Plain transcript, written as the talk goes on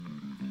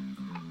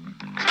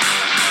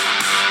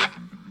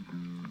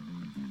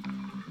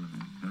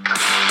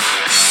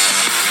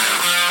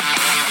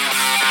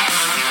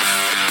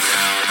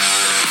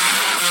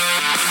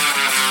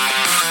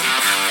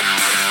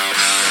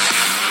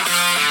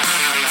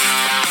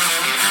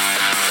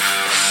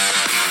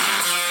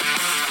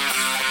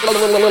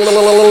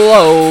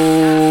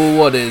Hello,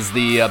 what is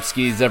the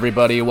upskis,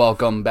 everybody?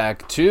 Welcome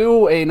back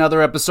to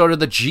another episode of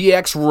the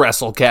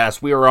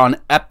GXWrestleCast. We are on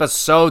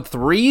episode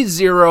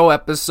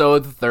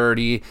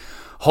 30.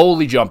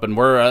 Holy jumping,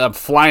 we're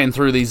flying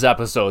through these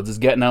episodes. It's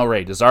getting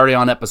outrageous. Already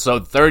on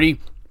episode 30.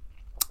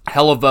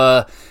 Hell of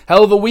a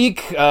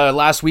week.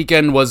 Last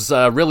weekend was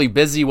really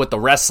busy with the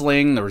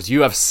wrestling. There was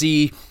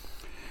UFC.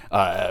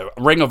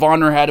 Ring of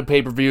Honor had a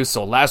pay-per-view,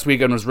 so last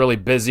weekend was really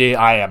busy.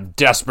 I am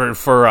desperate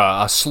for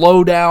a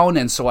slowdown,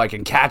 and so I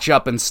can catch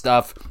up and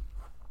stuff.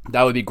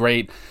 That would be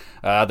great.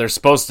 There's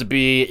supposed to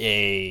be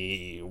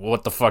a,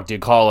 what the fuck do you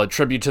call it,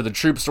 tribute to the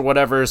troops or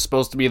whatever, is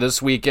supposed to be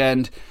this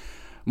weekend.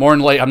 More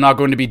than likely, I'm not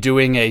going to be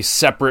doing a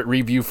separate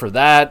review for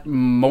that.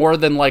 More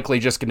than likely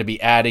just going to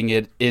be adding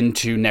it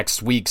into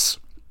next week's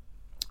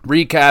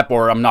recap,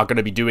 or I'm not going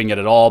to be doing it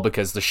at all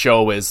because the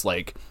show is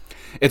like,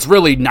 it's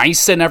really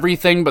nice and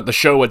everything, but the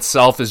show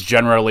itself is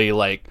generally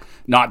like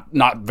not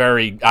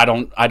very, I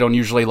don't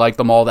usually like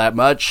them all that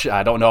much.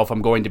 I don't know if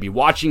I'm going to be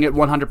watching it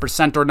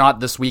 100% or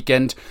not this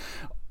weekend.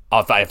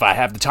 If I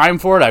have the time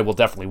for it, I will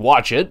definitely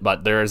watch it,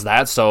 but there is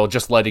that, so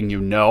just letting you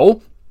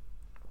know.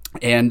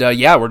 And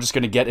yeah, we're just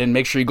going to get in.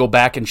 Make sure you go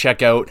back and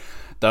check out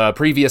the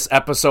previous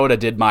episode. I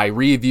did my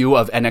review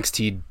of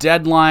NXT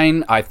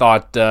Deadline. I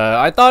thought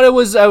it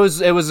was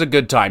a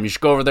good time. You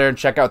should go over there and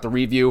check out the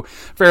review.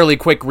 Fairly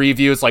quick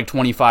review. It's like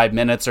 25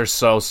 minutes or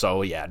so.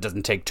 So yeah, it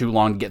doesn't take too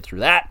long to get through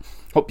that.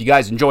 Hope you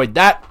guys enjoyed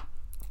that.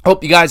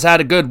 Hope you guys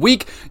had a good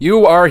week.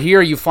 You are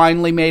here. You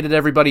finally made it,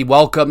 everybody.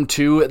 Welcome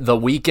to the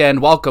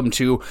weekend. Welcome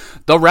to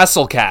the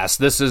WrestleCast.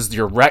 This is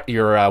your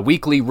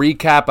weekly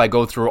recap. I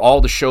go through all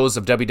the shows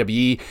of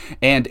WWE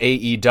and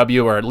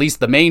AEW, or at least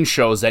the main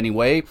shows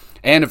anyway.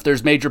 And if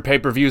there's major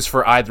pay-per-views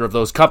for either of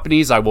those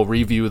companies, I will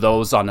review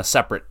those on a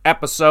separate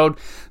episode.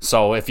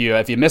 So if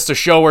you missed a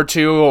show or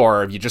two,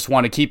 or if you just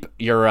want to keep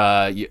your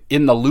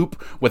in the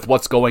loop with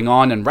what's going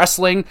on in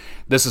wrestling,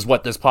 this is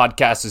what this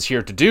podcast is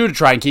here to do, to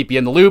try and keep you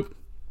in the loop.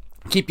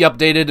 Keep you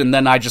updated, and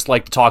then I just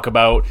like to talk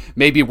about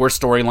maybe where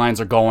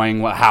storylines are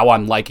going, how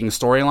I'm liking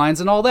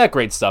storylines, and all that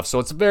great stuff. So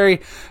it's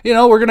very,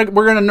 we're gonna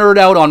nerd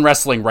out on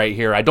wrestling right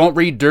here. I don't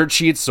read dirt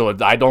sheets, so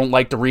I don't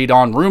like to read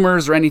on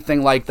rumors or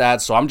anything like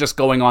that. So I'm just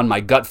going on my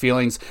gut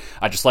feelings.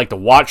 I just like to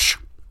watch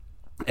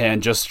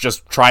and just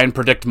try and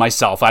predict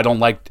myself. I don't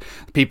like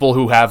people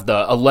who have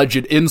the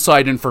alleged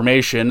inside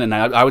information, and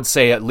I would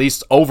say at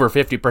least over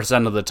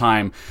 50% of the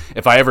time,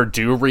 if I ever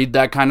do read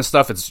that kind of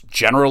stuff, it's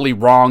generally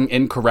wrong,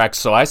 incorrect,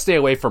 so I stay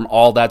away from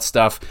all that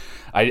stuff.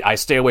 I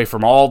stay away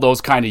from all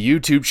those kind of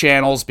YouTube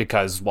channels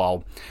because,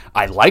 well,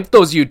 I like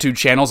those YouTube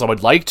channels. I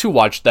would like to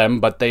watch them,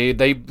 but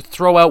they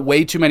throw out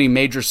way too many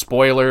major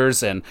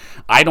spoilers, and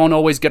I don't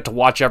always get to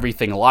watch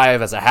everything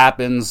live as it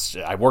happens.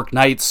 I work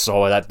nights,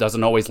 so that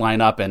doesn't always line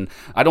up, and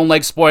I don't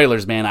like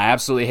spoilers, man. I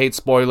absolutely hate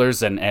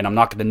spoilers, and I'm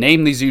not going to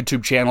name these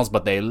YouTube channels,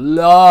 but they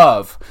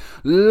love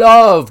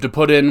to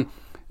put in,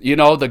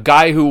 the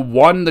guy who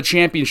won the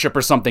championship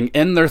or something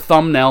in their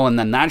thumbnail, and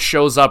then that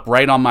shows up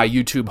right on my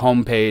YouTube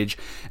homepage,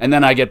 and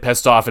then I get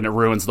pissed off and it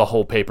ruins the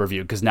whole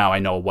pay-per-view, because now I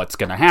know what's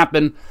going to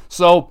happen.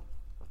 So,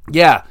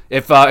 yeah,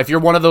 if you're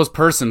one of those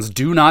persons,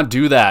 do not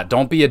do that.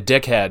 Don't be a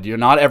dickhead.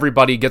 Not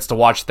everybody gets to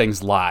watch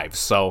things live,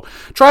 so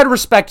try to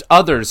respect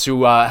others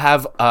who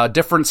have a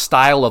different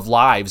style of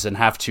lives and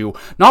have to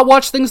not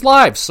watch things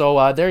live.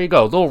 So there you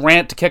go, a little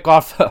rant to kick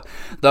off the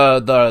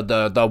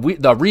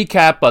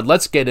recap. But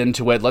let's get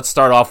into it. Let's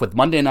start off with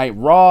Monday Night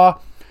Raw.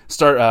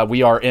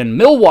 We are in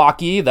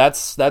Milwaukee.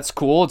 That's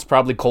cool. It's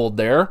probably cold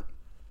there.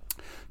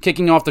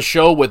 Kicking off the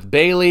show with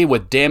Bayley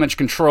with Damage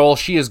Control.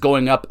 She is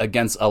going up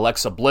against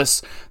Alexa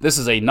Bliss. This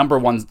is a number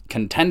one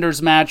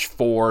contenders match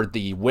for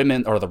the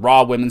women, or the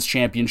Raw Women's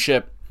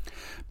Championship.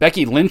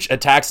 Becky Lynch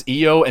attacks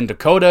Io and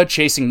Dakota,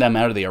 chasing them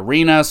out of the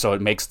arena, so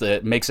it makes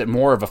it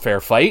more of a fair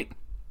fight.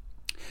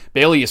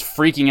 Bayley is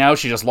freaking out.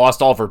 She just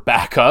lost all of her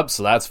backup,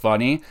 so that's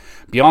funny.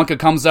 Bianca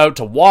comes out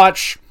to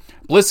watch.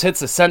 Bliss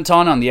hits a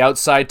senton on the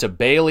outside to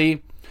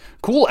Bayley.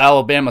 Cool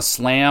Alabama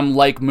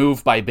Slam-like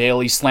move by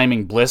Bayley,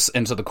 slamming Bliss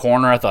into the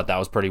corner. I thought that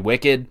was pretty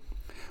wicked.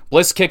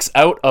 Bliss kicks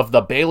out of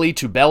the Bayley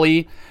to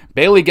belly.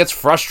 Bayley gets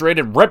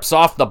frustrated, rips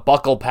off the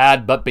buckle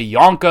pad, but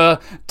Bianca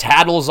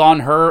tattles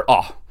on her.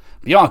 Oh,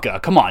 Bianca,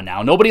 come on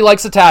now. Nobody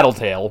likes a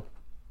tattletale.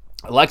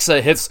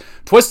 Alexa hits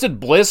Twisted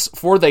Bliss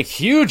for the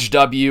huge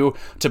W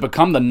to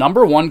become the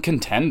number one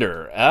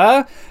contender.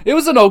 It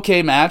was an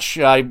okay match.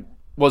 I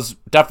was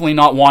definitely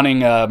not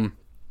wanting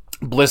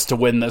Bliss to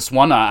win this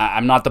one.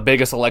 I'm not the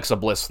biggest Alexa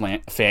Bliss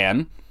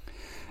fan.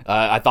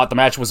 I thought the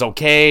match was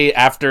okay.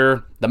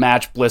 After the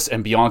match, Bliss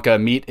and Bianca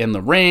meet in the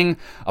ring.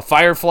 A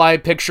Firefly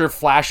picture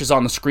flashes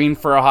on the screen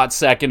for a hot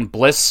second.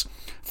 Bliss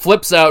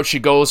flips out. She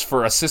goes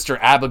for a Sister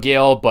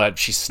Abigail, but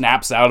she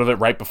snaps out of it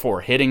right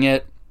before hitting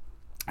it.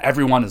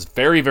 Everyone is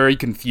very, very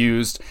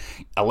confused.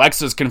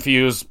 Alexa's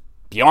confused.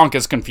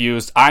 Bianca's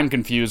confused. I'm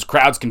confused.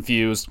 Crowd's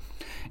confused.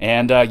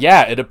 And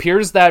yeah, it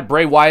appears that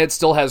Bray Wyatt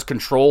still has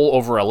control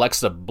over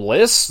Alexa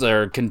Bliss.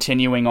 They're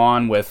continuing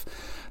on with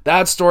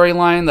that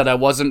storyline that I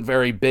wasn't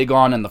very big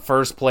on in the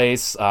first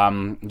place.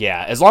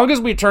 As long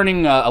as we're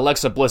turning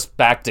Alexa Bliss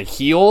back to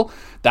heel,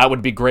 that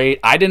would be great.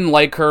 I didn't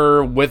like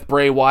her with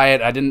Bray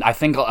Wyatt. I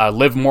think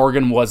Liv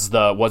Morgan was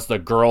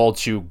the girl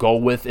to go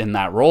with in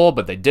that role,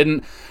 but they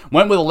didn't.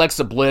 Went with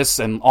Alexa Bliss,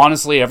 and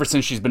honestly, ever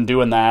since she's been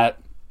doing that,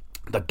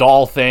 the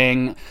doll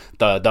thing,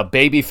 the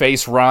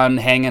babyface run,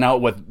 hanging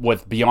out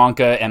with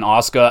Bianca and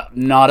Asuka,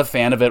 not a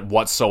fan of it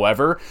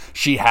whatsoever.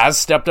 She has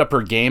stepped up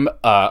her game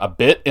a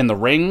bit in the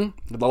ring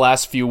the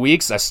last few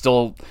weeks. I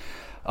still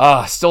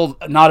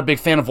not a big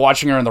fan of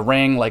watching her in the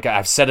ring. Like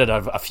I've said it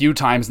a few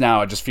times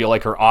now, I just feel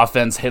like her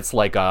offense hits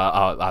like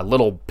a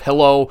little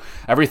pillow.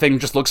 Everything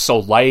just looks so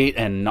light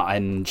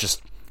and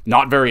just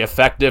not very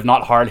effective,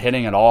 not hard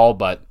hitting at all,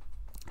 but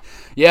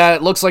yeah,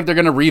 it looks like they're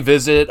going to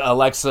revisit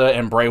Alexa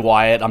and Bray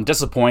Wyatt. I'm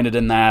disappointed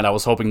in that. I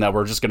was hoping that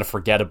we're just going to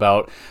forget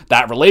about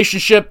that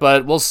relationship,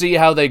 but we'll see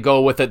how they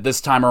go with it this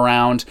time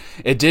around.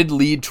 It did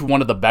lead to one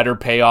of the better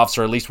payoffs,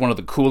 or at least one of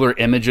the cooler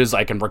images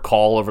I can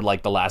recall over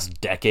like the last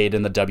decade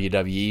in the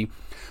WWE,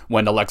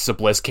 when Alexa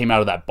Bliss came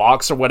out of that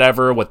box or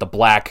whatever with the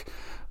black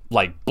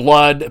like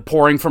blood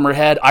pouring from her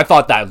head. I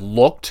thought that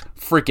looked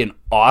freaking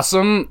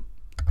awesome.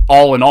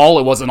 All in all,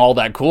 it wasn't all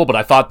that cool, but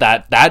I thought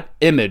that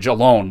image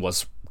alone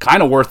was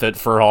kind of worth it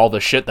for all the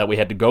shit that we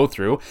had to go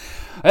through.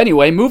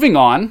 Anyway, moving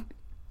on.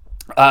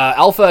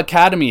 Alpha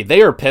Academy,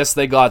 they are pissed.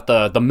 They got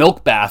the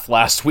milk bath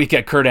last week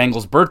at Kurt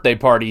Angle's birthday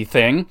party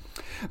thing.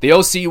 The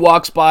OC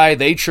walks by,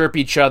 they chirp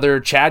each other.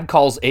 Chad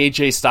calls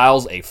AJ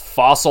Styles a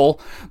fossil.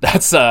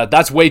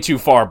 That's way too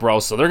far, bro,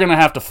 so they're gonna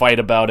have to fight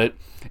about it.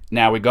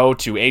 Now we go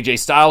to AJ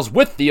Styles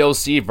with the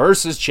OC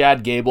versus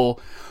Chad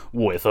Gable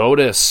with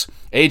Otis.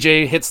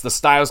 AJ hits the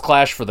Styles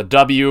Clash for the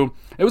W.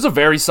 It was a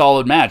very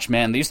solid match,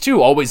 man. These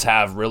two always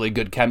have really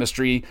good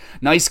chemistry.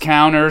 Nice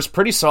counters,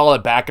 pretty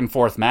solid back and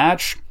forth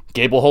match.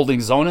 Gable holding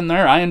his own in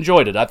there. I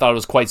enjoyed it. I thought it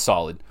was quite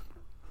solid.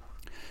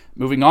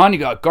 Moving on, you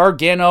got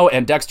Gargano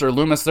and Dexter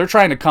Lumis. They're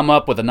trying to come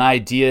up with an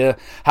idea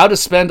how to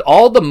spend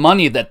all the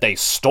money that they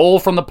stole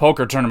from the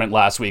poker tournament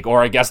last week,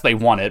 or I guess they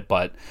won it,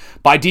 but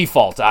by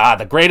default.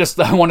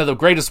 One of the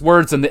greatest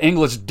words in the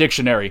English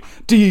dictionary.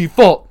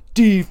 Default.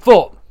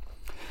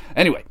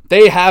 Anyway,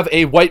 they have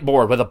a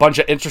whiteboard with a bunch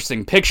of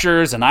interesting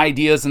pictures and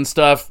ideas and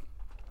stuff.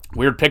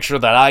 Weird picture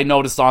that I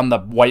noticed on the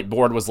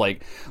whiteboard was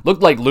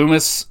looked like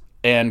Lumis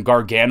and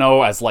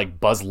Gargano as like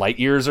Buzz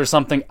Lightyears or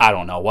something. I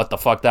don't know what the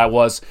fuck that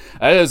was.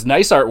 It was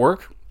nice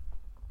artwork.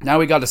 Now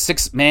we got a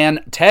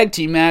 6-man tag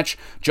team match.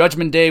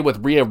 Judgment Day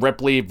with Rhea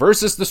Ripley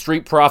versus the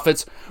Street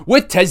Profits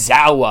with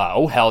Tozawa.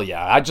 Oh, hell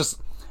yeah.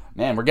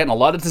 We're getting a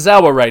lot of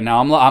Tozawa right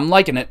now. I'm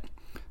liking it.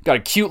 Got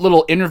a cute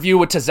little interview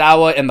with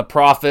Tozawa and the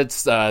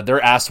Profits.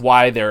 They're asked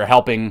why they're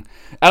helping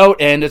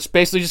out, and it's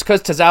basically just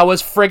because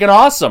Tozawa's friggin'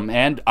 awesome,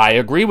 and I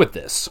agree with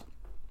this.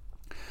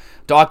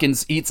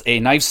 Dawkins eats a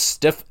nice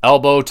stiff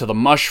elbow to the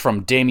mush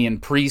from Damian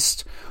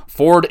Priest.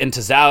 Ford and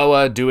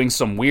Tozawa doing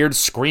some weird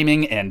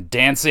screaming and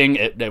dancing.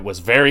 It was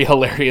very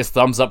hilarious.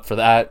 Thumbs up for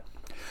that.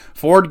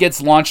 Ford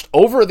gets launched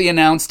over the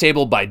announce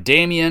table by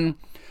Damian.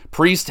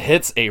 Priest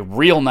hits a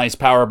real nice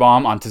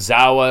powerbomb on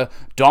Tozawa.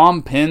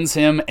 Dom pins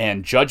him,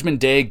 and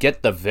Judgment Day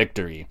get the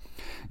victory.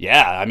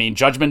 Yeah,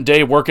 Judgment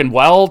Day working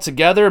well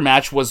together.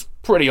 Match was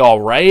pretty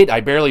alright.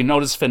 I barely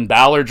noticed Finn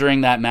Balor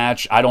during that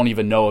match. I don't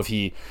even know if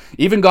he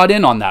even got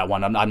in on that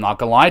one. I'm not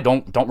gonna lie,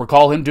 don't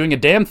recall him doing a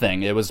damn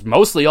thing. It was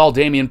mostly all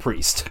Damian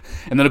Priest.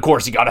 And then, of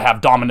course, you gotta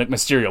have Dominic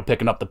Mysterio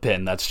picking up the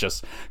pin. That's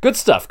just good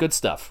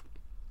stuff.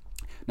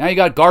 Now you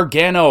got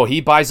Gargano. He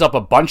buys up a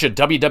bunch of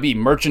WWE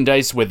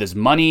merchandise with his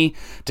money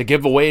to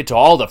give away to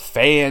all the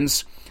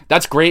fans.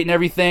 That's great and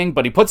everything,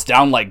 but he puts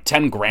down like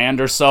 10 grand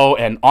or so,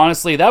 and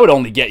honestly, that would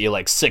only get you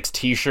like 6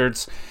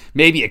 t-shirts,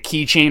 maybe a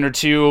keychain or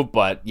 2,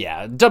 but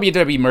yeah,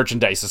 WWE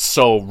merchandise is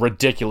so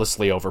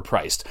ridiculously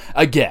overpriced.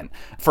 Again,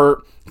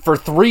 for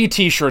 3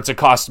 t-shirts, it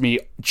cost me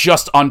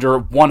just under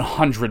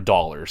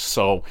 $100,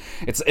 so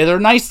they're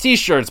nice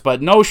t-shirts,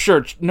 but no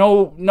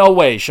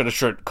way should a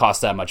shirt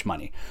cost that much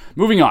money.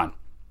 Moving on.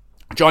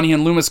 Johnny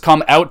and Lumis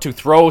come out to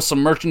throw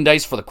some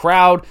merchandise for the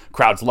crowd.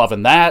 Crowd's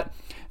loving that.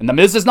 And The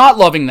Miz is not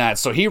loving that,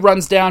 so he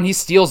runs down, he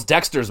steals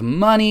Dexter's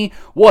money.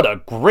 What a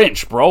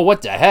Grinch, bro.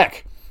 What the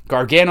heck?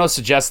 Gargano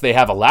suggests they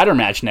have a ladder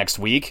match next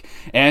week,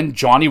 and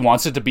Johnny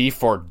wants it to be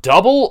for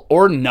double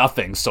or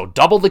nothing. So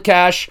double the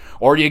cash,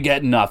 or you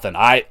get nothing.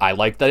 I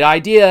like the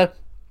idea.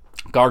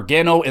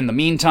 Gargano, in the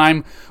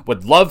meantime,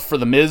 would love for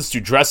The Miz to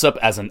dress up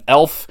as an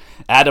elf.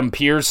 Adam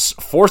Pearce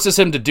forces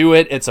him to do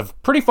it. It's a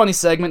pretty funny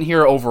segment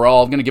here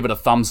overall. I'm going to give it a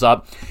thumbs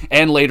up.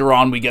 And later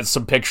on, we get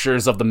some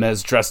pictures of The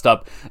Miz dressed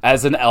up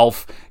as an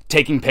elf,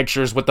 taking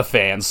pictures with the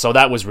fans, so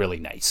that was really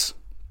nice.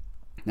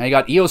 Now you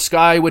got Io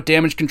Sky with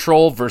Damage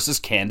Control versus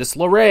Candice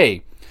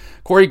LeRae.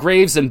 Corey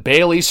Graves and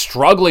Bayley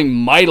struggling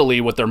mightily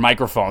with their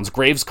microphones.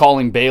 Graves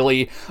calling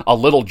Bayley a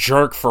little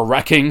jerk for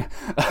wrecking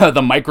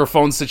the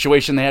microphone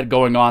situation they had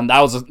going on.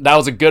 That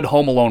was a good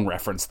Home Alone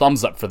reference.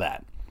 Thumbs up for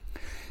that.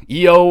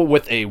 Io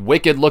with a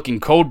wicked-looking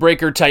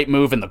codebreaker type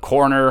move in the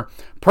corner.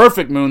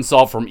 Perfect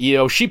moonsault from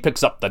Io. She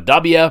picks up the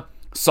W.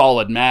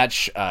 solid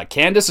match.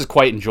 Candice is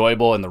quite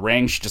enjoyable in the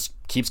ring. She just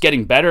keeps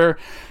getting better.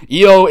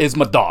 Io is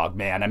my dog,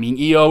 man. I mean,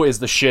 Io is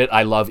the shit.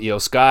 I love Io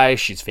Sky.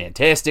 She's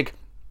fantastic.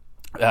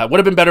 Would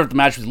have been better if the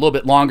match was a little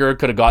bit longer.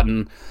 Could have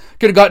gotten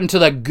to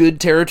that good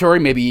territory,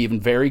 maybe even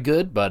very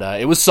good, but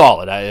it was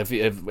solid.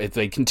 If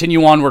they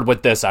continue onward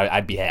with this,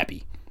 I'd be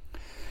happy.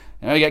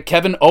 Now we got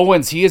Kevin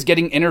Owens. He is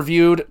getting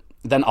interviewed.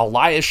 Then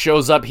Elias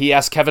shows up. He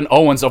asks Kevin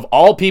Owens, of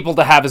all people,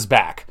 to have his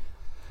back.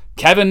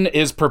 Kevin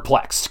is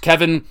perplexed.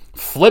 Kevin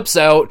flips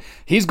out.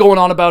 He's going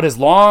on about his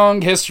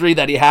long history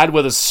that he had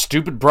with his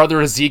stupid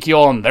brother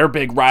Ezekiel and their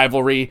big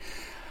rivalry.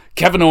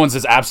 Kevin Owens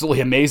is absolutely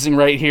amazing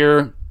right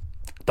here.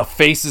 The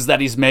faces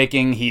that he's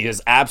making, he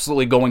is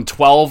absolutely going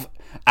 12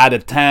 out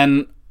of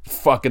 10,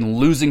 fucking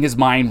losing his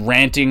mind,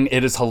 ranting.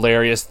 It is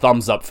hilarious.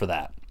 Thumbs up for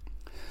that.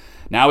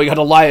 Now we got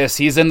Elias.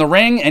 He's in the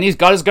ring, and he's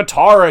got his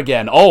guitar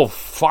again. Oh,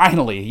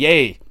 finally.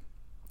 Yay.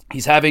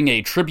 He's having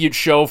a tribute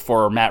show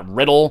for Matt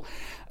Riddle.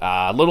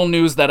 Little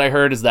news that I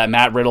heard is that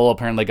Matt Riddle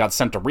apparently got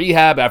sent to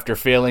rehab after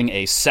failing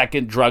a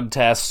second drug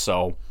test.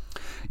 So,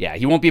 yeah,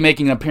 he won't be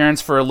making an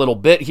appearance for a little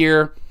bit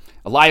here.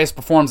 Elias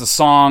performs a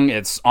song.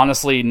 It's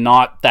honestly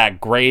not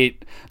that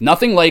great.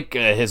 Nothing like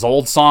his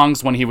old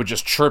songs when he would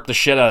just chirp the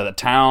shit out of the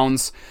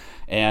towns.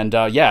 And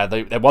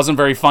it wasn't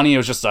very funny. It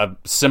was just a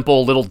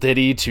simple little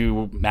ditty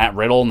to Matt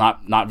Riddle.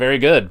 Not very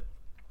good.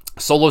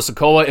 Solo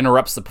Sikoa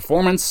interrupts the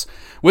performance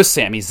with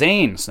Sami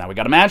Zayn. So now we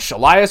got a match.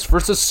 Elias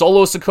versus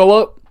Solo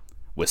Sikoa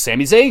with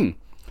Sami Zayn.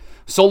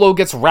 Solo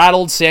gets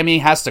rattled. Sami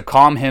has to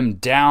calm him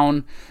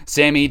down.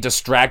 Sami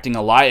distracting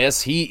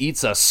Elias. He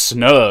eats a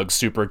snug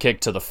super kick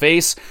to the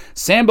face.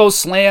 Sambo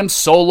slam.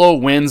 Solo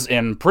wins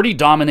in pretty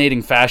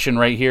dominating fashion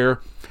right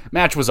here.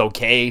 Match was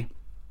okay.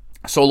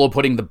 Solo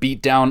putting the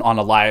beat down on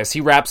Elias.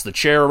 He wraps the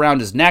chair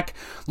around his neck,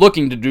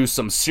 looking to do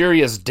some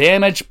serious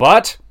damage,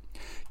 but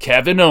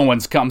Kevin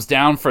Owens comes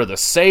down for the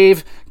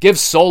save,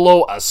 gives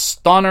Solo a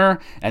stunner,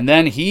 and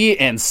then he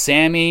and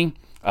Sami,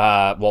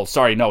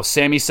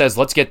 Sami says,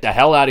 let's get the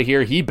hell out of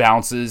here. He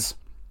bounces.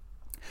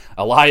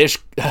 Elias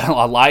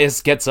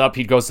gets up.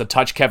 He goes to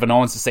touch Kevin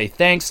Owens to say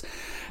thanks.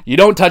 You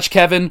don't touch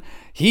Kevin.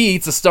 He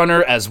eats a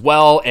stunner as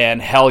well,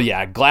 and hell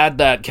yeah, glad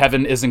that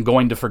Kevin isn't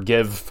going to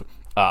forgive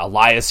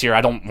Elias here.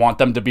 I don't want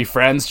them to be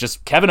friends.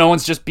 Just Kevin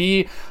Owens, just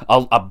be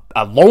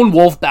a lone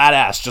wolf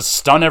badass. Just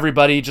stun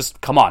everybody.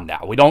 Just come on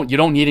now. You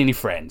don't need any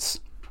friends.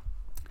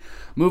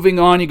 Moving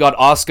on, you got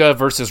Asuka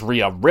versus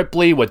Rhea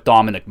Ripley with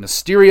Dominic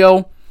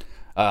Mysterio.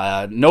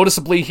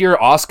 Noticeably here,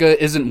 Asuka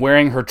isn't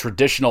wearing her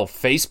traditional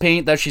face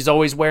paint that she's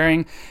always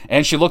wearing,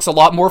 and she looks a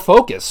lot more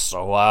focused.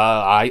 So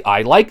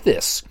I like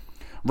this.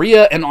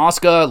 Rhea and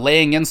Asuka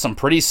laying in some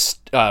pretty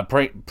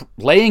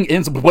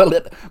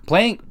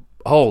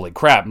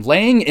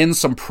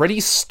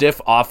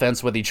stiff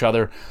offense with each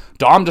other.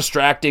 Dom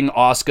distracting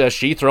Asuka.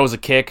 She throws a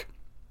kick.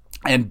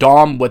 And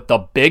Dom with the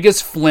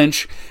biggest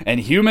flinch in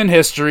human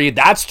history.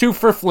 That's 2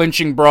 for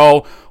flinching,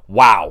 bro.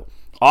 Wow.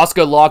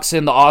 Asuka locks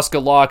in the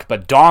Asuka lock,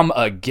 but Dom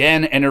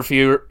again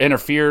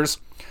interferes.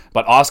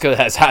 But Asuka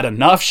has had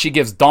enough. She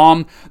gives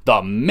Dom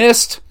the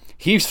mist.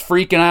 He's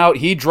freaking out.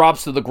 He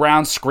drops to the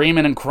ground,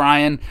 screaming and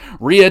crying.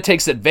 Rhea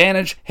takes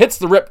advantage, hits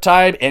the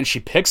riptide, and she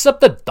picks up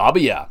the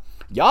W.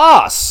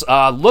 Yas!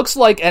 Looks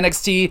like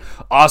NXT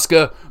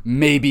Asuka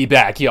may be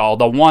back, y'all.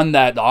 The one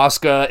that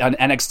Asuka on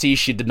NXT,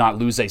 she did not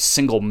lose a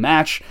single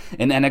match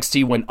in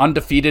NXT, went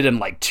undefeated in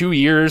like 3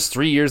 years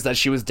that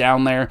she was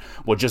down there,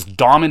 would just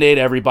dominate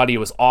everybody. It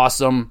was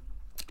awesome.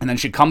 And then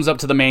she comes up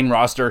to the main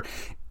roster,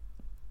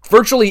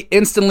 virtually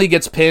instantly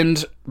gets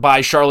pinned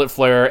by Charlotte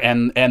Flair,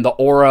 and the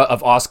aura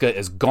of Asuka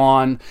is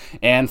gone.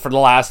 And for the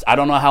last, I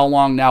don't know how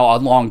long now, a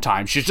long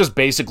time, she's just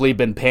basically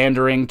been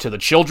pandering to the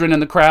children in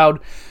the crowd.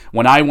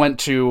 When I went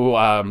to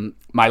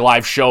my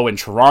live show in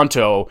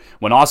Toronto,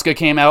 when Asuka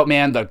came out,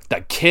 man,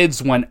 the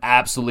kids went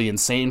absolutely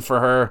insane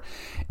for her.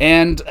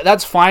 And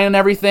that's fine and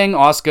everything.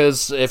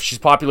 Asuka's, if she's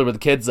popular with the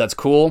kids, that's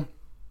cool.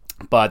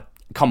 But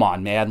come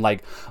on, man.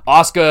 Like,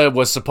 Asuka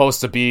was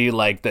supposed to be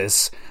like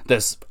this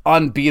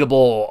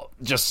unbeatable,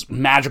 just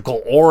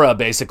magical aura,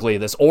 basically.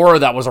 This aura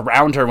that was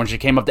around her when she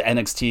came up to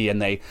NXT,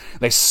 and they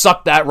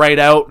sucked that right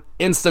out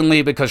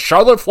instantly because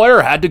Charlotte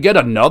Flair had to get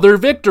another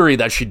victory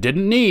that she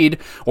didn't need,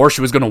 or she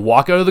was going to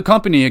walk out of the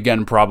company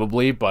again,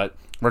 probably. But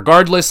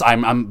regardless,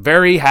 I'm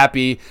very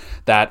happy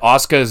that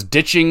Asuka is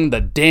ditching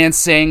the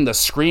dancing, the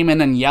screaming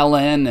and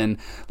yelling, and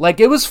like,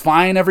 it was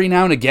fine every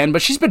now and again,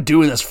 but she's been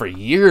doing this for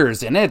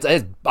years, and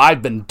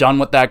I've been done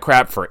with that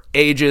crap for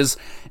ages,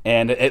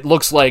 and it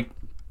looks like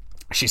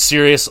she's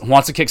serious,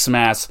 wants to kick some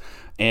ass.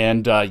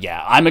 And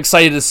I'm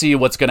excited to see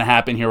what's going to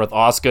happen here with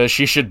Asuka.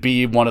 She should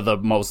be one of the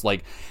most,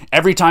 like,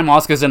 every time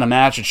Asuka's in a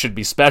match, it should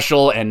be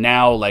special. And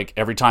now, like,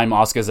 every time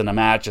Asuka's in a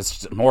match,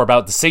 it's more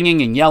about the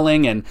singing and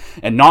yelling and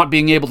not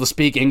being able to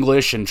speak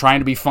English and trying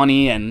to be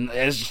funny. And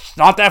it's just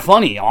not that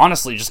funny.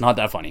 Honestly, just not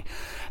that funny.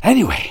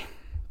 Anyway,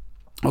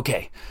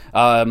 Okay.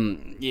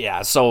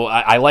 Yeah, so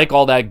I like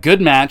all that. Good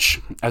match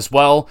as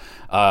well.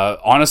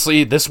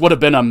 Honestly, this would have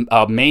been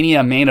a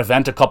Mania main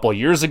event a couple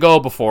years ago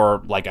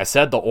before, like I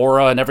said, the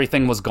aura and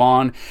everything was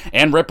gone.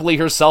 And Ripley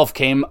herself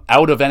came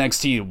out of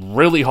NXT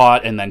really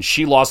hot, and then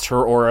she lost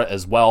her aura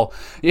as well.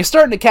 You're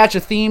starting to catch a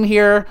theme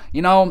here.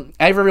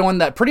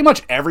 Pretty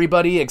much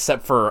everybody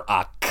except for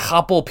a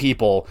couple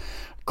people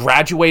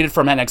graduated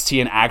from NXT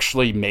and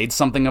actually made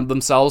something of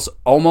themselves.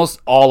 Almost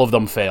all of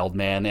them failed,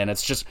 man. And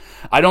it's just,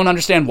 I don't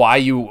understand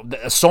why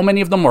so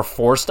many of them were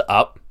forced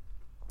up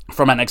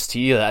from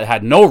NXT that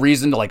had no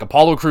reason to, like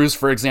Apollo Crews,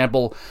 for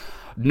example,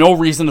 no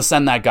reason to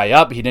send that guy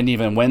up. He didn't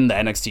even win the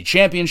NXT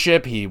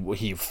championship.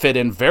 He fit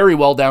in very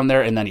well down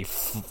there, and then he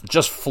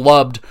just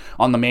flubbed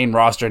on the main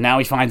roster. Now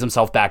he finds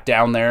himself back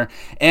down there,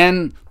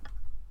 and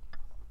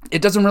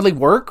it doesn't really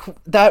work.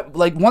 That,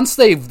 like, once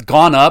they've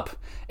gone up,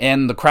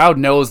 and the crowd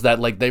knows that,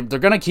 like, they're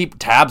going to keep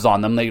tabs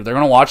on them. They're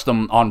going to watch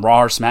them on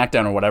Raw or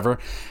SmackDown or whatever.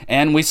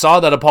 And we saw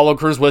that Apollo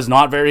Crews was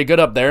not very good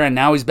up there, and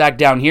now he's back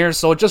down here.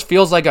 So it just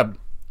feels like a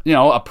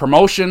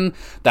promotion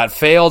that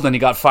failed, and he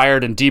got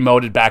fired and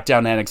demoted back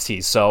down to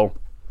NXT. So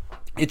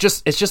it's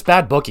just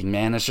bad booking,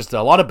 man. It's just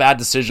a lot of bad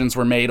decisions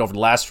were made over the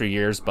last few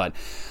years. But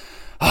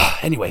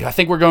anyway, I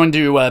think we're going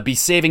to be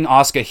saving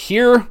Asuka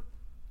here.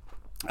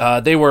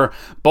 They were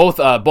both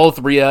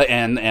Rhea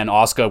and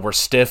Asuka were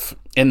stiff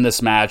in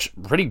this match.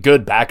 Pretty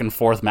good back and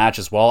forth match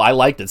as well. I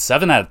liked it.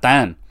 7 out of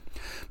 10.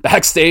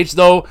 Backstage,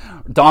 though,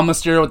 Dom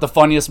Mysterio with the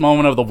funniest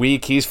moment of the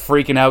week. He's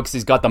freaking out because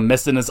he's got the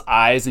mist in his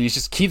eyes, and he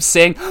just keeps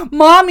saying,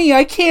 "Mommy,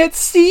 I can't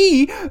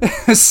see."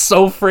 It's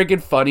so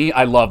freaking funny.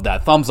 I love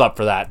that. Thumbs up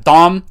for that.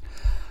 Dom,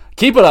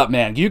 keep it up,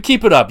 man. You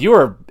keep it up. You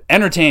are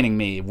entertaining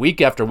me week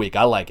after week.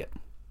 I like it.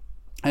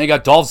 And you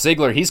got Dolph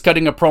Ziggler. He's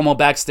cutting a promo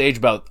backstage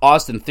about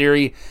Austin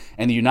Theory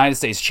and the United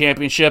States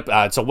Championship.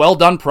 It's a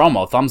well-done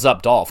promo. Thumbs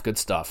up, Dolph. Good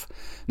stuff.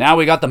 Now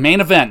we got the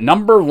main event.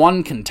 Number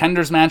 1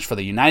 contenders match for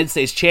the United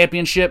States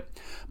Championship.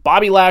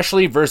 Bobby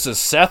Lashley versus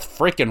Seth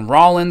freaking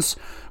Rollins.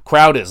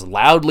 Crowd is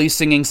loudly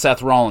singing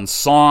Seth Rollins'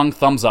 song.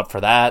 Thumbs up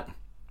for that.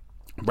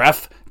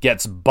 Ref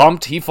gets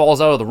bumped. He falls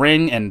out of the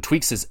ring and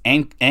tweaks his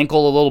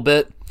ankle a little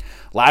bit.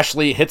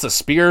 Lashley hits a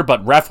spear,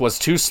 but ref was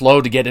too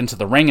slow to get into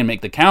the ring and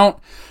make the count.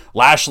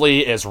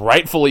 Lashley is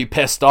rightfully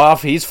pissed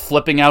off. He's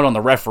flipping out on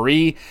the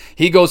referee.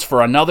 He goes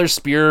for another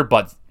spear,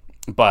 but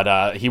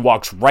he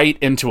walks right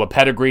into a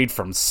pedigree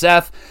from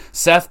Seth.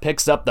 Seth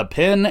picks up the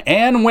pin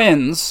and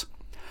wins.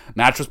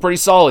 Match was pretty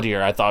solid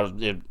here. I thought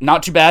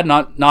not too bad,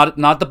 not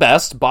the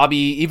best. Bobby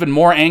even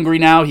more angry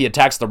now. He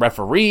attacks the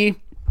referee.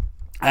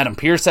 Adam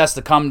Pearce has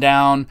to come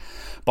down.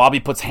 Bobby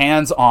puts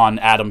hands on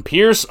Adam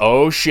Pearce.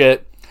 Oh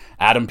shit.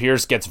 Adam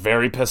Pearce gets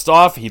very pissed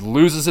off. He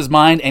loses his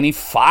mind and he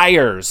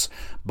fires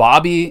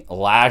Bobby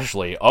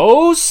Lashley.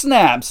 Oh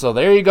snap. So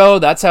there you go.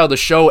 That's how the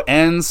show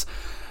ends.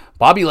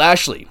 Bobby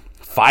Lashley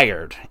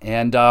fired.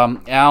 And I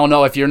don't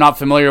know if you're not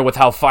familiar with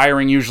how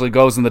firing usually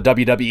goes in the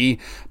WWE.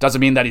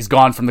 Doesn't mean that he's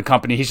gone from the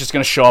company. He's just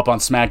going to show up on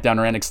SmackDown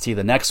or NXT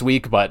the next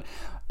week. But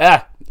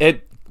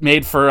it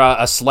made for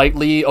a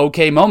slightly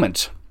okay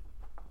moment.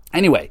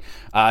 Anyway,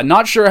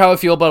 not sure how I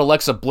feel about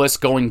Alexa Bliss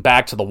going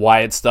back to the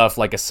Wyatt stuff.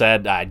 Like I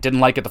said, I didn't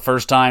like it the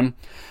first time.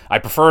 I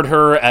preferred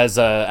her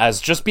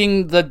as just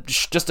being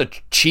just a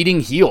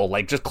cheating heel,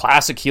 like just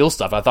classic heel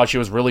stuff. I thought she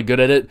was really good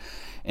at it.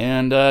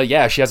 And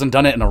yeah, she hasn't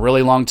done it in a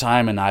really long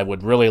time, and I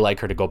would really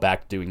like her to go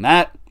back doing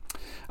that.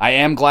 I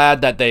am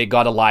glad that they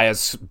got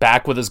Elias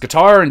back with his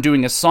guitar and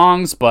doing his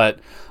songs, but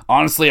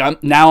honestly,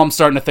 I'm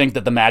starting to think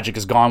that the magic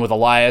is gone with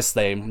Elias.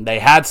 They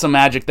had some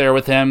magic there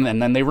with him,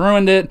 and then they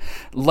ruined it,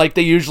 like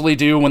they usually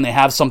do when they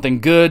have something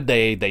good.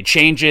 They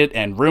change it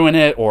and ruin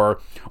it,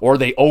 or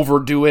they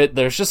overdo it.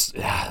 They're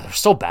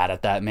so bad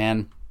at that,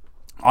 man.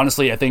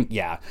 Honestly, I think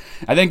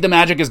the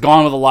magic is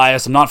gone with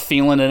Elias. I'm not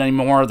feeling it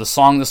anymore. The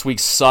song this week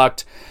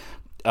sucked.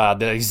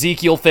 The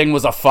Ezekiel thing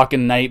was a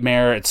fucking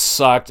nightmare. It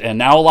sucked. And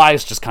now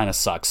Elias just kind of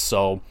sucks.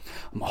 So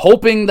I'm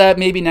hoping that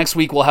maybe next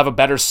week we'll have a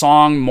better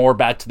song, more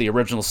back to the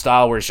original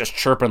style where he's just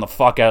chirping the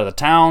fuck out of the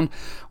town.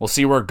 We'll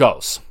see where it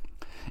goes.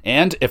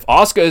 And if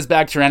Asuka is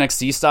back to her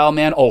NXT style,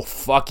 man, oh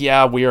fuck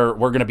yeah, we're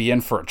going to be in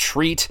for a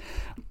treat.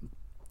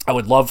 I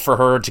would love for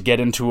her to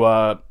get into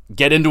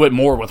it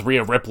more with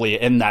Rhea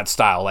Ripley in that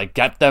style. Like,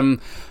 get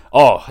them.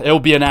 Oh, it'll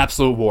be an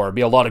absolute war. It'll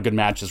be a lot of good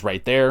matches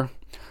right there.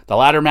 The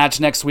ladder match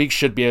next week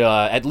should be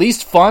at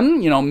least fun.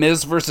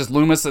 Miz versus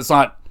Loomis.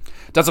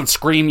 Doesn't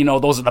scream,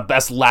 those are the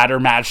best ladder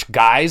match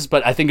guys,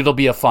 but I think it'll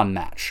be a fun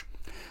match.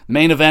 The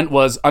main event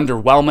was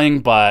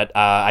underwhelming, but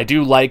I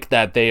do like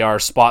that they are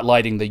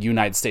spotlighting the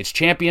United States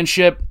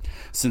Championship,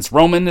 since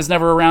Roman is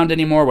never around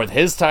anymore with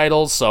his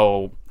titles,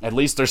 so at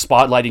least they're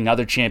spotlighting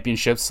other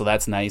championships, so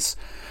that's nice.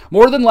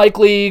 More than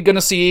likely going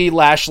to see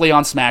Lashley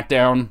on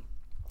SmackDown.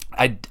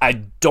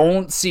 I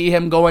don't see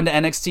him going to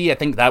NXT. I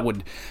think that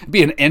would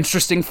be an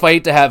interesting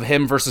fight to have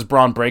him versus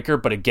Braun Breaker,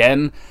 but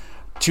again,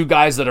 two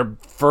guys that are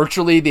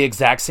virtually the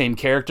exact same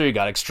character. You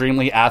got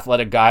extremely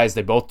athletic guys.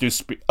 They both do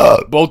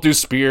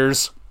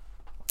spears.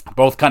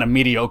 Both kind of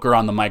mediocre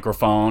on the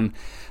microphone.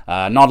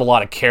 Not a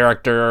lot of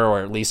character,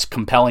 or at least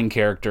compelling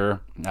character.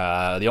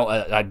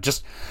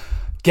 Just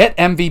get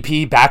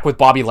MVP back with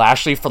Bobby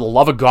Lashley, for the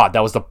love of God.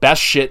 That was the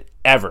best shit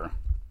ever.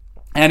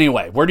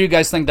 Anyway, where do you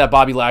guys think that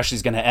Bobby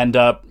Lashley's going to end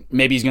up?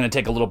 Maybe he's going to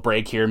take a little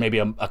break here, maybe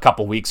a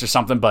couple weeks or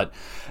something, but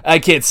I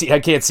can't see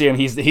him.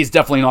 He's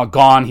definitely not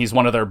gone. He's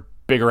one of their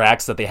bigger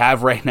acts that they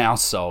have right now,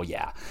 so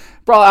yeah.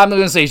 Probably, I'm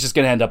going to say he's just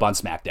going to end up on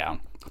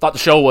SmackDown. I thought the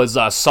show was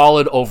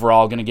solid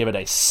overall. Going to give it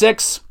a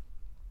 6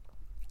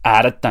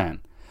 out of 10.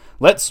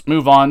 Let's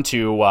move on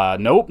to,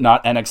 nope,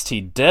 not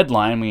NXT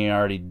Deadline. We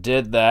already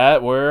did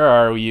that. Where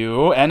are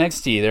you?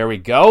 NXT, there we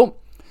go.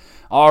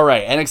 All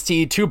right,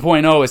 NXT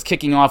 2.0 is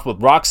kicking off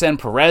with Roxanne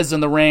Perez in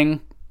the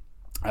ring.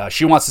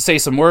 She wants to say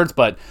some words,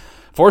 but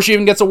before she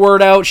even gets a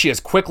word out, she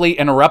is quickly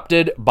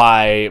interrupted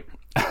by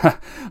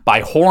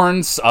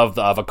horns of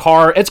a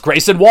car. It's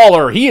Grayson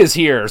Waller. He is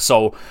here.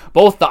 So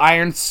both the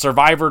Iron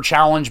Survivor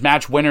Challenge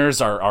match winners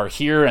are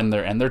here, and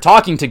they're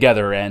talking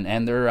together,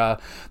 and they're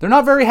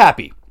not very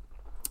happy.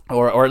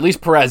 Or at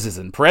least Perez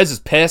isn't. Perez is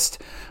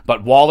pissed,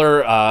 but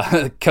Waller,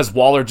 because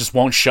Waller just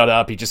won't shut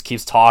up. He just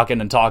keeps talking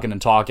and talking and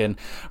talking.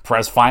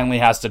 Perez finally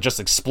has to just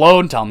explode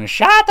and tell him to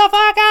shut the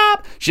fuck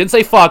up. She didn't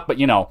say fuck, but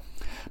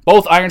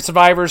both Iron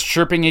Survivors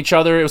chirping each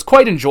other. It was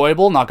quite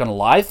enjoyable, not gonna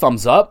lie.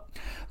 Thumbs up.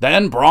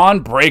 Then Braun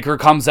Breaker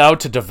comes out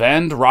to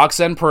defend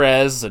Roxanne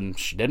Perez, and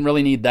she didn't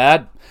really need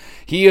that.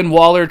 He and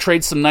Waller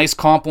trade some nice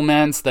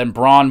compliments. Then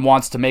Braun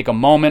wants to make a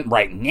moment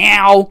right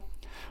now.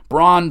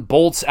 Braun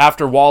bolts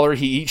after Waller.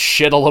 He eats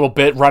shit a little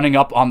bit running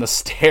up on the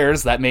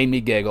stairs. That made me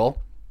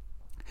giggle.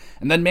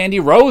 And then Mandy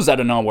Rose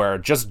out of nowhere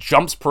just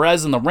jumps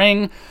Perez in the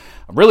ring.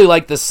 I really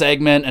liked this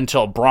segment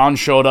until Braun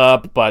showed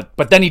up, but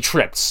then he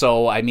tripped.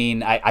 So, I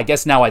mean, I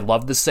guess now I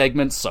love this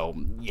segment. So,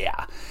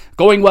 yeah.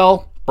 Going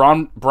well.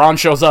 Braun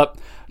shows up.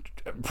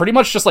 Pretty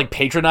much just,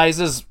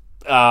 patronizes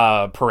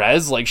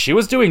Perez. She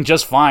was doing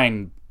just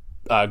fine.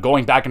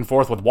 Going back and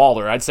forth with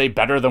Waller. I'd say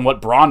better than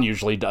what Braun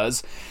usually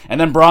does. And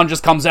then Braun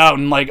just comes out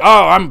and oh,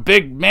 I'm a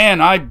big man.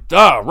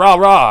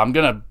 Rah. I'm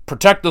going to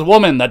protect the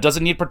woman that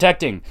doesn't need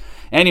protecting.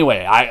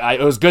 Anyway,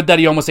 it was good that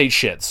he almost ate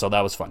shit, so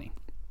that was funny.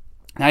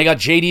 Now you got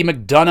JD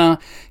McDonough.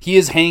 He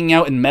is hanging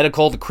out in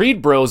medical. The Creed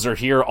bros are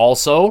here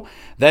also.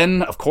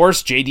 Then, of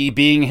course, JD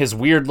being his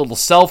weird little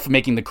self,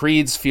 making the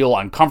Creeds feel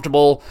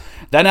uncomfortable.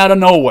 Then out of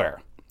nowhere,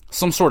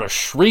 some sort of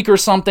shriek or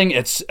something.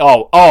 It's,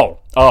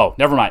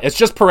 never mind. It's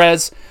just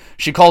Perez.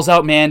 She calls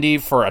out Mandy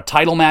for a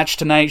title match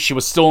tonight. She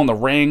was still in the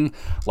ring,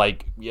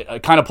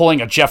 kind of pulling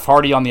a Jeff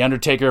Hardy on The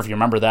Undertaker, if you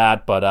remember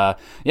that. But,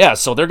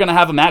 so they're going to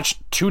have a match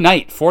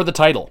tonight for the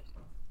title.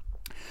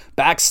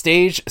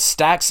 Backstage,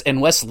 Stax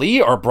and Wes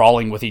Lee are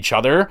brawling with each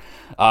other.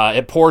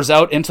 It pours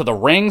out into the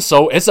ring,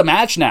 so it's a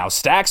match now.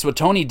 Stax with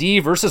Tony D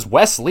versus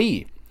Wes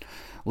Lee.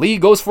 Lee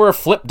goes for a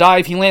flip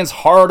dive. He lands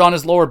hard on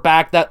his lower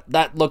back.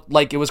 That looked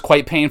like it was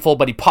quite painful,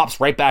 but he pops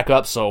right back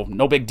up, so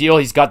no big deal.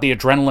 He's got the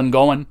adrenaline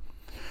going.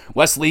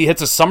 Wes Lee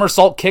hits a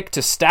somersault kick to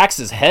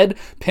Stax's head,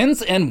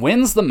 pins and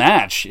wins the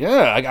match.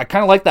 Yeah, I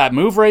kind of like that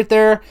move right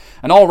there.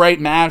 An alright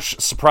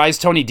match.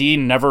 Surprised Tony D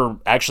never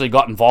actually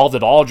got involved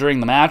at all during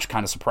the match.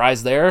 Kind of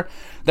surprised there.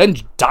 Then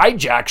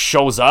Dijak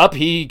shows up.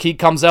 He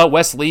comes out.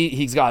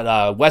 He's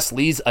got Wes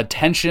Lee's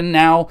attention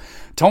now.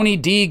 Tony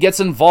D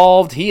gets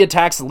involved. He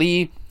attacks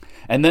Lee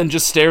and then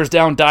just stares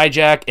down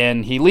Dijak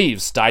and he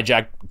leaves.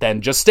 Dijak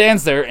then just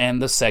stands there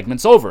and the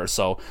segment's over.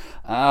 So,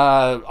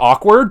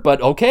 awkward, but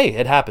okay,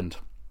 it happened.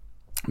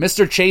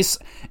 Mr. Chase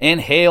and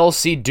Hale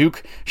see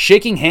Duke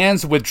shaking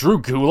hands with Drew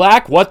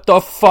Gulak. What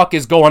the fuck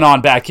is going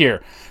on back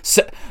here?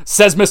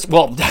 Says Mr.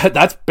 Well,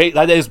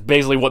 that is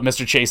basically what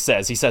Mr. Chase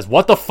says. He says,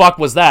 "What the fuck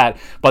was that?"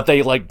 But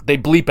they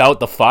bleep out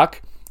the fuck,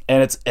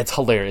 and it's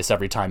hilarious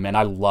every time, man.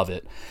 I love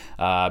it.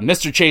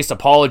 Mr. Chase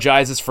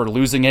apologizes for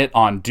losing it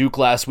on Duke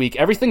last week.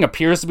 Everything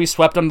appears to be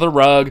swept under the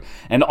rug,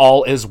 and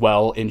all is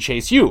well in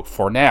Chase U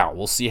for now.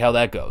 We'll see how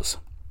that goes.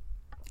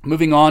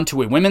 Moving on to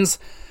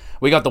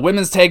we got the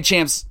women's tag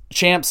champs,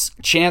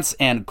 Chance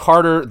and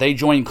Carter. They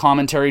join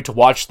commentary to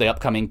watch the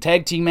upcoming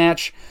tag team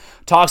match.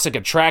 Toxic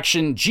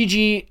Attraction,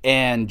 Gigi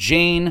and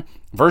Jane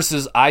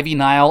versus Ivy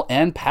Nile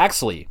and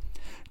Paxley.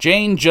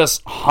 Jane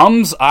just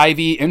hums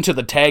Ivy into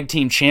the tag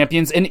team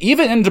champions and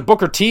even into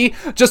Booker T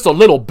just a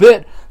little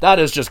bit. That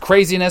is just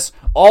craziness.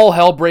 All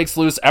hell breaks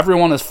loose.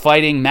 Everyone is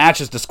fighting.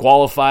 Match is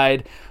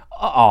disqualified.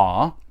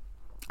 The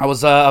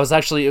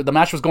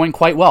match was going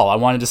quite well. I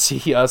wanted to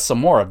see some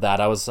more of that.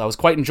 I was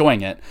quite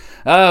enjoying it.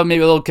 Maybe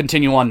they'll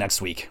continue on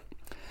next week.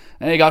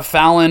 And you got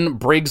Fallon,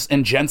 Briggs,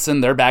 and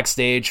Jensen. They're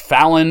backstage.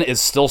 Fallon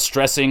is still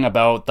stressing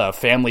about the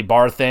family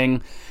bar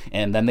thing,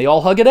 and then they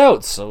all hug it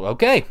out. So,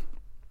 okay.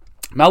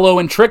 Mello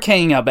and Trick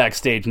hanging out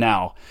backstage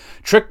now.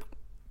 Trick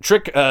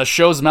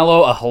shows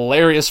Mello a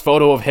hilarious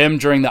photo of him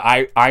during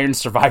the Iron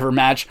Survivor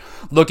match,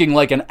 looking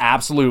like an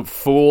absolute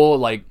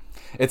fool.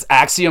 It's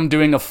Axiom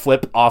doing a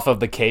flip off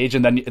of the cage,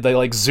 and then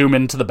they zoom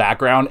into the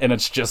background, and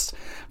it's just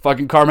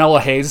fucking Carmelo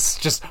Hayes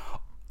just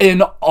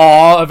in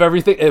awe of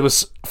everything. It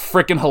was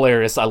freaking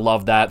hilarious. I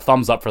love that.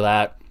 Thumbs up for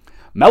that.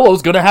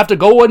 Mello's gonna have to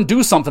go and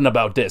do something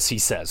about this, he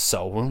says.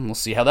 So we'll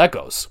see how that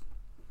goes.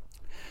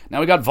 Now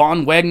we got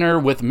Von Wagner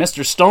with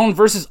Mr. Stone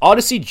versus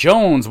Odyssey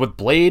Jones with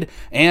Blade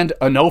and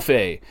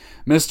Enofe.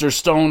 Mr.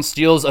 Stone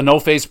steals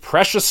Enofe's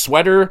precious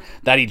sweater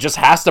that he just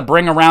has to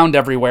bring around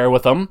everywhere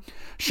with him.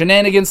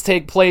 Shenanigans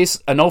take place.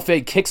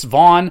 Enofe kicks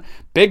Vaughn.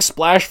 Big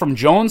splash from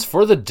Jones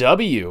for the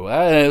W.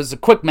 It was a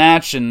quick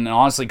match and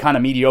honestly kind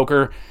of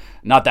mediocre.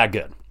 Not that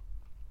good.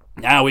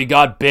 Now we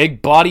got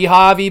Big Body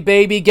Javi,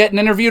 baby, getting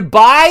interviewed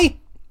by...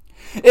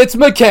 It's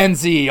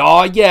Mackenzie.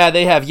 Oh, yeah,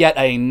 they have yet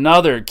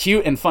another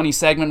cute and funny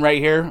segment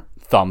right here.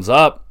 Thumbs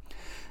up.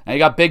 And you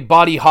got Big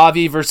Body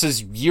Javi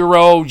versus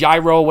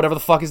Gyro, whatever the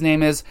fuck his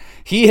name is.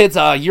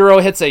 Euro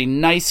hits a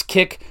nice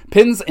kick,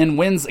 pins and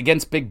wins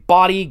against Big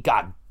Body.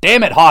 God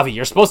damn it, Javi,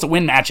 you're supposed to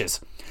win matches.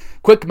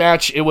 Quick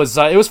match. It was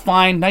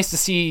fine. Nice to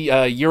see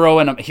Hero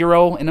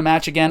in a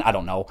match again. I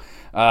don't know.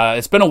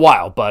 It's been a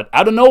while, but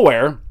out of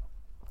nowhere,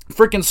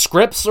 freaking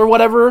Scripps or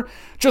whatever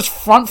just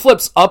front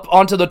flips up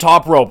onto the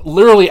top rope,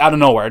 literally out of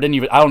nowhere.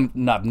 I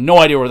have no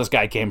idea where this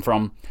guy came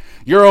from.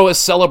 Euro is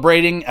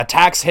celebrating,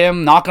 attacks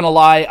him. Not gonna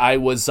lie, I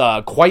was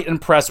quite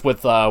impressed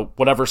with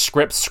whatever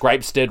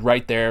Scripps did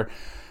right there.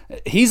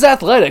 He's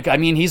athletic. I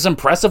mean, he's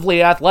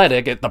impressively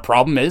athletic. The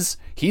problem is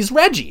he's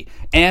Reggie,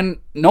 and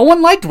no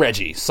one liked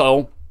Reggie,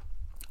 so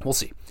we'll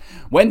see.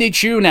 Wendy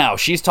Chu now,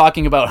 she's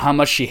talking about how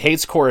much she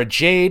hates Cora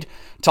Jade.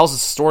 Tells a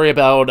story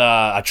about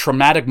a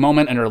traumatic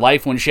moment in her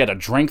life when she had a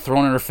drink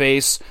thrown in her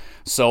face.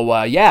 So,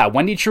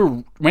 Wendy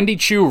Chu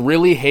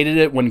really hated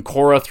it when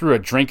Cora threw a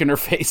drink in her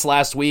face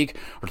last week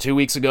or 2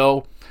 weeks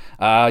ago.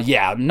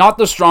 Not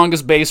the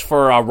strongest base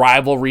for a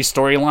rivalry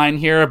storyline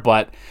here,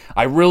 but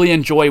I really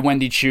enjoy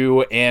Wendy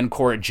Chu and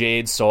Cora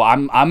Jade, so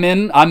I'm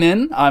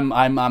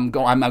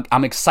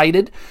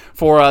excited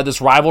for this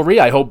rivalry.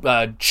 I hope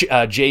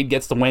Jade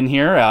gets the win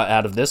here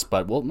out of this,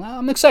 but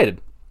I'm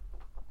excited.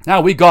 Now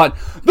we got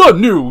the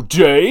New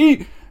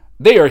Day.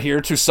 They are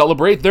here to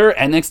celebrate their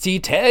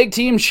NXT Tag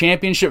Team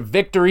Championship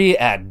victory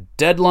at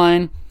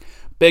Deadline.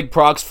 Big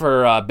props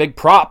for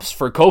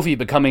Kofi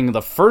becoming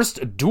the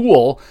first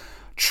dual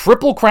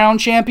Triple Crown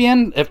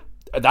champion. If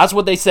that's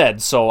what they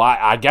said, so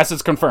I guess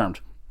it's confirmed.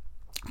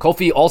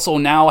 Kofi also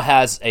now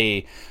he's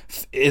a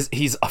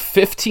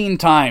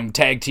 15-time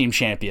tag team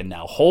champion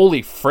now.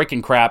 Holy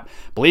freaking crap.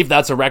 Believe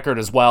that's a record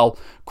as well.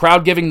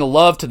 Crowd giving the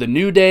love to the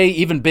New Day,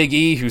 even Big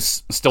E,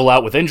 who's still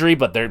out with injury,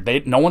 but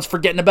no one's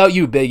forgetting about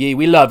you, Big E.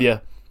 We love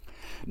you.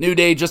 New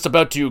Day just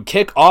about to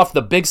kick off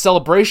the big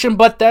celebration,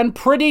 but then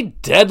Pretty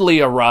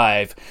Deadly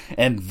arrive,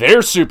 and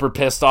they're super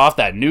pissed off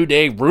that New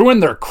Day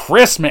ruined their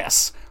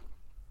Christmas.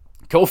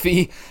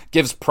 Kofi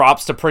gives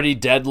props to Pretty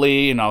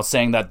Deadly,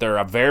 saying that they're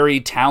a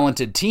very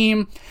talented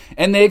team,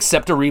 and they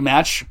accept a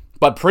rematch,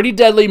 but Pretty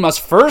Deadly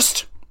must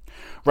first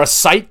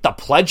recite the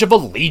Pledge of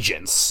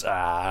Allegiance.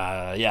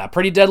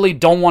 Pretty Deadly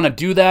don't want to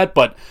do that,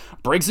 but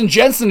Briggs and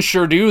Jensen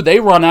sure do.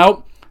 They run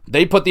out,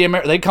 they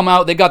come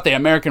out, they got the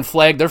American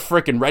flag, they're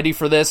freaking ready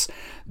for this.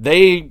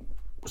 They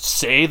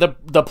say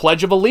the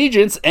Pledge of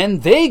Allegiance,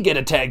 and they get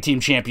a tag team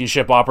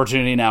championship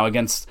opportunity now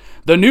against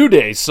the New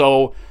Day,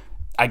 so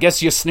I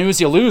guess you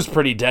snooze, you lose,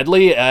 Pretty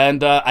Deadly,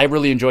 and I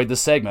really enjoyed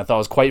this segment. I thought it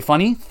was quite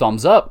funny.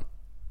 Thumbs up.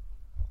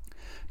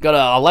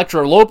 Got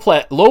Elektra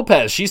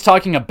Lopez. She's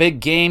talking a big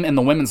game in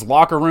the women's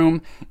locker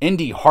room.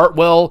 Indy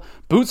Hartwell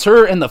boots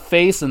her in the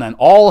face, and then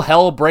all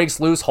hell breaks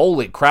loose.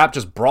 Holy crap,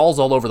 just brawls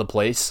all over the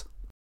place.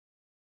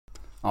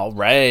 All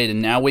right,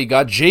 and now we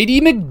got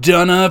JD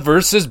McDonough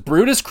versus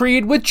Brutus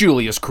Creed with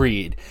Julius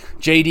Creed.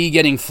 JD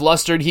getting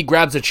flustered, he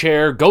grabs a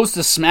chair, goes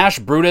to smash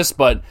Brutus,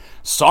 but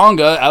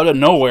Songa, out of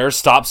nowhere,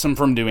 stops him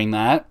from doing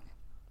that.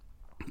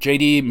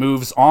 JD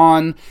moves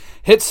on,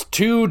 hits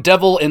 2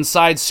 devil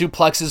inside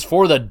suplexes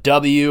for the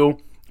W.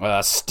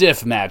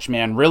 Stiff match,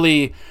 man.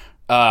 Really,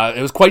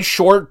 it was quite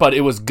short, but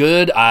it was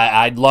good.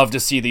 I'd love to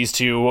see these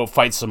two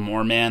fight some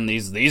more, man.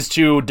 These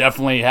two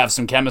definitely have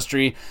some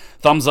chemistry.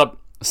 Thumbs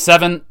up,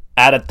 7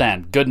 out of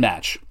 10. Good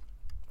match.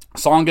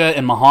 Songa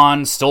and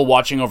Mahan still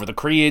watching over the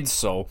Creeds,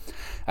 so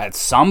at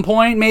some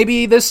point,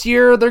 maybe this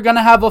year, they're going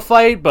to have a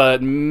fight,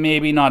 but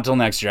maybe not till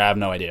next year. I have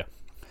no idea.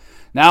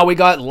 Now we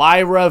got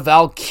Lyra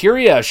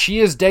Valkyria. She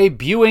is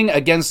debuting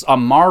against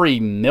Amari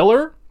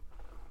Miller.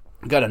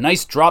 Got a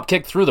nice drop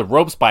kick through the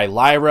ropes by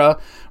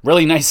Lyra.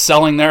 Really nice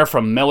selling there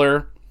from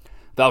Miller.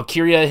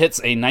 Valkyria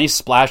hits a nice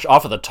splash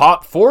off of the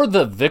top for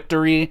the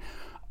victory.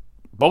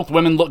 Both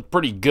women looked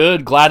pretty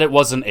good. Glad it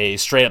wasn't a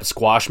straight-up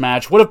squash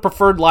match. Would have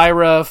preferred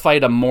Lyra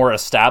fight a more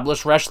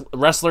established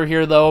wrestler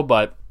here, though,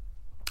 but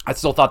I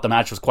still thought the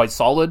match was quite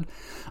solid.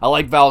 I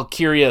like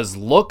Valkyria's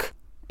look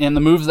and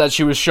the moves that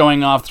she was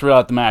showing off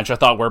throughout the match. I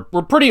thought were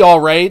pretty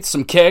alright.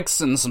 Some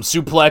kicks and some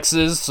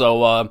suplexes,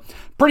 so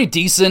pretty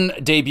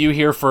decent debut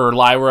here for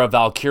Lyra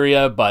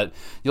Valkyria, but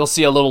you'll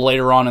see a little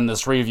later on in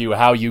this review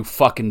how you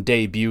fucking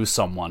debut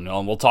someone.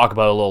 We'll talk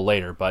about it a little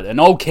later, but an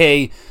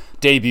okay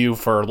debut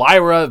for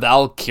Lyra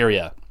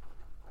Valkyria.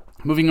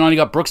 Moving on, you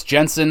got Brooks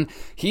Jensen.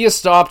 He is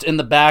stopped in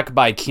the back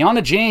by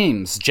Kiana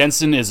James.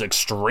 Jensen is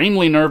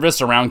extremely nervous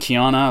around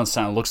Kiana.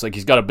 It looks like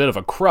he's got a bit of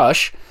a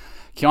crush.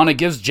 Kiana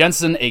gives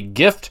Jensen a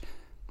gift.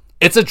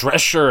 It's a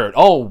dress shirt.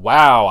 Oh,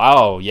 wow.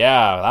 Oh,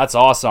 yeah, that's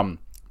awesome.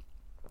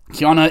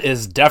 Kiana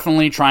is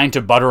definitely trying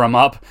to butter him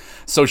up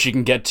so she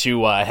can get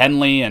to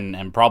Henley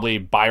and probably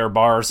buy her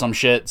bar or some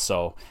shit.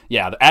 So,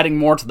 yeah, adding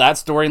more to that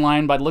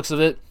storyline by the looks of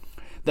it.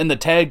 Then the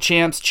tag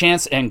champs,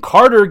 Chance and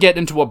Carter, get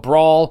into a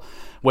brawl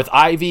with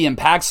Ivy and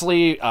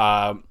Paxley.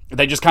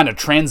 They just kind of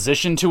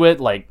transition to it,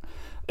 like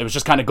it was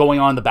just kind of going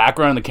on in the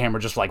background, and the camera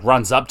just like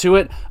runs up to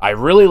it. I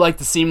really like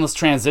the seamless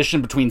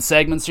transition between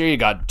segments here. You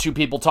got two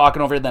people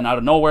talking over it, then out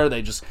of nowhere,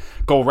 they just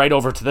go right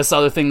over to this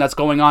other thing that's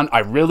going on. I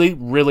really,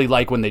 really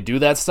like when they do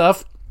that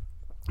stuff.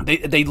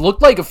 They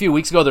looked like a few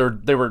weeks ago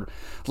they were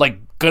like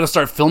gonna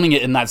start filming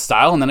it in that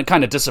style, and then it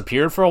kind of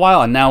disappeared for a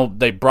while, and now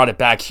they brought it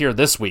back here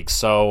this week.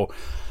 So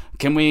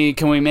can we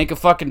make a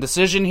fucking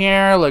decision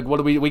here? Like, what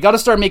do we got to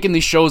start making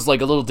these shows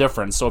like a little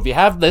different. So if you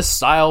have this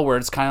style where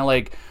it's kind of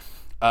like,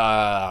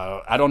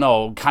 I don't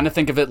know, kind of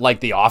think of it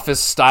like The Office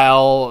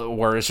style,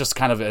 where it's just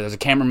kind of, as a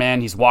cameraman,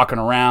 he's walking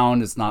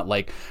around. It's not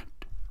like,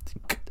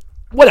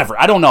 whatever.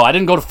 I don't know. I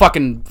didn't go to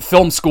fucking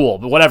film school,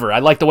 but whatever. I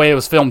like the way it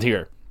was filmed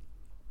here.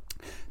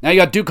 Now you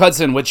got Duke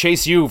Hudson with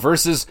Chase U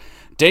versus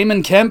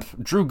Damon Kemp.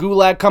 Drew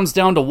Gulak comes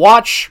down to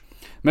watch.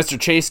 Mr.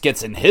 Chase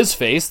gets in his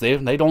face. They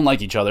don't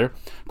like each other.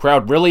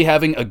 Crowd really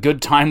having a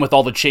good time with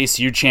all the Chase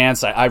U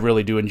chants. I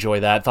really do enjoy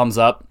that. Thumbs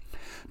up.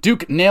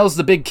 Duke nails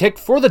the big kick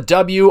for the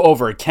W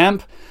over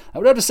Kemp. I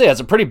would have to say that's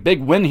a pretty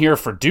big win here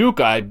for Duke.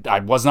 I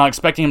was not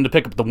expecting him to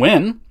pick up the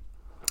win.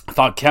 I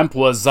thought Kemp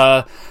was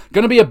going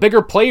to be a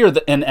bigger player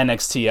in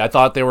NXT. I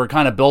thought they were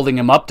kind of building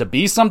him up to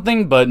be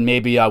something, but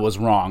maybe I was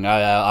wrong.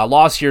 A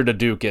loss here to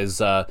Duke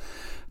is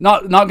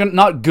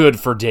not good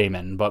for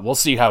Damon, but we'll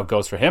see how it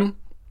goes for him.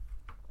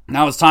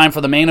 Now it's time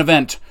for the main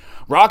event.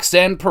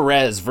 Roxanne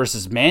Perez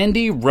versus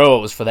Mandy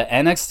Rose for the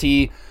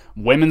NXT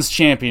Women's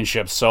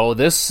Championship. So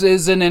this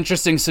is an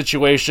interesting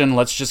situation.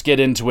 Let's just get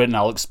into it, and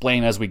I'll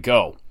explain as we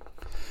go.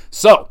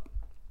 So,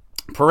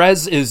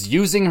 Perez is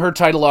using her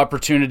title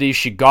opportunity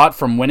she got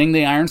from winning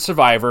the Iron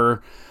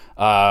Survivor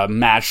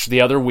match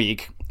the other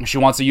week. She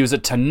wants to use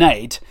it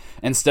tonight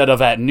instead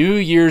of at New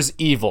Year's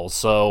Evil.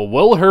 So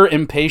will her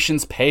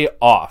impatience pay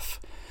off?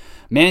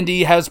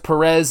 Mandy has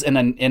Perez in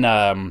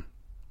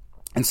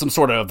some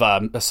sort of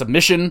a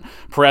submission.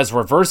 Perez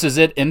reverses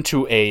it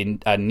into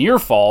a near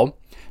fall.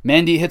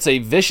 Mandy hits a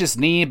vicious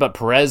knee, but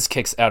Perez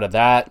kicks out of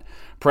that.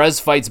 Perez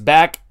fights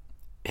back,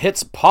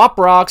 hits Pop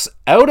Rocks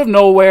out of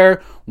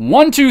nowhere.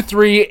 1, 2,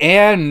 3,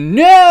 and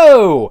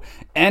no!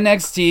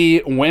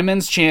 NXT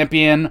Women's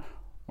Champion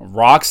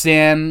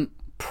Roxanne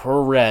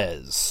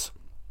Perez.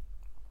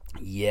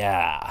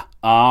 Yeah.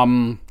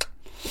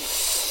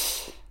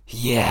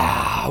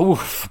 Yeah.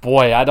 Oof,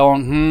 boy,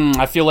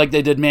 I feel like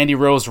they did Mandy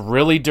Rose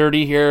really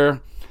dirty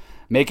here,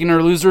 making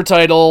her lose her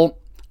title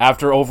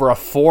after over a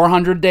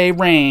 400-day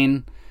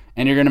reign,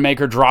 and you're going to make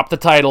her drop the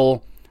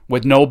title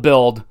with no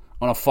build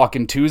on a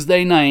fucking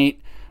Tuesday night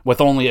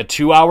with only a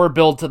 2-hour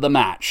build to the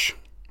match.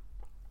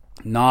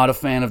 Not a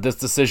fan of this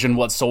decision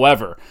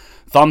whatsoever.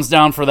 Thumbs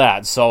down for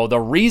that. So the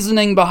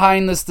reasoning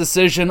behind this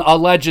decision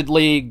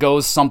allegedly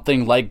goes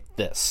something like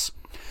this.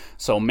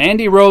 So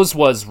Mandy Rose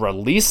was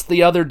released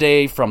the other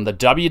day from the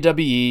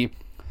WWE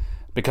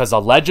because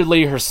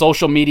allegedly her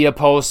social media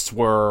posts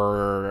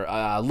were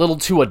a little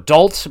too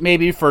adult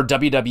maybe for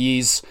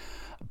WWE's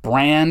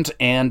brand,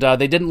 and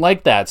they didn't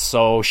like that.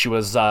 So she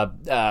was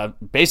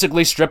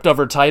basically stripped of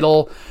her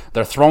title.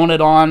 They're throwing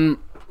it on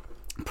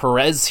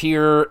Perez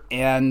here,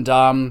 and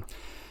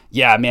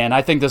yeah, man,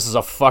 I think this is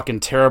a fucking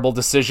terrible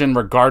decision.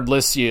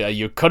 Regardless,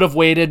 you could have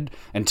waited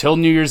until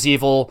New Year's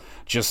Evil.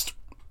 Just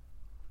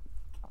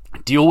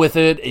deal with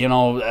it,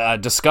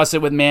 discuss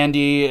it with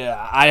Mandy.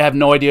 I have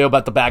no idea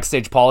about the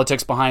backstage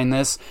politics behind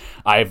this.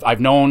 I've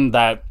known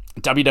that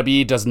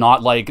WWE does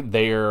not like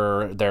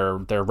their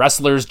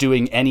wrestlers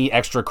doing any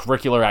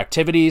extracurricular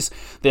activities.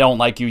 They don't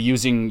like you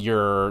using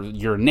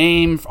your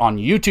name on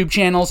YouTube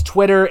channels,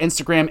 Twitter,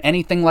 Instagram,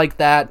 anything like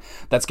that.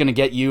 That's going to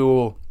get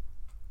you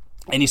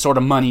any sort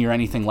of money or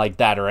anything like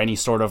that, or any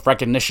sort of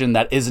recognition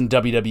that isn't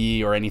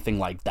WWE or anything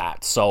like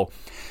that. So,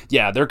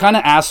 yeah, they're kind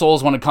of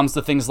assholes when it comes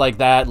to things like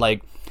that.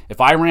 Like, if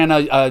I ran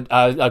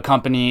a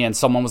company and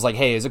someone was like,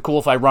 hey, is it cool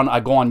if I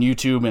go on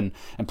YouTube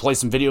and play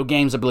some video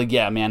games? I'd be like,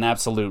 yeah, man,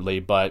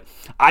 absolutely. But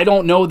I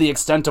don't know the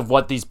extent of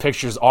what these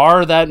pictures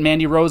are that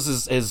Mandy Rose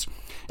is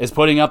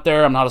putting up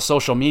there. I'm not a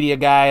social media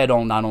guy. I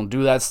don't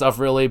do that stuff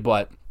really.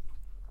 But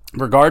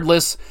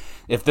regardless,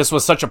 if this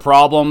was such a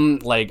problem,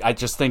 like, I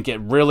just think it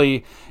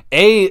really,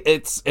 you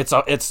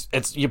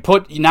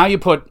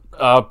put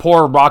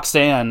poor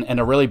Roxanne in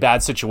a really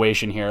bad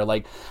situation here.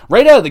 Like,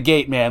 right out of the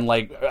gate, man,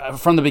 like,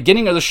 from the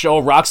beginning of the show,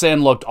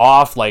 Roxanne looked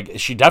off. Like,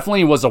 she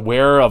definitely was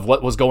aware of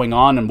what was going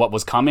on and what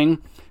was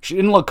coming. She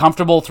didn't look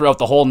comfortable throughout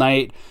the whole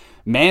night.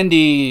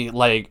 Mandy,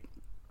 like,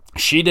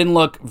 she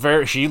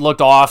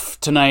looked off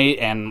tonight,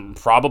 and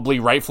probably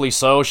rightfully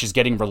so. She's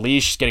getting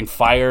released, she's getting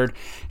fired,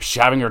 she's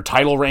having her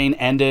title reign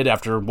ended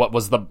after what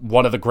was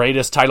one of the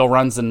greatest title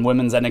runs in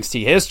women's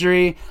NXT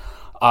history.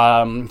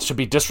 Should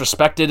be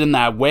disrespected in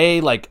that way.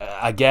 Like,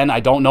 again, I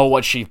don't know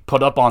what she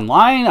put up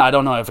online. I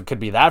don't know if it could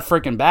be that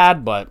freaking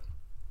bad, but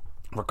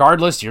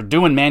regardless, you're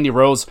doing Mandy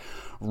Rose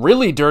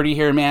really dirty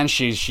here, man.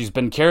 She's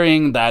been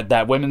carrying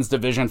that women's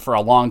division for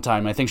a long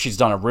time. I think she's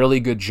done a really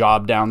good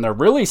job down there.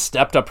 Really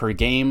stepped up her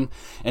game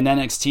in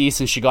NXT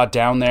since she got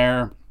down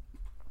there.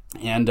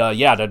 And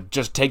to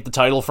just take the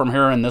title from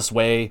her in this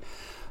way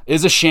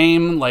is a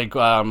shame. Like,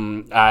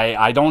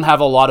 I don't have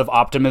a lot of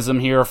optimism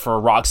here for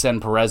Roxanne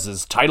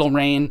Perez's title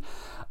reign.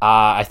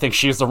 I think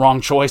she's the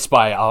wrong choice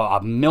by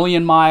a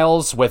million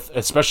miles,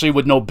 especially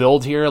with no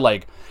build here.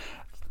 Like,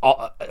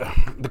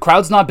 the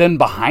crowd's not been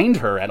behind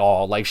her at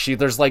all. Like,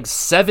 there's like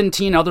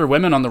 17 other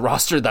women on the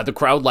roster that the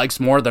crowd likes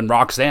more than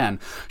Roxanne.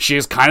 She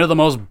is kind of the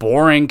most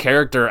boring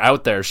character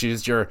out there.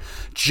 She's your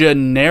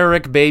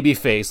generic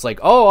babyface.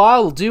 Like, oh,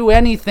 I'll do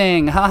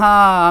anything.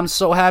 Haha, I'm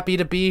so happy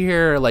to be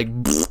here. Like,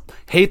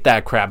 hate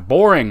that crap.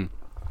 Boring.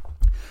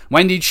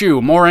 Wendy Chu,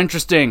 more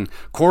interesting.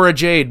 Cora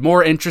Jade,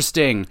 more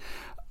interesting.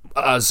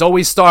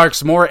 Zoe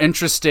Starks, more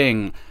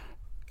interesting.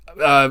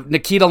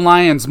 Nikita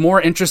Lyons, more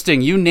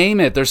interesting. You name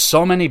it. There's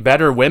so many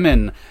better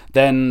women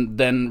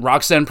than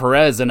Roxanne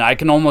Perez, and I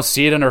can almost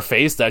see it in her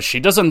face that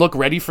she doesn't look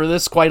ready for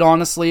this, quite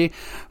honestly.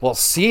 We'll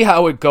see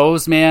how it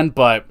goes, man,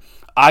 but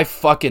I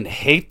fucking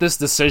hate this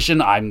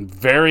decision. I'm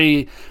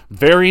very,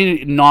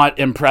 very not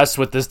impressed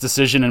with this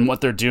decision and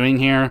what they're doing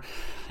here.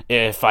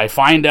 If I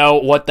find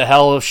out what the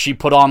hell she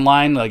put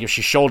online, like if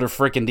she showed her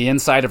freaking the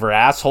inside of her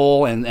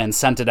asshole and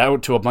sent it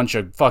out to a bunch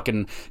of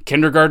fucking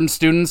kindergarten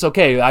students,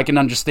 okay, I can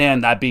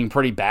understand that being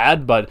pretty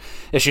bad. But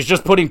if she's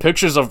just putting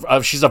pictures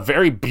of she's a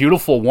very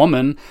beautiful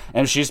woman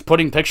and she's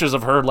putting pictures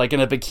of her like in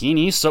a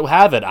bikini, so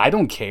have it. I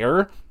don't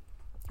care.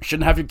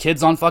 Shouldn't have your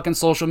kids on fucking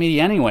social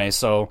media anyway.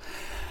 So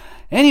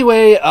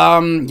anyway,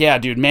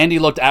 dude, Mandy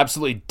looked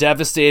absolutely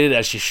devastated,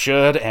 as she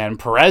should, and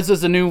Perez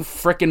is the new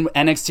freaking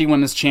NXT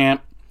Women's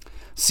Champ.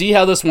 See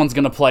how this one's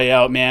going to play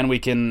out, man. We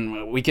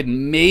can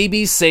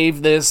maybe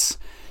save this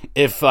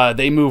if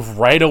they move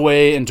right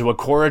away into a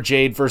Cora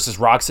Jade versus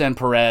Roxanne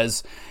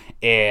Perez,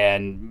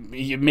 and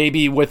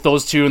maybe with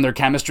those two and their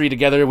chemistry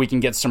together, we can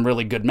get some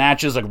really good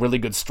matches, a really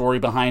good story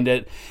behind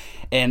it,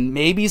 and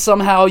maybe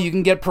somehow you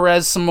can get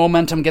Perez some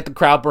momentum, get the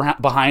crowd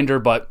behind her,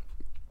 but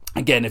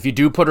again, if you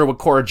do put her with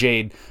Cora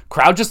Jade,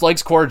 crowd just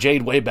likes Cora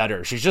Jade way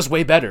better. She's just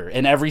way better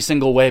in every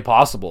single way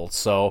possible.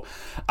 So,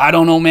 I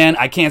don't know, man.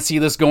 I can't see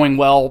this going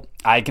well.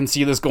 I can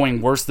see this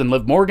going worse than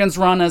Liv Morgan's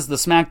run as the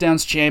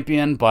SmackDown's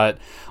champion, but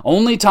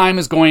only time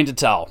is going to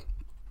tell.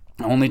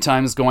 Only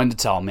time is going to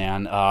tell,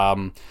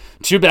 man.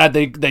 Too bad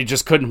they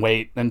just couldn't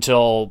wait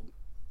until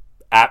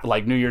at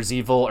like New Year's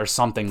Eve or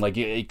something. Like,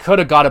 you could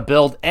have got to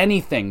build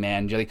anything,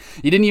 man. You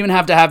didn't even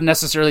have to have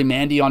necessarily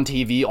Mandy on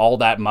TV all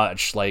that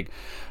much. Like,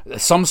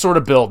 some sort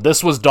of build.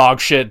 This was dog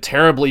shit,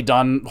 terribly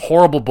done,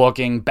 horrible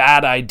booking,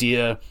 bad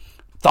idea,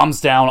 thumbs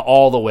down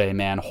all the way,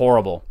 man,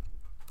 horrible.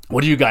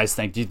 What do you guys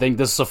think? Do you think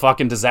this is a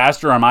fucking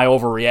disaster, or am I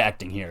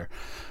overreacting here?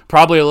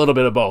 Probably a little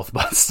bit of both,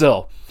 but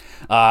still.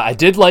 I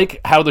did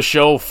like how the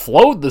show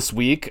flowed this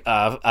week.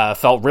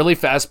 Felt really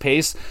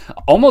fast-paced,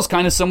 almost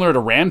kind of similar to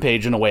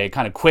Rampage in a way.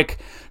 Kind of quick,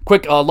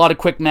 a lot of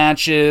quick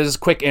matches,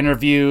 quick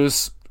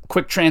interviews,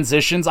 quick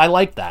transitions. I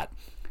like that.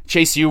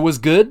 Chase U was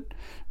good.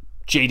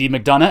 JD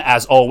McDonough,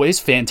 as always,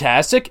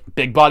 fantastic.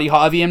 Big Body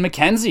Javi and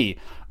Mackenzie.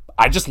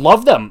 I just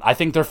love them. I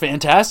think they're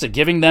fantastic.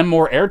 Giving them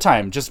more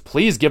airtime. Just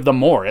please give them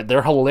more.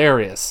 They're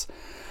hilarious.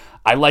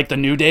 I like the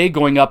New Day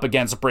going up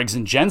against Briggs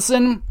and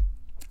Jensen.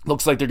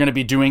 Looks like they're going to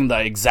be doing the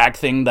exact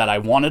thing that I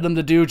wanted them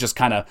to do. Just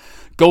kind of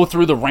go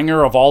through the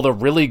ringer of all the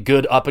really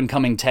good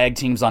up-and-coming tag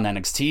teams on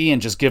NXT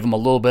and just give them a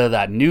little bit of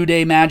that New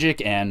Day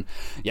magic. And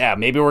yeah,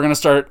 maybe we're going to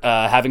start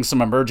having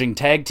some emerging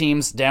tag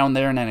teams down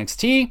there in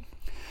NXT.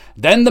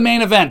 Then the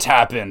main event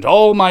happened.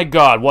 Oh my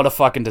god, what a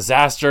fucking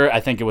disaster. I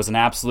think it was an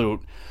absolute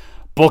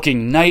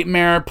booking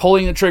nightmare.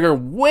 Pulling the trigger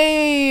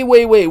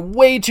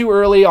way too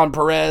early on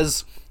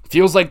Perez.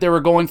 Feels like they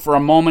were going for a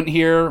moment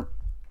here,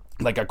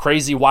 like a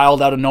crazy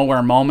wild out of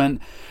nowhere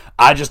moment.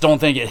 I just don't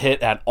think it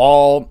hit at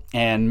all.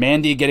 And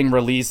Mandy getting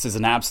released is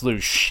an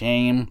absolute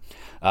shame.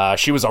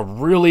 She was a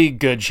really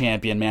good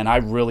champion, man. I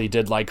really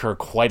did like her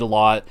quite a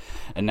lot.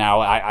 And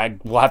now I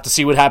will have to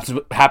see what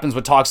happens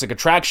with Toxic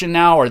Attraction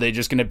now. Are they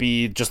just going to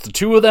be just the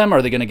two of them?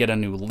 Are they going to get a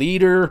new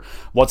leader?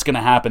 What's going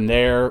to happen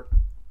there?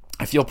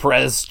 I feel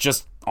Perez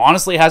just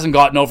honestly hasn't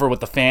gotten over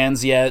with the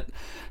fans yet.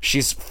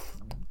 She's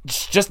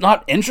just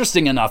not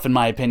interesting enough, in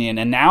my opinion.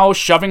 And now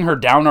shoving her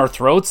down our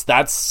throats,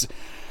 that's...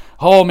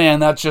 Oh, man,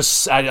 that's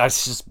just... I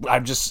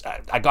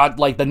got,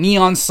 like, the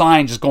neon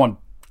sign just going,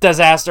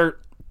 disaster.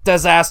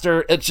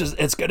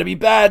 It's gonna be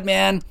bad,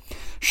 man.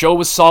 Show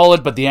was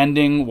solid, but the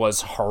ending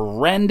was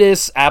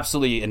horrendous.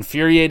 Absolutely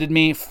infuriated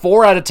me.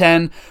 4 out of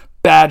 10.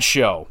 Bad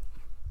show.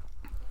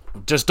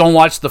 Just don't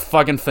watch the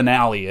fucking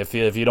finale if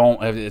you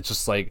don't. It's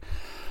just like,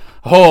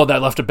 oh,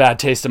 that left a bad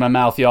taste in my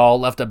mouth, y'all.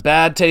 Left a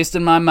bad taste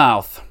in my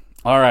mouth.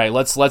 All right,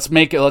 let's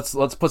make it.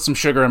 Let's put some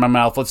sugar in my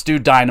mouth. Let's do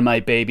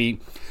Dynamite,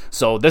 baby.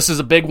 So this is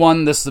a big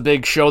one. This is a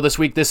big show this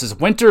week. This is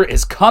Winter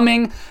is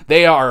Coming.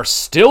 They are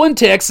still in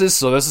Texas,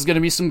 so this is going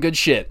to be some good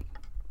shit.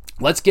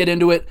 Let's get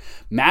into it.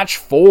 Match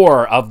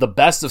 4 of the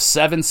Best of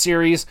 7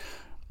 series.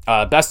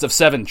 Best of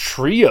 7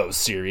 Trios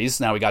series.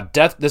 Now we got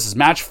Death. This is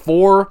match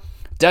 4.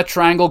 Death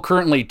Triangle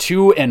currently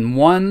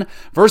 2-1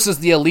 versus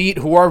the Elite,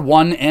 who are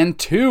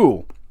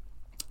 1-2.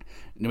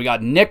 We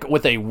got Nick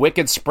with a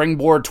wicked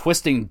springboard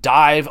twisting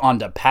dive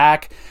onto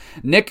Pac.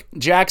 Nick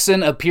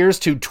Jackson appears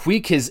to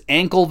tweak his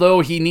ankle, though.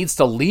 He needs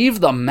to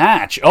leave the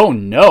match. Oh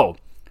no.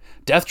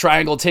 Death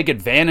Triangle take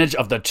advantage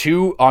of the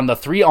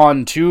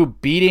 3-on-2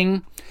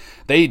 beating.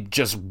 They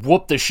just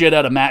whoop the shit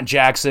out of Matt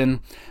Jackson.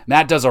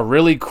 Matt does a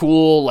really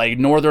cool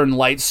Northern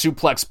Lights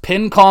suplex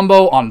pin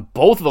combo on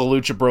both of the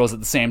Lucha Bros at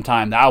the same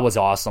time. That was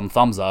awesome.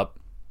 Thumbs up.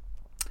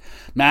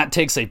 Matt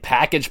takes a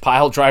package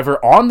pile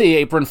driver on the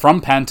apron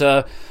from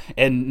Penta,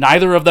 and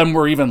neither of them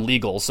were even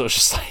legal. So it's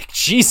just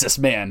Jesus,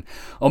 man.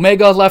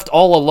 Omega left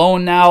all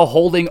alone now,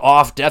 holding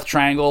off Death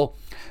Triangle.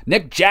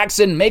 Nick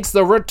Jackson makes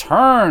the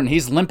return.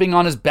 He's limping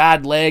on his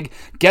bad leg,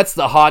 gets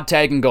the hot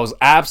tag, and goes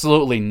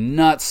absolutely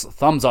nuts.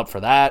 Thumbs up for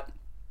that.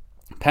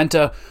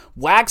 Penta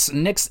whacks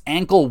Nick's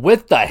ankle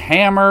with the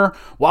hammer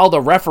while the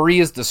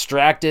referee is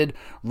distracted.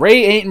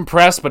 Ray ain't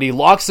impressed, but he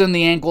locks in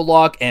the ankle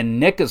lock, and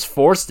Nick is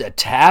forced to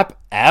tap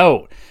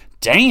out.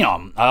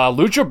 Damn.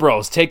 Lucha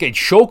Bros take a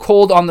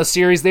chokehold on the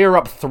series. They are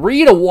up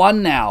 3-1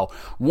 now.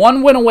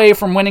 One win away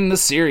from winning the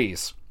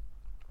series.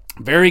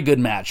 Very good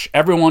match.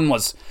 Everyone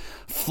was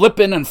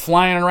flipping and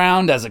flying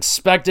around as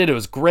expected. It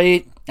was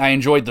great. I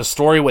enjoyed the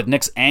story with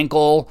Nick's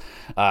ankle.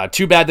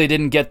 Too bad they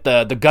didn't get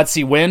the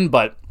gutsy win,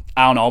 but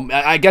I don't know.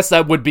 I guess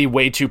that would be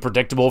way too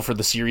predictable for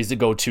the series to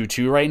go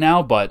 2-2 right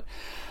now, but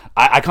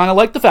I kind of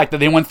like the fact that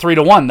they went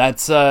 3-1.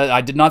 That's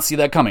I did not see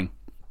that coming.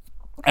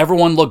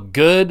 Everyone looked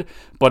good,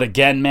 but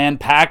again, man,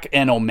 Pac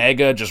and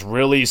Omega just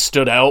really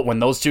stood out when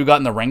those two got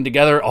in the ring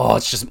together. Oh,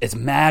 it's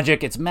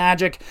magic. It's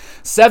magic.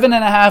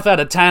 7.5 out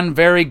of 10.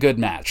 Very good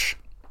match.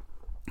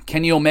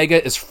 Kenny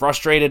Omega is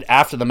frustrated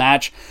after the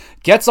match,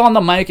 gets on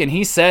the mic, and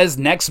he says,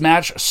 next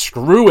match,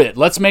 screw it.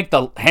 Let's make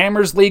the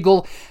hammers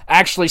legal.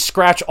 Actually,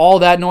 scratch all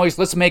that noise.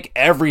 Let's make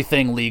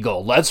everything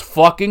legal. Let's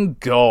fucking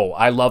go.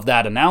 I love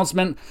that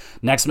announcement.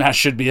 Next match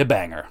should be a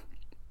banger.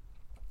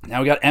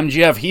 Now we got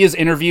MJF. He is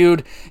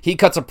interviewed. He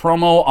cuts a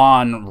promo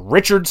on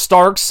Richard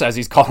Starks, as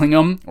he's calling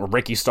him, or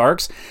Ricky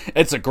Starks.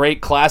 It's a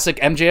great classic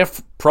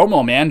MJF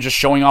promo, man, just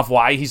showing off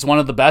why he's one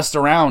of the best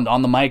around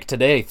on the mic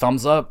today.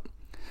 Thumbs up.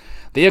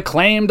 The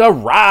Acclaimed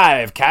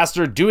arrive.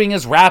 Caster doing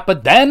his rap,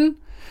 but then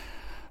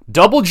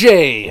Double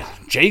J,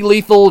 Jay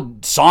Lethal,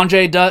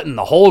 Sanjay Dutt, and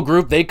the whole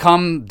group, they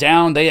come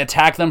down. They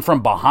attack them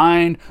from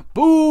behind.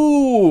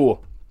 Boo!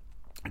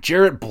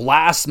 Jarrett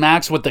blasts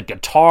Max with the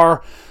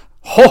guitar.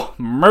 Oh,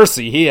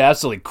 mercy. He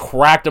absolutely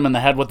cracked him in the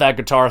head with that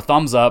guitar.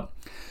 Thumbs up.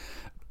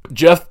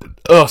 Jeff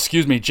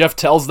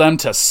tells them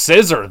to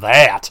scissor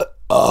that.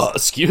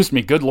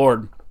 Good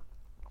lord.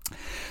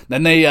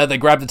 Then they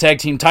grab the tag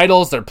team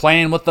titles. They're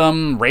playing with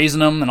them, raising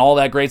them, and all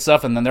that great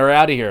stuff, and then they're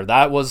out of here.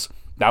 That was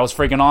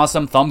freaking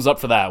awesome. Thumbs up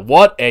for that.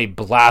 What a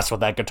blast with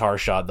that guitar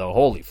shot, though.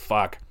 Holy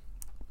fuck.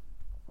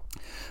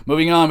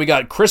 Moving on, we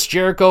got Chris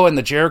Jericho and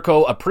the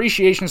Jericho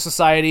Appreciation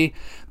Society.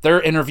 They're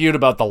interviewed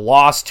about the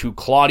loss to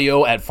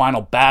Claudio at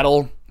Final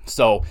Battle.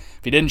 So,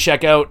 if you didn't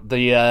check out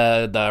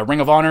the Ring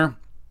of Honor,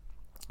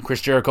 Chris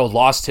Jericho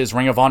lost his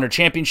Ring of Honor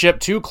championship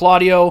to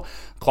Claudio.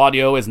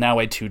 Claudio is now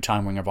a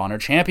 2-time Ring of Honor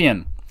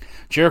champion.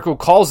 Jericho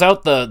calls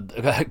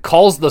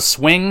the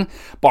swing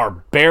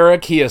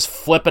barbaric. He is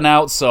flipping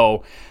out.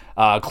 So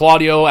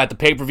Claudio at the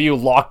pay-per-view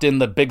locked in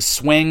the big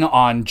swing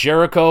on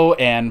Jericho,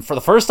 and for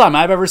the first time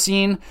I've ever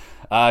seen,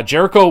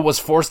 Jericho was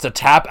forced to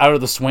tap out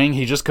of the swing.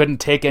 He just couldn't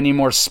take any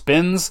more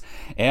spins,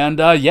 and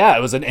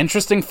it was an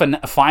interesting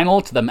final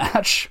to the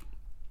match.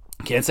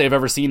 Can't say I've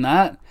ever seen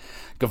that.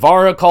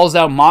 Guevara calls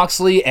out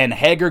Moxley, and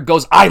Hager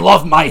goes, "I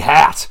love my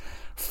hat."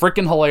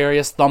 Freaking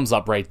hilarious. Thumbs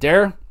up right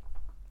there.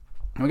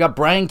 And we got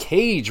Brian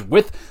Cage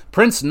with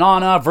Prince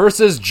Nana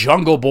versus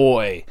Jungle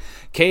Boy.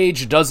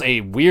 Cage does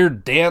a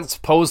weird dance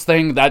pose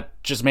thing that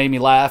just made me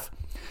laugh.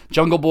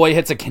 Jungle Boy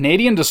hits a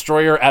Canadian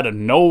Destroyer out of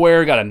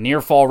nowhere. Got a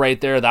near fall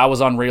right there. That was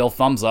unreal.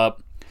 Thumbs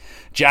up.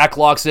 Jack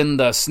locks in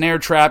the snare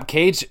trap.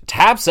 Cage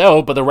taps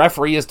out, but the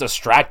referee is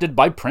distracted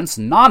by Prince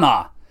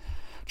Nana.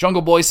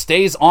 Jungle Boy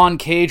stays on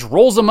Cage,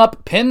 rolls him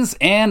up, pins,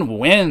 and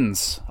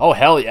wins. Oh,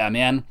 hell yeah,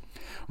 man.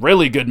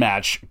 Really good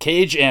match.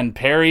 Cage and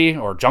Perry,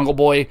 or Jungle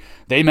Boy,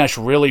 they mesh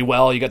really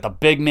well. You got the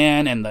big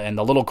man and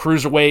the little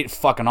cruiserweight.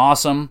 Fucking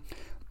awesome.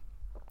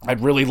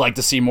 I'd really like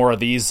to see more of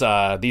these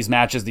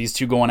matches, these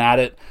two going at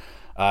it.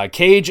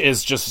 Cage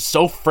is just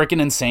so freaking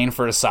insane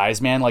for his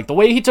size, man. Like, the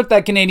way he took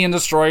that Canadian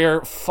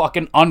Destroyer,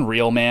 fucking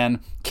unreal,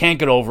 man. Can't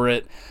get over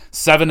it.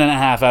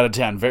 7.5 out of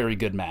 10. Very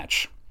good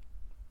match.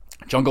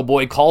 Jungle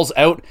Boy calls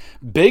out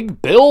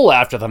Big Bill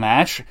after the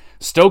match.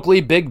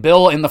 Stokely, Big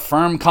Bill, and the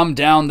Firm come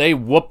down. They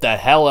whoop the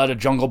hell out of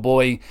Jungle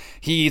Boy.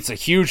 He eats a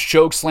huge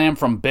choke slam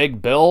from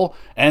Big Bill.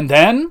 And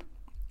then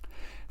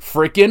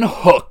freaking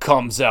Hook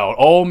comes out.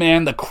 Oh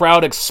man, the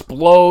crowd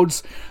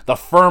explodes. The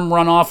Firm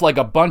run off like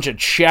a bunch of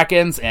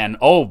check-ins. And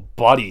oh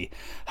buddy,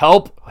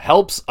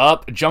 helps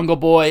up Jungle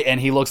Boy. And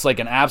he looks like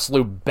an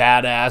absolute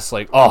badass.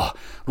 Like, oh,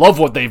 love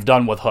what they've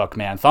done with Hook,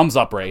 man. Thumbs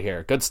up right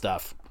here. Good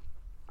stuff.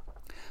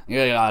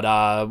 You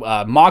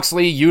got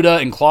Moxley,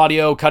 Yuta, and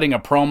Claudio cutting a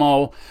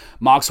promo.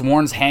 Mox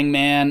warns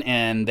Hangman,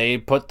 and they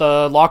put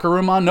the locker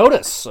room on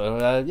notice. So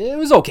it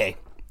was okay.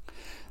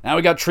 Now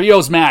we got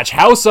trios match.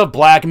 House of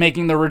Black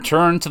making the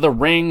return to the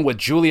ring with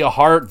Julia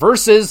Hart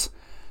versus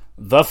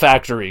The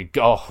Factory.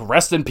 Oh,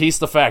 rest in peace,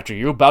 The Factory.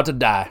 You're about to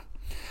die.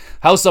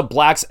 House of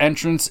Black's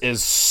entrance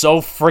is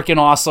so freaking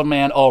awesome,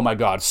 man. Oh my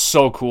god,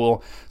 so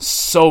cool.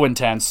 So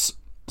intense.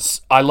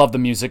 I love the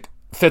music.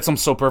 Fits them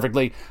so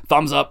perfectly.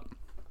 Thumbs up.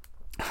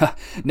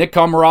 Nick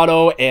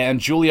Comoroto and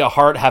Julia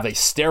Hart have a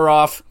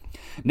stare-off.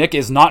 Nick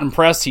is not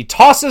impressed. He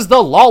tosses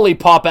the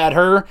lollipop at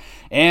her,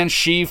 and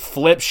she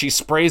flips. She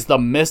sprays the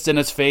mist in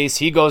his face.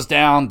 He goes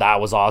down. That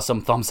was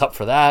awesome. Thumbs up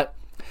for that.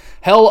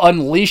 Hell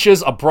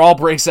unleashes. A brawl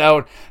breaks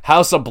out.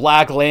 House of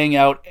Black laying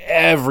out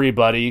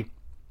everybody.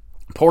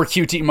 Poor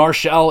QT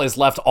Marshall is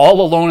left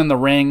all alone in the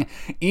ring.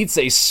 Eats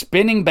a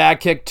spinning back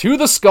kick to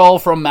the skull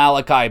from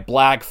Malachi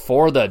Black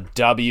for the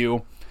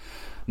W.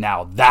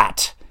 Now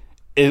that's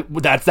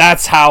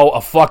how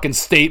a fucking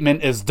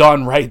statement is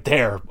done right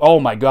there.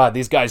 Oh my god,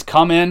 these guys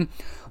come in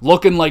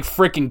looking like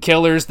freaking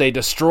killers. They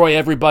destroy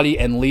everybody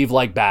and leave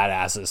like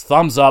badasses.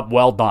 Thumbs up,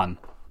 well done.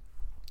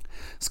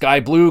 Sky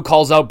Blue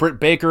calls out Britt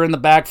Baker in the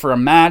back for a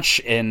match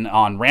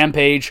on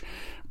Rampage.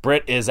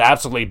 Britt is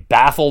absolutely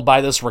baffled by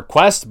this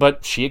request,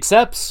 but she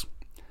accepts.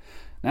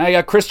 Now you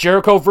got Chris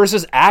Jericho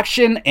versus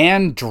Action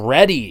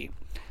Andretti.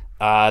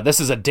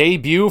 This is a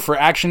debut for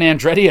Action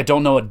Andretti. I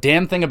don't know a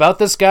damn thing about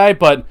this guy,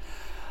 but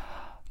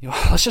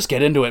let's just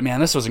get into it,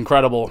 man. This was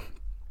incredible.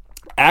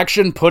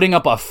 Action putting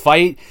up a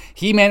fight.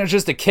 He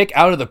manages to kick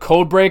out of the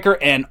codebreaker,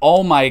 and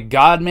oh my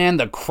god, man,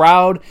 the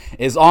crowd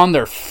is on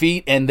their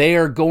feet, and they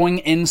are going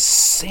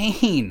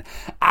insane.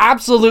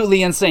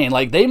 Absolutely insane.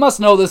 Like, they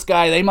must know this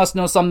guy. They must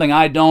know something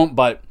I don't,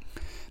 but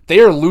they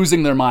are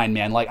losing their mind,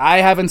 man. Like, I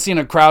haven't seen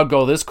a crowd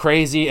go this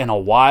crazy in a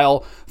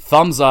while.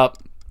 Thumbs up.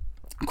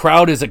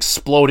 Crowd is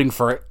exploding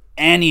for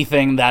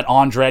anything that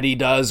Andretti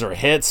does or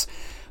hits.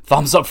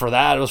 Thumbs up for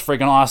that. It was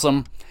freaking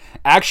awesome.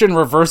 Action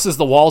reverses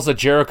the walls of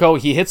Jericho.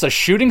 He hits a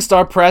shooting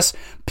star press,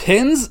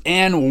 pins,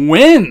 and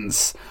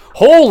wins.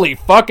 Holy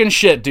fucking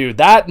shit, dude.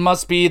 That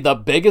must be the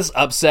biggest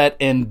upset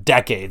in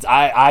decades.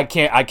 I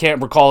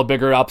can't recall a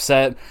bigger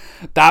upset.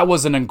 That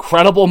was an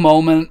incredible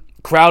moment.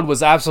 Crowd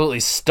was absolutely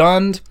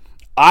stunned.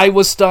 I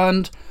was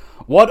stunned.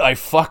 What a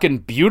fucking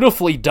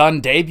beautifully done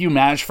debut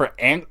match for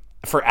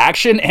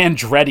Action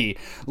Andretti.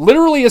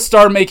 Literally a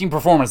star-making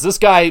performance. This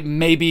guy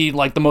may be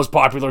like the most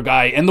popular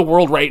guy in the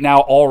world right now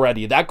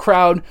already. That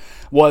crowd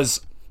was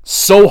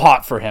so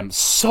hot for him.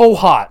 So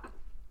hot.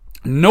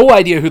 No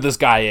idea who this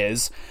guy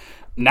is.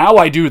 Now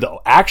I do,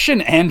 though.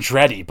 Action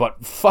Andretti.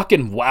 But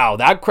fucking wow.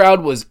 That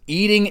crowd was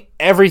eating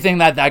everything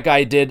that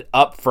guy did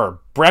up for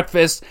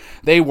breakfast.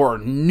 They were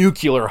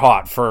nuclear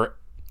hot for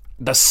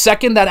the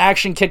second that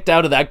Action kicked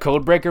out of that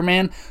codebreaker,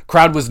 man,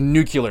 crowd was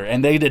nuclear,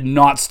 and they did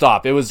not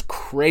stop. It was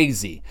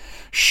crazy.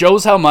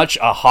 Shows how much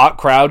a hot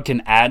crowd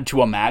can add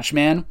to a match,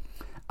 man.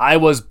 I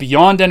was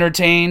beyond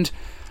entertained.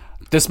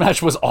 This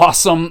match was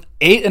awesome.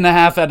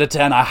 8.5 out of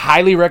 10. I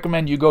highly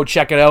recommend you go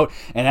check it out.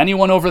 And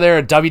anyone over there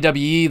at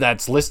WWE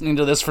that's listening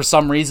to this for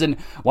some reason,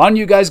 why don't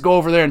you guys go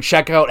over there and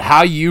check out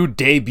how you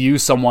debut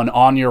someone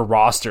on your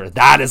roster.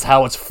 That is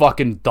how it's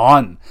fucking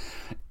done.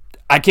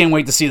 I can't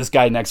wait to see this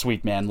guy next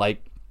week, man.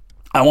 Like,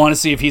 I want to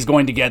see if he's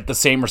going to get the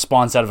same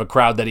response out of a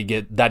crowd that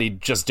he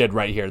just did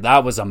right here.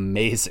 That was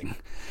amazing.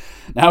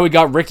 Now we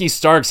got Ricky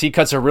Starks. He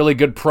cuts a really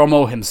good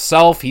promo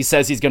himself. He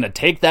says he's going to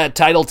take that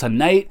title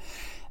tonight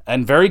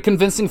in very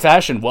convincing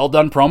fashion. Well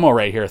done promo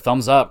right here.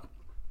 Thumbs up.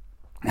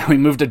 Now we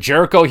move to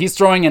Jericho. He's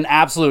throwing an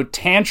absolute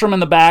tantrum in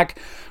the back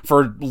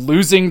for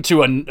losing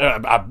to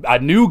a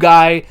new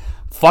guy.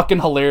 Fucking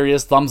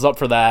hilarious. Thumbs up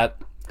for that.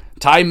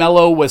 Ty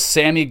Mello with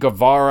Sammy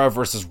Guevara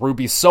versus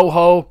Ruby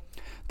Soho.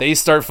 They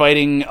start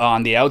fighting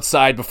on the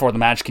outside before the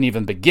match can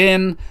even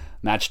begin.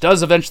 Match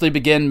does eventually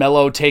begin.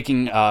 Mello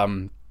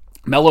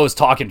is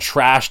talking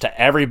trash to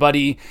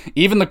everybody.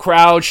 Even the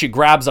crowd. She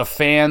grabs a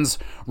fan's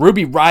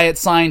Ruby Riott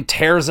sign,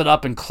 tears it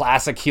up in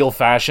classic heel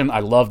fashion.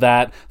 I love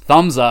that.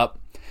 Thumbs up.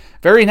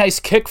 Very nice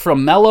kick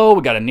from Mello.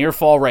 We got a near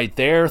fall right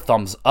there.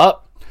 Thumbs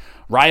up.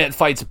 Riott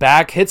fights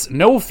back, hits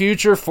no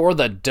future for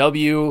the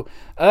W.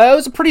 It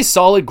was a pretty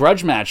solid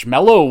grudge match.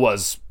 Mello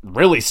was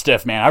really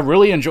stiff, man. I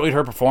really enjoyed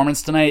her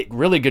performance tonight.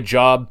 Really good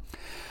job.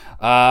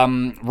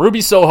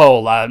 Ruby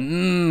Soho, I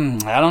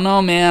don't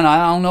know, man.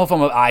 I don't know if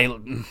I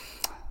don't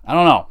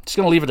know. Just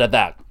going to leave it at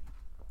that.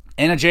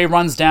 Anna Jay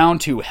runs down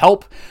to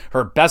help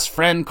her best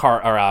friend,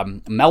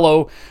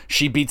 Mello.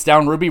 She beats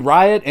down Ruby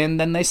Riott, and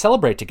then they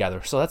celebrate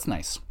together. So that's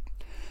nice.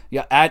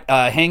 Yeah,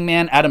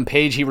 Hangman Adam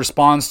Page, he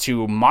responds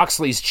to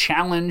Moxley's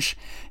challenge.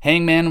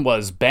 Hangman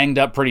was banged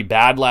up pretty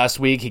bad last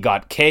week. He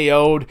got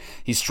KO'd.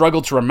 He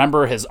struggled to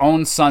remember his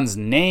own son's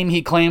name,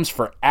 he claims,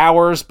 for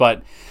hours,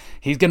 but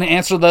he's going to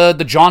answer the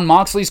John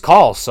Moxley's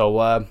call.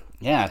 So,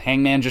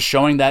 Hangman just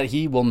showing that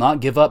he will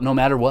not give up no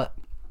matter what.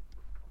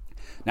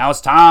 Now it's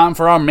time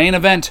for our main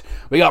event.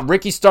 We got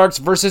Ricky Starks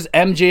versus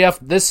MJF.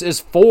 This is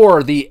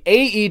for the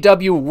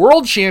AEW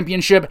World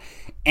Championship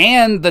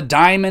and the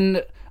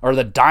Diamond or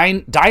the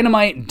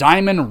Dynamite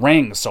Diamond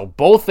Ring. So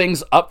both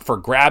things up for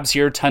grabs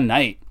here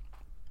tonight.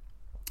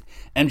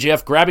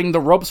 MJF grabbing the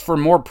ropes for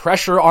more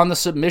pressure on the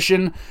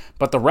submission,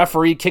 but the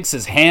referee kicks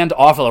his hand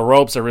off of the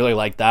ropes. I really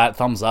like that.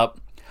 Thumbs up.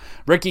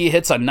 Ricky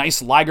hits a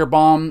nice Liger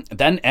bomb,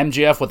 then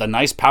MJF with a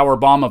nice power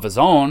bomb of his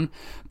own,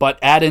 but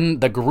add in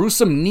the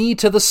gruesome knee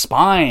to the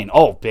spine.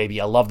 Oh,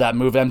 baby, I love that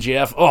move,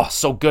 MJF. Oh,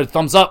 so good.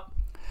 Thumbs up.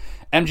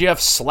 MJF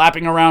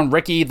slapping around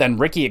Ricky, then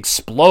Ricky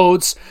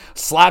explodes,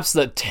 slaps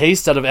the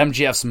taste out of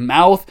MJF's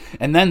mouth,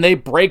 and then they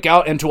break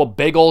out into a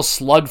big old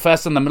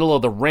slugfest in the middle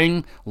of the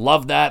ring.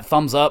 Love that.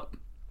 Thumbs up.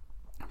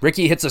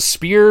 Ricky hits a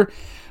spear,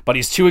 but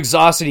he's too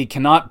exhausted. He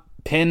cannot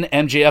pin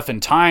MJF in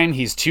time.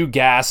 He's too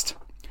gassed.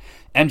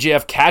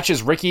 MJF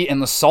catches Ricky in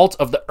the salt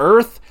of the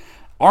earth.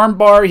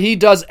 Armbar, he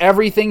does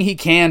everything he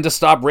can to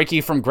stop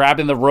Ricky from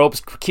grabbing the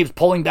ropes, keeps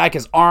pulling back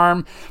his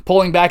arm,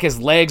 pulling back his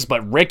legs,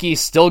 but Ricky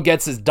still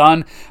gets his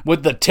done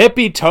with the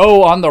tippy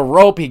toe on the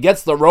rope. He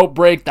gets the rope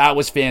break. That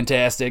was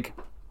fantastic.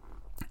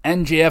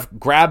 MJF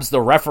grabs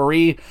the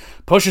referee,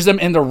 pushes him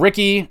into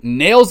Ricky,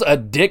 nails a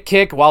dick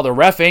kick while the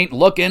ref ain't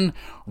looking,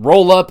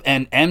 roll up,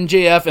 and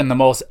MJF, in the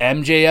most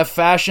MJF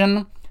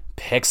fashion,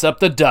 picks up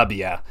the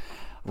W.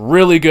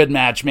 Really good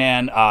match,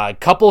 man. A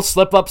couple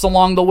slip-ups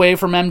along the way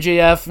from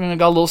MJF,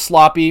 got a little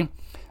sloppy,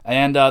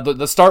 and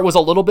the start was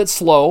a little bit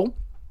slow,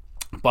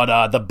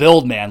 but the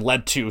build, man,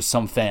 led to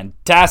some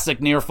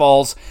fantastic near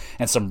falls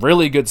and some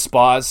really good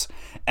spots.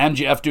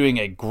 MJF doing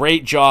a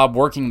great job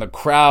working the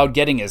crowd,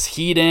 getting his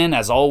heat in,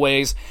 as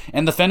always.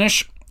 And the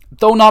finish,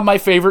 though not my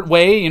favorite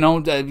way,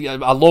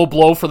 a low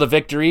blow for the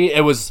victory,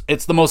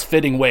 it's the most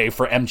fitting way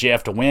for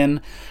MJF to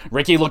win.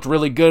 Ricky looked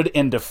really good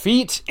in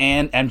defeat,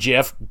 and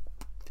MJF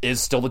is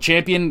still the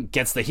champion,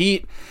 gets the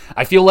heat.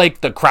 I feel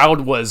like the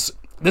crowd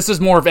this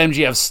is more of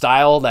MJF's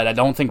style that I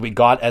don't think we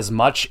got as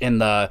much in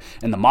the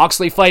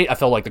Moxley fight. I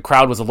felt like the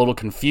crowd was a little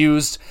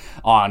confused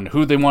on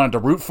who they wanted to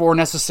root for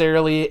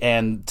necessarily,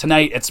 and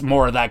tonight it's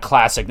more of that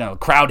classic. No, the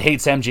crowd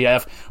hates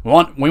MJF.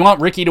 We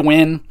want Ricky to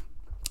win,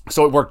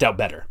 so it worked out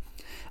better.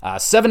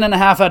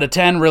 7.5 out of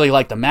 10. Really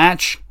like the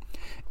match.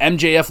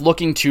 MJF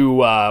looking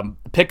to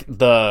pick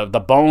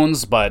the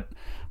bones, but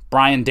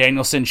Bryan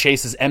Danielson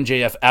chases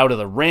MJF out of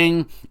the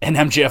ring, and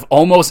MJF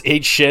almost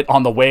ate shit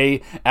on the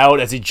way out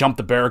as he jumped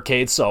the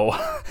barricade, so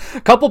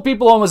a couple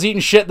people almost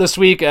eating shit this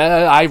week.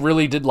 I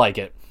really did like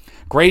it.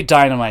 Great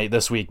Dynamite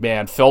this week,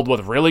 man, filled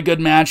with really good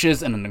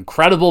matches and an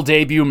incredible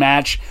debut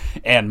match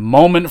and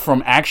moment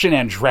from Action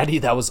Andretti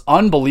that was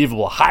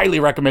unbelievable. Highly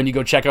recommend you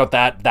go check out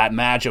that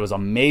match. It was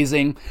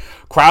amazing.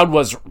 Crowd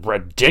was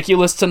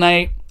ridiculous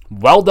tonight.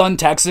 Well done,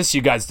 Texas.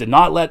 You guys did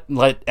not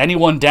let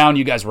anyone down.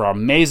 You guys were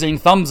amazing.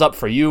 Thumbs up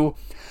for you.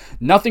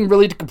 Nothing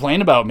really to complain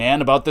about,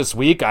 man, about this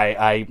week.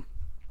 I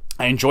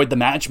enjoyed the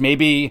match.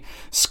 Maybe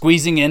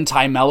squeezing in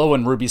Ty Mello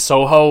and Ruby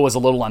Soho was a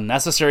little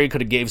unnecessary. Could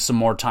have gave some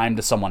more time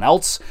to someone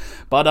else.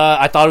 But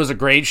I thought it was a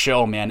great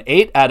show, man.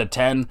 8 out of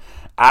 10.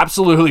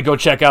 Absolutely go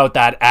check out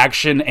that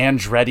Action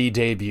Andretti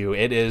debut.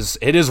 It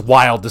is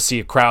wild to see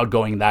a crowd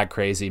going that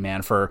crazy,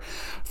 man. For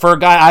a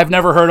guy I've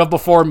never heard of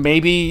before,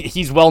 maybe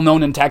he's well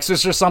known in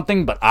Texas or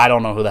something, but I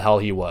don't know who the hell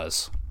he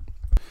was.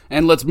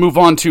 And let's move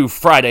on to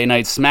Friday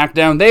Night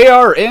SmackDown. They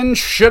are in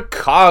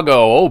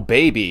Chicago. Oh,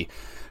 baby.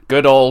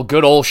 Good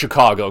old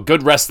Chicago.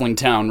 Good wrestling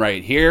town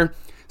right here.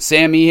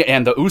 Sammy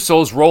and the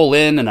Usos roll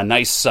in a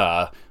nice,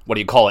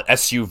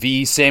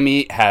 SUV.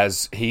 Sammy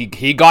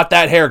he got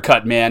that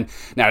haircut, man.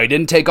 Now, he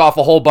didn't take off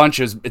a whole bunch.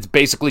 It's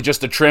basically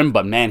just a trim,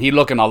 but man, he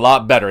looking a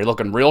lot better. He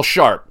looking real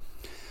sharp.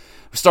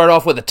 We start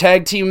off with a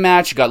tag team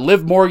match. You got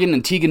Liv Morgan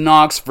and Tegan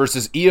Nox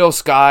versus Io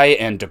Sky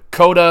and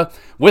Dakota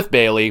with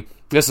Bayley.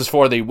 This is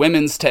for the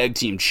Women's Tag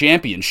Team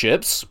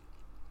Championships.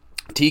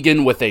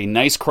 Tegan with a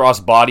nice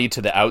crossbody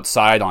to the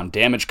outside on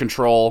Damage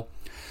Control.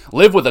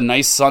 Liv with a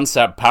nice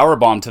sunset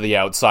powerbomb to the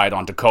outside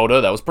on Dakota.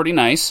 That was pretty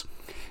nice.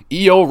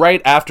 Io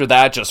right after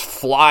that just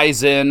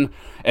flies in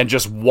and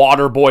just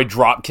waterboy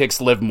drop kicks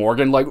Liv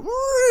Morgan.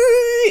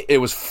 It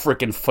was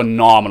freaking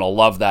phenomenal.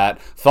 Love that.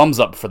 Thumbs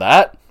up for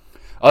that.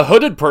 A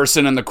hooded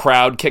person in the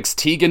crowd kicks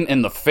Tegan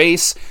in the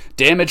face.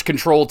 Damage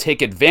Control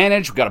take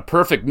advantage. We got a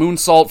perfect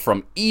moonsault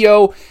from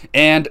Io,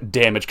 and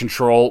Damage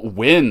Control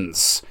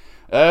wins.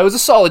 It was a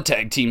solid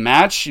tag team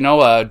match.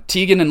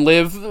 Tegan and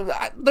Liv,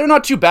 they're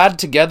not too bad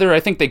together. I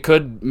think they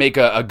could make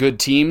a good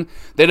team.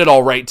 They did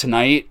all right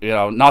tonight.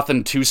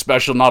 Nothing too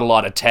special. Not a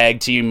lot of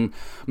tag team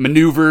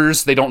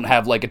maneuvers. They don't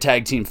have like a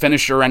tag team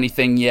finisher or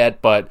anything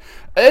yet, but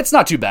it's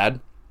not too bad.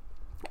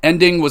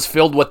 Ending was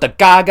filled with the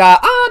gaga.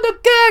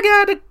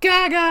 The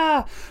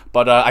gaga.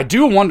 But I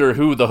do wonder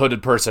who the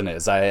hooded person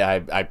is.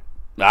 I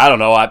don't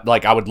know.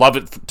 I would love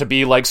it to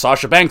be like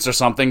Sasha Banks or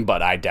something,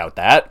 but I doubt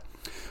that.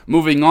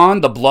 Moving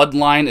on, the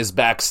Bloodline is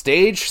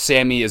backstage.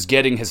 Sammy is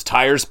getting his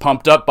tires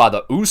pumped up by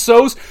the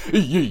Usos.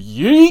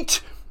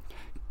 Yeet!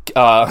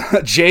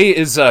 Jay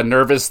is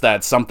nervous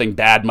that something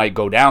bad might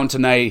go down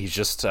tonight.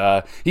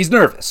 He's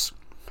nervous.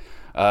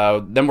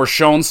 Then we're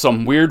shown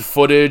some weird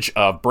footage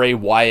of Bray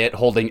Wyatt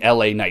holding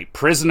LA Knight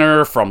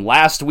prisoner from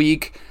last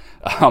week.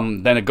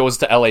 Then it goes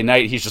to LA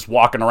Knight. He's just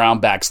walking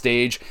around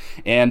backstage.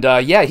 And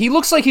he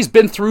looks like he's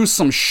been through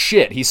some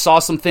shit. He saw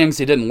some things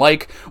he didn't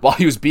like while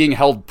he was being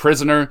held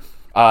prisoner.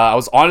 I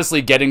was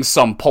honestly getting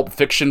some Pulp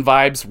Fiction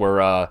vibes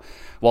where,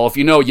 if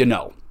you know, you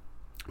know.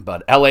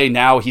 But LA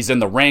now, he's in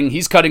the ring.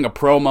 He's cutting a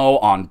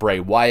promo on Bray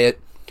Wyatt.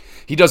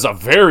 He does a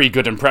very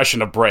good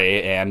impression of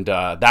Bray, and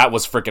that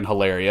was freaking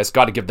hilarious.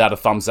 Got to give that a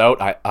thumbs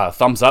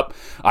up.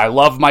 I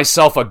love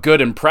myself a good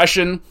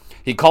impression.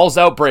 He calls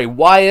out Bray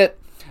Wyatt.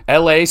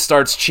 LA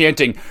starts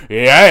chanting,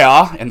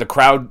 yeah, and the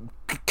crowd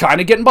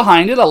kind of getting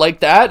behind it. I like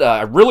that.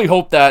 I really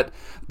hope that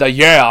the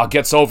yeah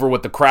gets over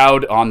with the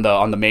crowd on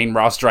the main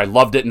roster. I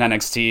loved it in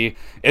NXT.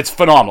 It's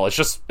phenomenal.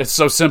 It's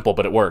so simple,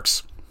 but it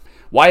works.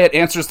 Wyatt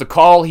answers the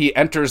call. He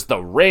enters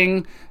the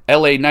ring.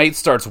 LA Knight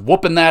starts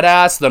whooping that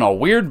ass. Then a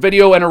weird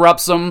video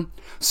interrupts him.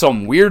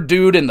 Some weird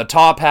dude in the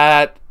top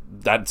hat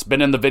that's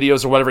been in the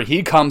videos or whatever,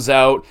 he comes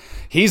out.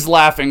 He's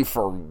laughing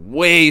for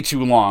way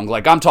too long.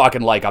 Like, I'm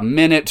talking like a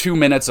minute, 2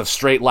 minutes of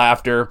straight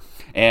laughter.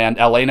 And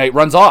LA Knight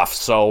runs off.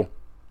 So,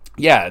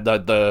 yeah,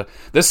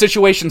 this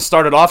situation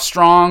started off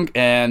strong,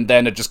 and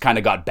then it just kind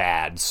of got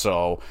bad.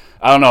 So,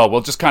 I don't know.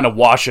 We'll just kind of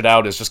wash it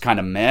out as just kind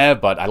of meh.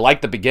 But I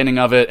like the beginning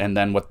of it, and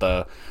then with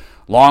the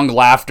long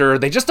laughter.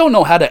 They just don't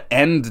know how to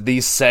end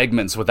these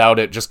segments without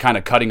it just kind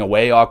of cutting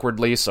away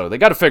awkwardly, so they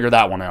got to figure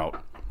that one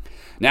out.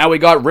 Now we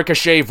got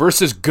Ricochet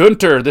versus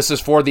Gunther. This is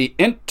for the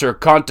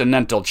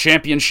Intercontinental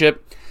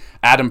Championship.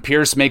 Adam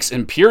Pearce makes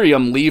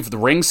Imperium leave the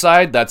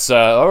ringside. That's,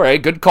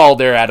 alright, good call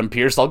there, Adam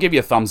Pearce. I'll give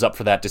you a thumbs up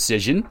for that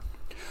decision.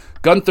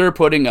 Gunther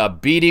putting a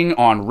beating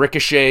on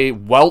Ricochet.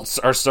 Welts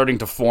are starting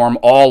to form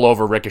all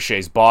over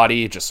Ricochet's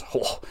body.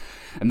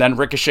 And then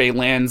Ricochet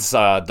lands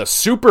the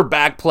super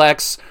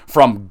backplex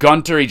from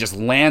Gunther. He just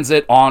lands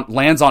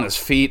on his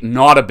feet.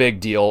 Not a big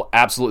deal.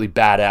 Absolutely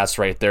badass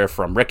right there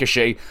from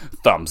Ricochet.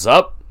 Thumbs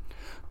up.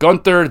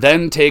 Gunther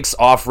then takes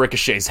off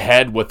Ricochet's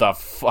head with a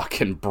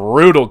fucking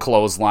brutal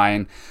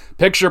clothesline.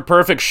 Picture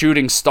perfect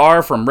shooting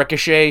star from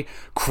Ricochet.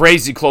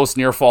 Crazy close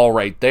near fall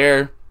right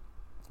there.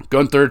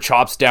 Gunther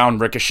chops down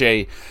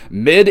Ricochet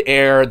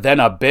mid-air. Then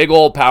a big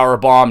old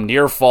powerbomb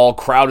near fall.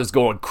 Crowd is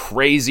going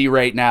crazy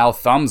right now.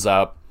 Thumbs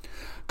up.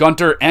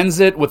 Gunther ends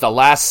it with a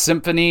last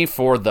symphony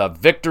for the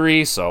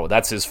victory, so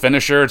that's his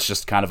finisher. It's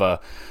just kind of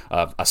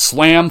a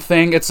slam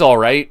thing. It's all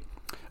right.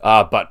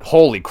 But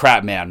holy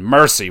crap, man.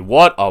 Mercy.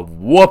 What a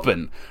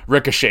whooping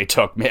Ricochet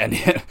took, man.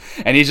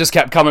 And he just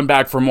kept coming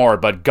back for more,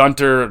 but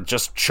Gunther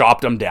just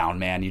chopped him down,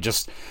 man. You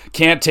just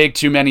can't take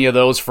too many of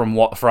those from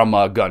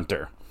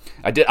Gunther.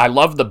 I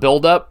loved the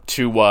build-up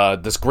to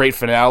this great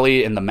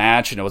finale in the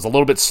match, and it was a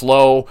little bit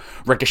slow.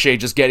 Ricochet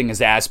just getting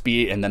his ass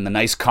beat, and then the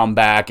nice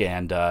comeback,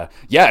 and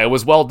it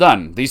was well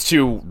done. These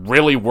two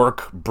really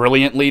work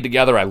brilliantly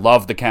together. I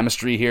love the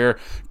chemistry here.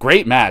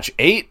 Great match.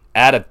 8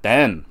 out of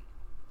 10.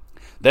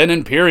 Then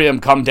Imperium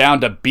come down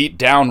to beat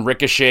down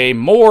Ricochet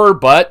more,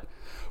 but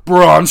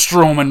Braun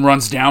Strowman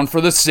runs down for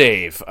the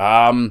save.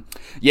 So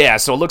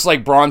it looks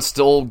like Braun's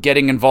still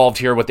getting involved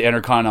here with the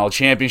Intercontinental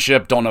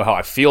Championship. Don't know how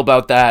I feel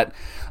about that.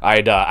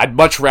 I'd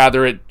much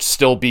rather it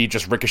still be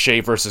just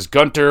Ricochet versus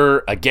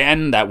Gunther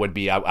again. That would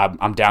be,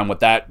 I'm down with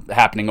that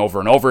happening over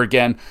and over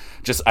again.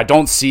 Just, I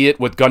don't see it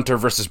with Gunther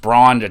versus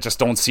Braun. I just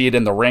don't see it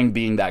in the ring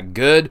being that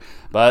good.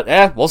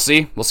 But, we'll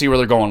see. We'll see where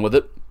they're going with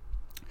it.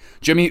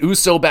 Jimmy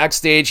Uso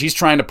backstage, he's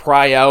trying to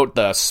pry out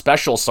the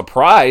special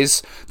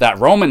surprise that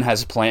Roman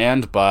has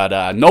planned,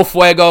 but no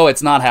fuego,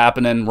 it's not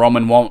happening.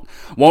 Roman won't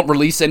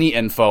release any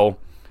info.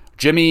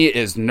 Jimmy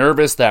is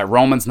nervous that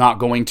Roman's not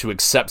going to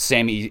accept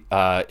Sami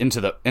into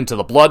the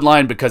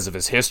bloodline because of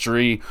his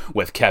history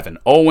with Kevin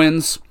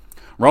Owens.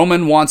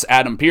 Roman wants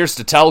Adam Pearce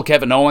to tell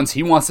Kevin Owens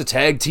he wants a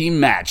tag team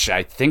match.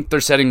 I think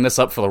they're setting this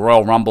up for the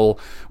Royal Rumble,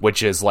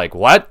 which is like,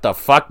 what the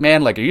fuck,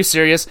 man? Like, are you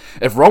serious?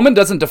 If Roman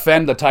doesn't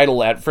defend the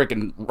title at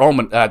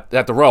freaking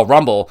at the Royal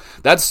Rumble,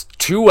 that's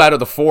 2 out of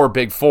the 4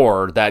 big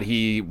 4 that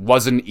he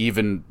wasn't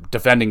even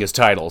defending his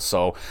title.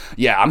 So,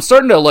 yeah, I'm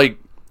starting to,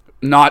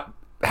 not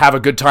have a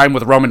good time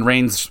with Roman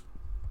Reigns'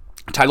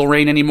 title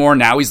reign anymore.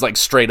 Now he's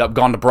straight up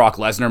gone to Brock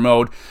Lesnar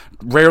mode.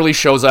 Rarely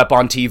shows up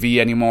on TV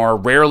anymore,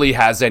 rarely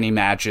has any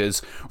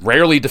matches,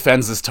 rarely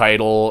defends his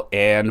title,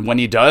 and when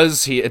he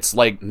does, it's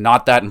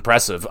not that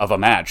impressive of a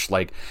match.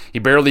 He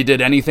barely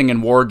did anything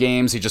in War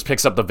Games. He just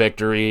picks up the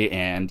victory,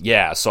 and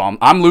so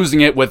I'm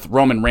losing it with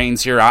Roman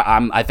Reigns here.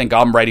 I think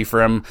I'm ready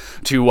for him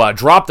to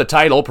drop the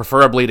title,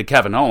 preferably to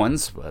Kevin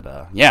Owens, but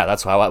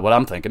that's what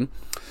I'm thinking.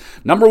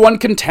 Number 1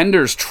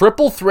 contenders,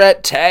 triple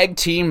threat tag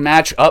team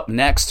match up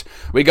next.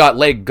 We got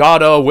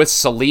Legado with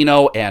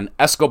Salino and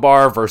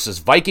Escobar versus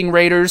Viking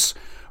Raiders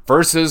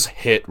versus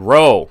Hit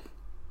Row.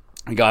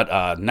 We got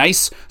a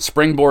nice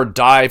springboard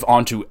dive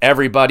onto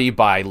everybody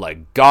by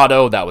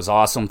Legado. That was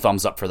awesome.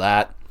 Thumbs up for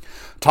that.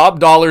 Top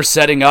Dollar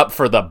setting up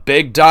for the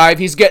big dive.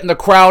 He's getting the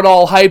crowd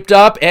all hyped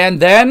up, and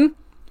then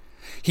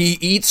He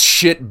eats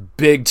shit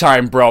big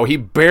time, bro. He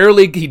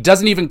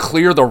doesn't even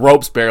clear the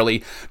ropes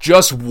barely.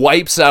 Just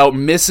wipes out,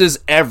 misses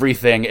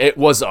everything. It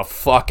was a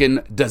fucking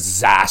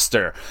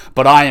disaster.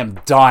 But I am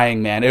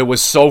dying, man. It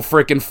was so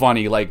freaking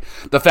funny. Like,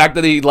 the fact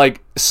that he,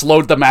 like,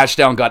 slowed the match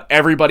down, got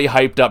everybody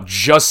hyped up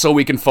just so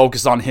we can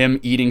focus on him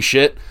eating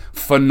shit.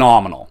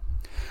 Phenomenal.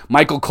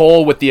 Michael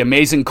Cole with the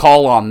amazing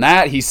call on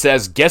that. He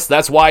says, guess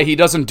that's why he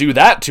doesn't do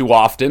that too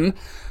often.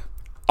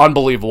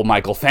 Unbelievable,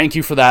 Michael. Thank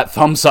you for that.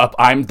 Thumbs up.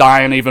 I'm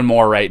dying even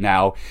more right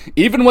now.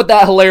 Even with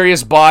that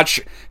hilarious botch,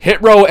 Hit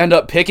Row end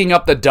up picking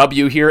up the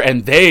W here,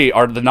 and they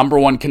are the number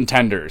one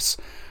contenders.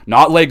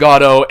 Not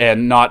Legado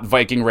and not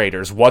Viking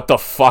Raiders. What the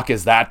fuck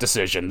is that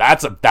decision?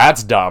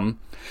 That's dumb.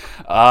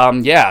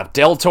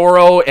 Del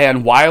Toro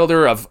and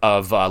Wilder of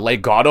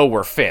Legado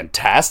were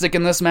fantastic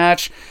in this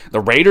match.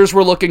 The Raiders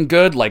were looking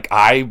good. Like,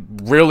 I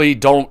really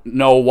don't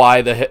know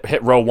why the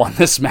Hit Row won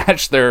this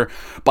match. They're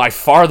by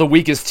far the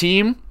weakest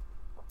team.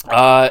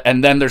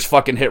 And then there's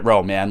fucking Hit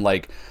Row, man.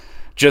 Like,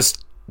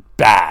 just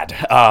bad.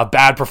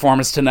 Bad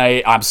performance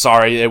tonight. I'm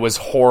sorry. It was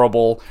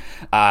horrible.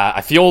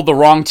 I feel the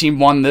wrong team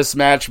won this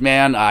match,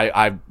 man.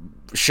 I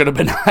should have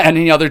been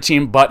any other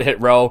team but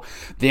Hit Row.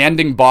 The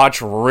ending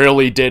botch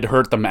really did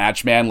hurt the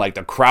match, man. Like,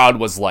 the crowd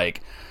was, like,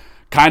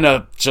 kind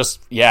of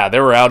just, yeah, they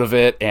were out of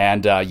it.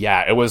 And,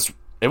 it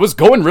was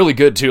going really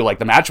good, too. Like,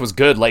 the match was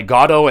good.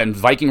 Legado and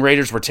Viking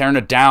Raiders were tearing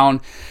it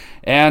down.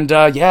 And,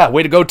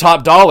 way to go,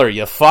 Top Dollar.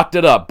 You fucked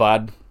it up,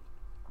 bud.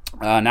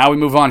 Now we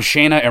move on.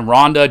 Shayna and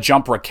Ronda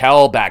jump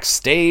Raquel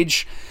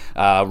backstage.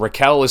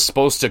 Raquel is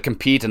supposed to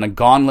compete in a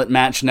gauntlet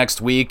match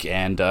next week,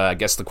 and I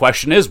guess the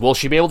question is, will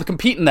she be able to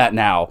compete in that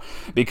now?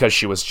 Because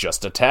she was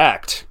just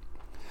attacked.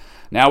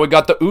 Now we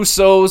got the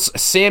Usos.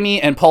 Sami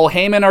and Paul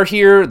Heyman are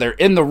here. They're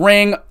in the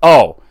ring.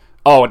 Oh,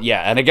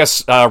 yeah, and I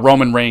guess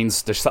Roman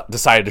Reigns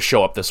decided to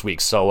show up this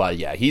week, so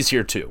he's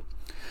here too.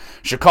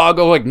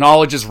 Chicago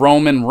acknowledges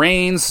Roman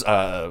Reigns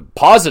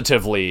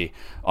positively.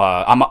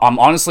 I'm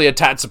honestly a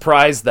tad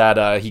surprised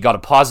that he got a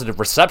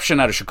positive reception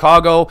out of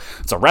Chicago.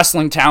 It's a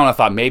wrestling town. I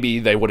thought maybe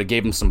they would have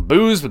gave him some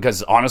booze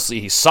because honestly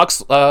he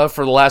sucks for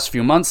the last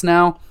few months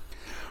now.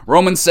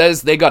 Roman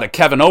says they got a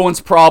Kevin Owens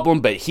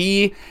problem, but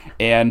he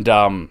and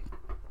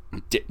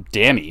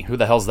Dammy, who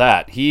the hell's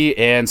that? He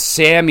and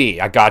Sami,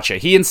 I gotcha.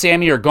 He and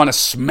Sami are gonna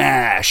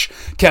smash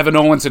Kevin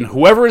Owens and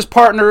whoever his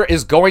partner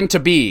is going to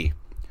be.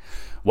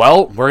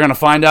 Well, we're going to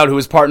find out who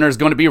his partner is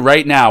going to be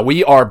right now.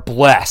 We are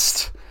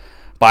blessed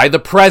by the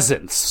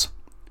presence,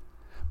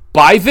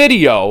 by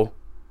video,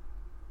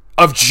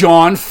 of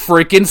John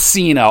freaking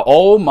Cena.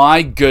 Oh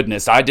my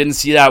goodness, I didn't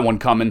see that one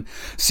coming.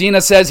 Cena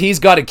says he's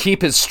got to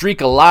keep his streak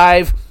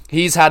alive.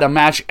 He's had a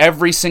match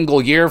every single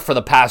year for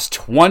the past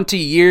 20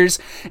 years,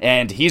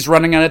 and he's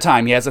running out of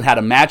time. He hasn't had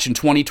a match in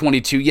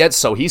 2022 yet,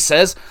 so he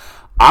says,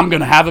 I'm going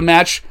to have a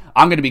match.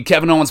 I'm going to be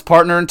Kevin Owens'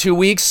 partner in 2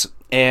 weeks,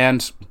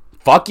 and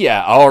fuck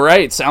yeah. All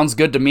right. Sounds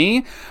good to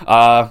me.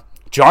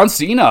 John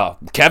Cena,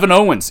 Kevin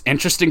Owens.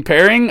 Interesting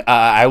pairing.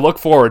 I look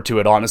forward to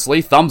it,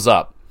 honestly. Thumbs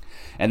up.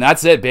 And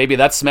that's it, baby.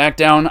 That's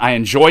SmackDown. I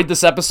enjoyed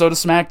this episode of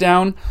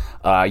SmackDown.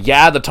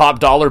 The Top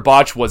Dollar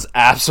botch was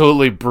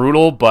absolutely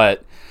brutal,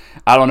 but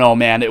I don't know,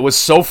 man. It was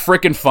so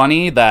freaking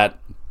funny that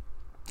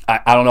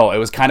I don't know, it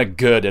was kind of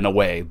good in a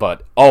way,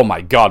 but oh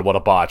my god, what a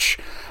botch.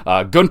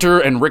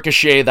 Gunther and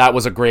Ricochet, that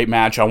was a great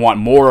match. I want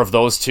more of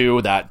those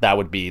two. That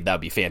would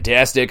be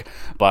fantastic.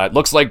 But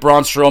looks like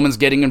Braun Strowman's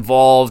getting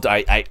involved.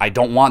 I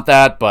don't want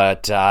that,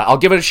 but I'll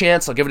give it a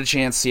chance.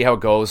 See how it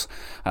goes.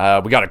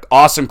 We got an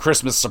awesome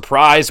Christmas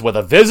surprise with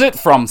a visit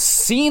from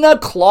Cena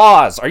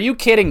Claus. Are you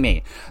kidding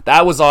me?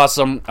 That was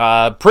awesome.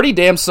 Pretty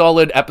damn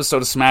solid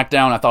episode of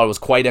SmackDown. I thought it was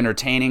quite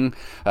entertaining.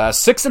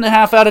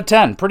 6.5 out of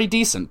 10. Pretty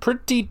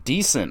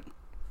decent.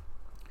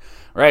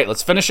 All right,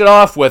 let's finish it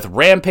off with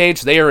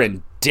Rampage. They are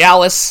in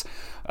Dallas.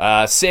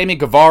 Sammy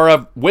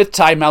Guevara with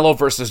Ty Mello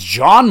versus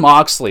Jon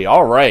Moxley.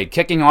 All right,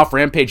 kicking off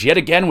Rampage yet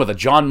again with a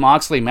Jon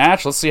Moxley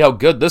match. Let's see how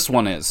good this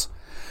one is.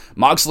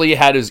 Moxley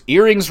had his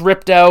earrings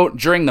ripped out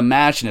during the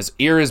match, and his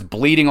ear is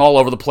bleeding all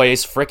over the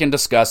place. Freaking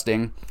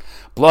disgusting.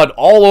 Blood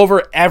all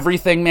over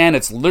everything, man.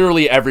 It's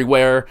literally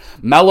everywhere.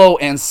 Mello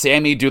and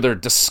Sammy do their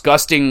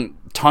disgusting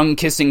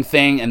tongue-kissing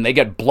thing, and they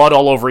get blood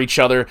all over each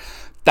other.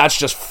 That's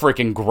just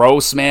freaking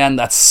gross, man.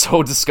 That's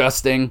so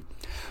disgusting.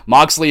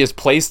 Moxley is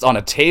placed on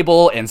a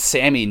table, and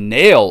Sammy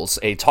nails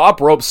a top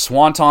rope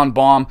swanton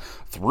bomb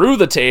through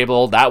the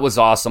table. That was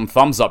awesome.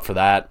 Thumbs up for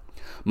that.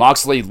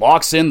 Moxley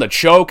locks in the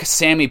choke.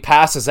 Sammy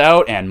passes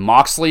out, and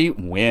Moxley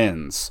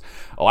wins.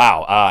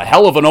 Wow,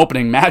 hell of an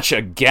opening match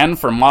again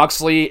for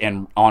Moxley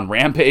and on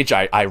Rampage.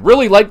 I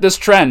really like this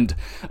trend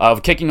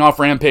of kicking off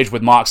Rampage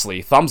with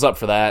Moxley. Thumbs up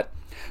for that.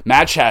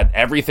 Match had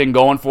everything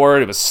going for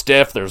it. It was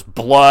stiff. There was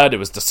blood. It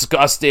was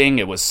disgusting.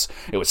 It was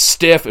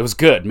stiff. It was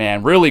good,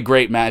 man. Really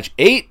great match.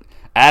 8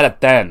 out of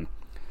 10.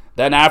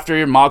 Then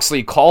after,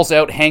 Moxley calls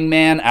out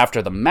Hangman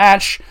after the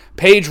match.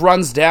 Page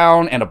runs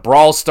down and a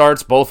brawl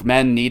starts, both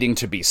men needing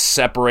to be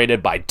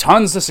separated by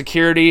tons of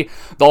security.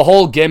 The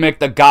whole gimmick,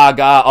 the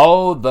gaga,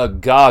 oh, the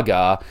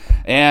gaga.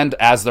 And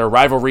as their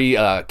rivalry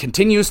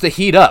continues to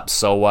heat up.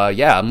 So,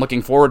 I'm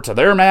looking forward to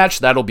their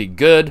match. That'll be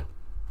good.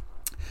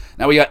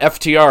 Now we got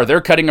FTR.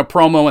 They're cutting a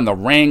promo in the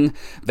ring.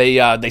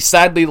 They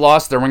sadly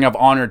lost their Ring of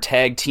Honor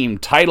tag team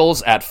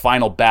titles at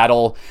Final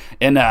Battle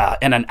in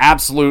an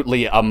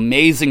absolutely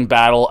amazing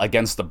battle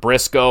against the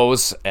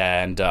Briscoes.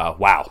 And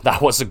wow, that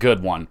was a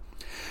good one.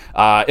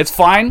 It's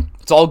fine.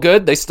 It's all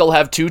good. They still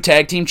have 2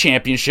 tag team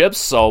championships,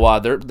 so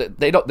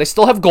they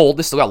still have gold.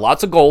 They still got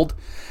lots of gold.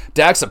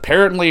 Dax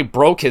apparently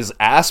broke his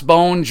ass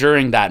bone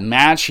during that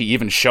match. He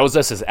even shows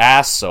us his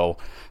ass, so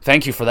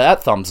thank you for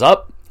that. Thumbs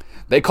up.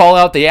 They call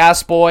out the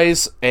Ass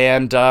Boys,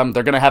 and they're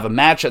going to have a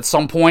match at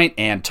some point,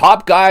 and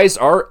top guys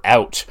are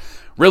out.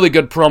 Really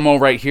good promo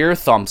right here.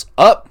 Thumbs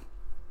up.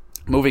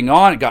 Moving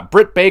on, it got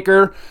Britt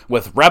Baker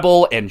with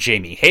Rebel and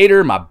Jamie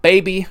Hayter, my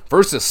baby,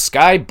 versus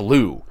Sky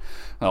Blue.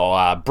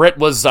 Britt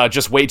was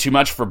just way too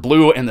much for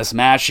Blue in this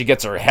match. She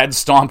gets her head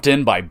stomped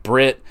in by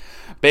Britt.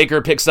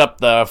 Baker picks up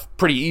the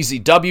pretty easy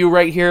W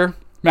right here.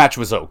 Match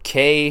was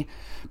okay.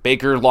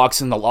 Baker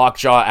locks in the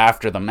lockjaw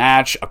after the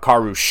match.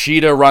 Hikaru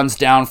Shida runs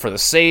down for the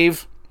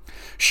save.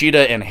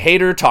 Shida and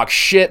Hayter talk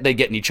shit. They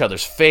get in each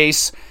other's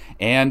face.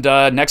 And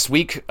next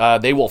week,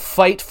 they will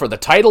fight for the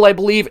title, I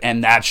believe.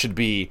 And that should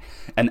be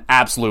an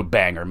absolute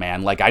banger,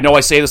 man. Like, I know I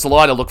say this a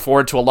lot. I look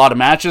forward to a lot of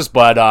matches.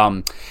 But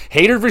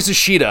Hayter versus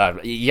Shida,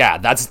 yeah,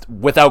 that's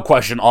without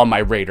question on my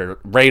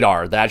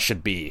radar. That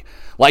should be,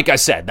 like I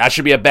said, that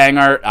should be a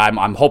banger.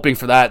 I'm hoping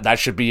for that. That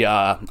should be,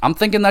 I'm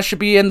thinking that should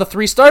be in the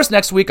 3 stars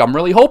next week. I'm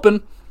really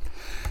hoping.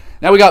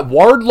 Now we got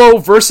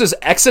Wardlow versus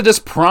Exodus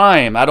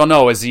Prime. I don't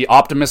know, is he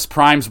Optimus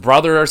Prime's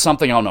brother or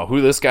something? I don't know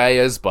who this guy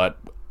is, but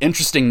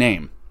interesting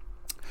name.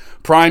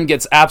 Prime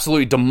gets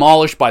absolutely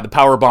demolished by the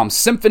Powerbomb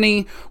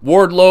Symphony.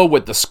 Wardlow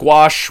with the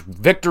squash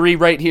victory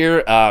right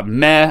here. I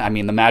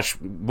mean, the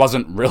match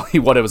wasn't really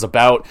what it was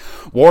about.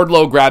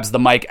 Wardlow grabs the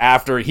mic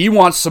after. He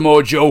wants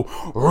Samoa Joe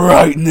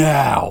right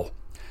now.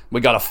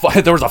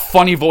 There was a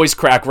funny voice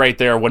crack right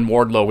there when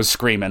Wardlow was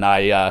screaming.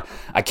 I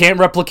can't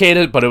replicate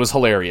it, but it was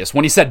hilarious.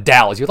 When he said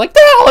Dallas, he was like,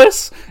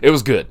 Dallas! It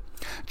was good.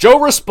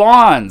 Joe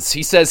responds.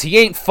 He says he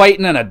ain't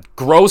fighting in a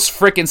gross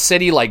frickin'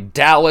 city like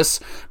Dallas.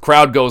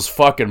 Crowd goes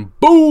fucking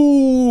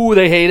boo.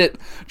 They hate it.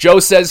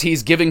 Joe says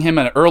he's giving him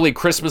an early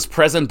Christmas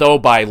present, though,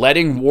 by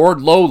letting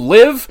Wardlow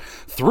live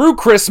through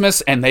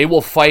Christmas, and they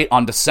will fight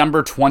on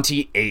December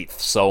 28th.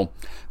 So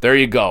there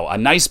you go. A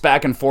nice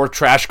back and forth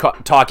trash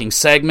talking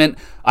segment.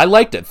 I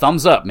liked it.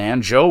 Thumbs up,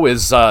 man. Joe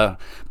is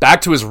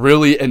back to his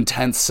really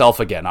intense self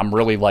again. I'm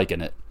really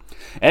liking it.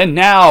 And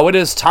now it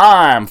is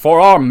time for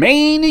our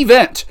main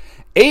event.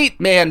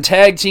 8-man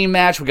tag team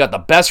match. We got the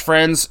Best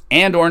Friends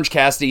and Orange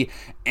Cassidy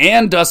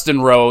and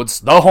Dustin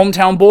Rhodes, the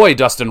hometown boy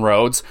Dustin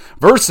Rhodes,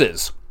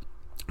 versus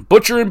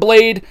Butcher and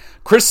Blade,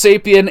 Chris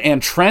Sapien,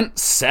 and Trent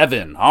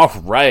Seven. All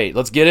right,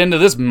 let's get into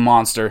this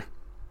monster.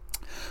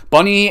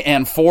 Bunny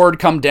and Ford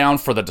come down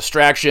for the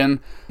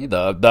distraction.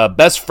 The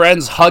Best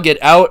Friends hug it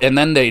out, and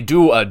then they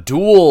do a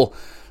dual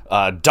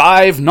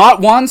dive, not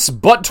once,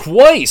 but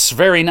twice.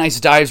 Very nice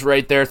dives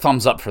right there.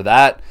 Thumbs up for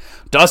that.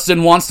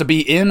 Dustin wants to be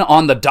in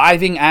on the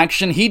diving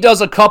action. He does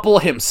a couple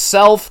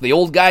himself. The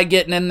old guy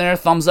getting in there.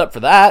 Thumbs up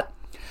for that.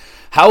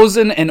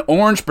 Housen and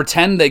Orange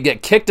pretend they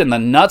get kicked in the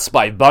nuts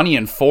by Bunny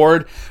and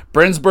Ford.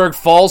 Brinsberg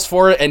falls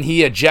for it, and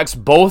he ejects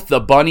both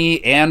the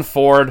Bunny and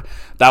Ford.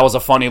 That was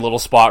a funny little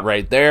spot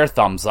right there.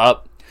 Thumbs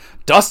up.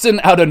 Dustin,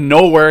 out of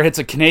nowhere, hits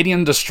a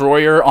Canadian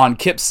Destroyer on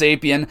Kip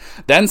Sapien,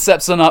 then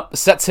sets him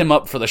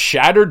up for the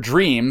Shattered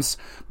Dreams,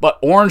 but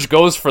Orange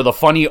goes for the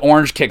funny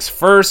Orange kicks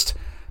first.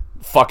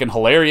 Fucking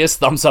hilarious.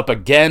 Thumbs up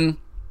again.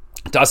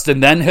 Dustin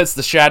then hits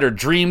the Shattered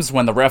Dreams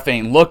when the ref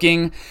ain't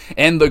looking,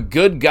 and the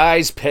good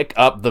guys pick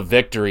up the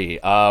victory.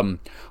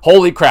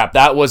 Holy crap,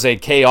 that was a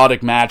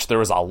chaotic match. There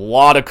was a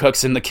lot of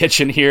cooks in the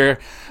kitchen here.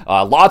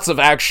 Lots of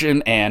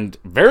action and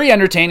very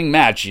entertaining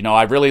match. You know,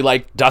 I really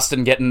like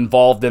Dustin getting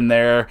involved in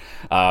there.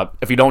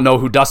 If you don't know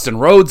who Dustin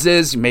Rhodes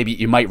is, maybe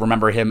you might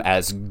remember him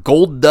as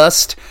Gold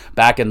Dust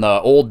back in the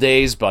old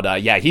days.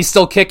 But yeah, he's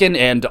still kicking,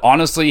 and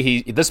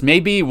honestly, this may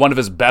be one of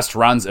his best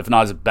runs, if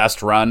not his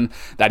best run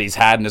that he's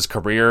had in his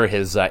career.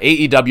 His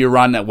AEW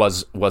run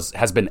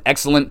has been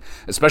excellent,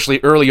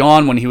 especially early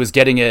on when he was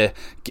getting in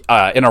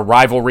a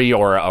rivalry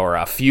or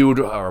a feud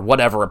or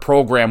whatever, a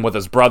program with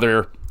his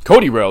brother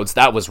Cody Rhodes.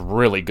 That was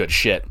really good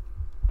shit.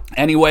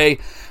 Anyway,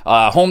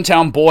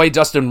 hometown boy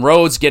Dustin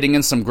Rhodes getting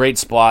in some great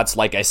spots.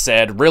 Like I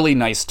said, really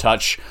nice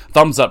touch.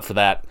 Thumbs up for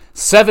that.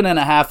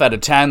 7.5 out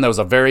of 10. That was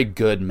a very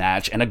good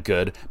match and a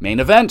good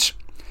main event.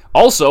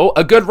 Also,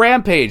 a good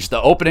Rampage.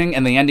 The opening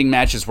and the ending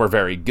matches were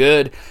very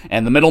good,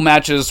 and the middle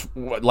matches,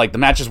 the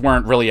matches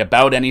weren't really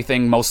about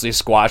anything, mostly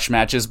squash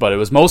matches, but it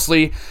was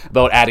mostly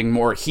about adding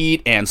more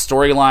heat and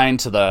storyline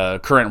to the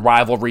current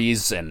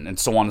rivalries and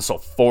so on and so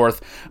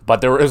forth.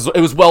 But it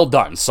was well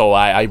done, so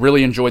I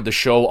really enjoyed the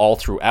show all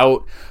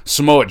throughout.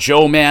 Samoa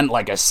Joe, man,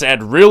 like I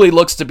said, really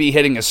looks to be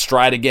hitting his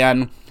stride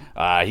again.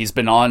 He's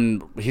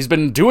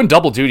been doing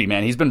double duty,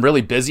 man. He's been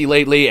really busy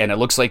lately, and it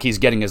looks like he's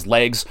getting his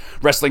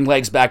wrestling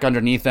legs back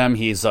underneath him.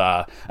 He's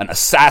an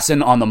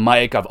assassin on the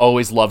mic. I've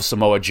always loved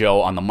Samoa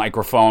Joe on the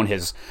microphone.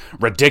 His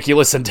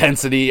ridiculous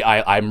intensity,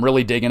 I'm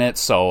really digging it.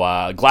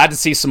 So glad to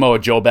see Samoa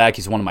Joe back.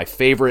 He's one of my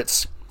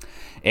favorites.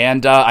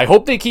 And I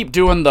hope they keep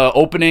doing the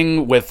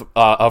opening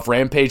of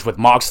Rampage with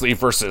Moxley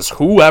versus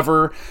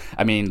whoever.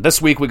 I mean,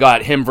 this week we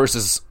got him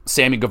versus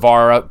Sammy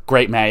Guevara.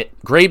 Great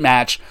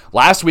match.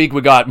 Last week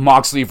we got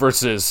Moxley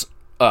versus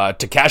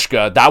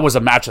Takeshita. That was a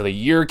match of the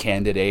year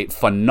candidate.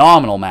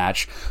 Phenomenal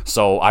match.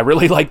 So I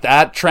really like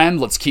that trend.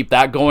 Let's keep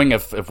that going.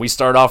 If we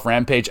start off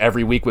Rampage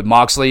every week with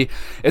Moxley,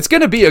 it's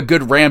going to be a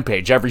good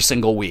Rampage every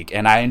single week.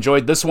 And I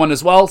enjoyed this one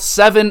as well.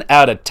 7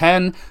 out of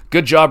 10.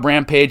 Good job,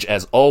 Rampage,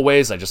 as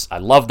always. I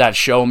love that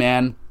show,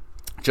 man.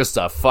 Just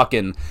a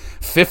fucking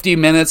 50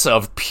 minutes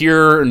of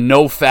pure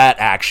no-fat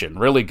action.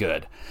 Really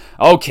good.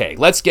 Okay,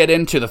 let's get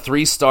into the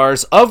 3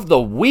 stars of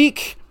the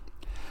week.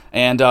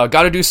 And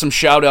got to do some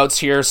shout-outs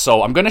here,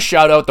 so I'm going to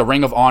shout out the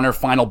Ring of Honor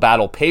Final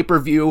Battle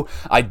pay-per-view.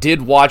 I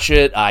did watch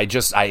it. I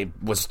just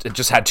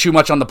had too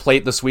much on the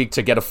plate this week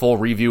to get a full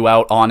review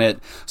out on it,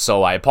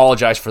 so I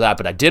apologize for that,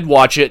 but I did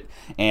watch it,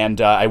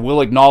 and I will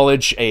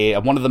acknowledge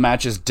one of the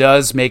matches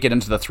does make it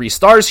into the 3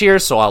 stars here,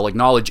 so I'll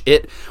acknowledge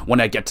it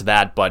when I get to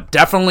that, but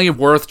definitely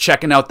worth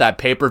checking out that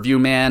pay-per-view,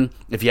 man.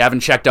 If you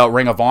haven't checked out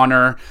Ring of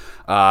Honor,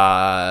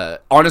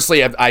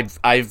 honestly,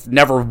 I've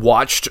never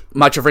watched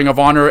much of Ring of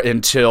Honor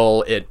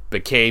until it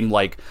became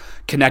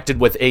connected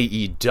with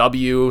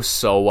AEW.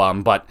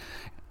 So, but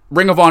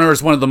Ring of Honor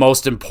is one of the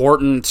most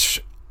important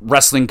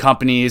wrestling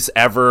companies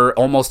ever.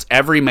 Almost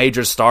every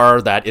major star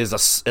that is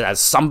as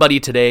somebody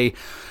today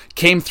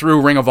came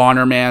through Ring of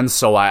Honor, man.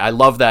 So I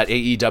love that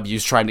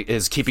AEW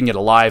is keeping it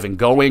alive and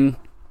going.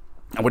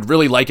 I would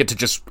really like it to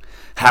just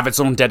have its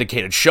own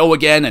dedicated show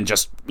again and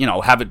just,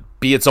 have it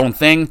be its own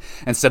thing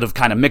instead of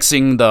kind of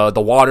mixing the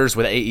waters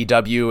with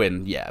AEW.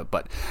 And yeah,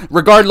 but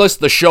regardless,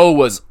 the show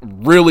was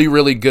really,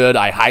 really good.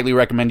 I highly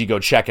recommend you go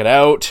check it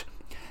out.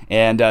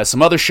 And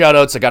some other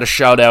shout-outs. I got to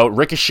shout out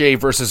Ricochet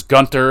versus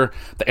Gunther,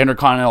 the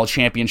Intercontinental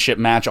Championship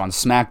match on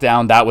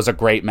SmackDown. That was a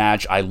great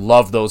match. I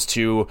love those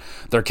two.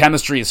 Their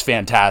chemistry is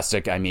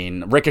fantastic. I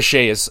mean,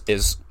 Ricochet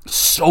is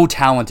so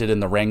talented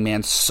in the ring,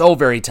 man. So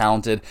very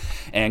talented.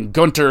 And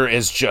Gunther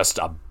is just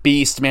a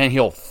beast, man.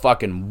 He'll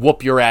fucking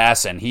whoop your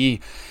ass, and he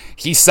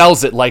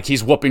sells it like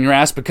he's whooping your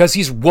ass because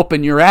he's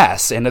whooping your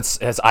ass. And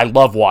I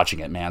love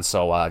watching it, man.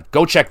 So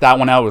go check that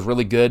one out. It was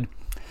really good.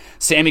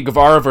 Sammy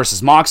Guevara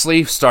versus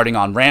Moxley, starting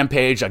on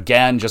Rampage.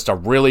 Again, just a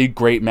really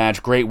great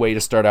match. Great way to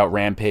start out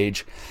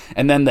Rampage.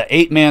 And then the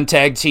 8-man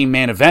tag team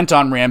main event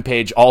on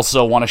Rampage.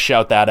 Also want to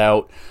shout that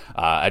out.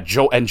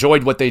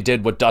 Enjoyed what they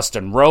did with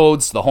Dustin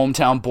Rhodes, the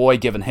hometown boy,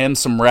 giving him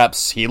some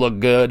reps. He looked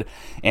good.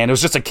 And it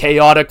was just a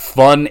chaotic,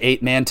 fun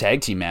 8-man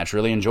tag team match.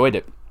 Really enjoyed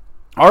it.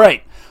 All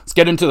right. Let's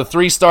get into the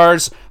 3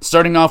 stars.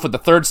 Starting off with the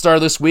 3rd star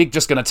this week.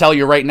 Just going to tell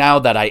you right now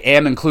that I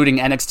am including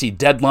NXT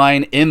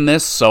Deadline in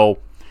this. So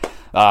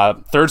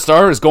 3rd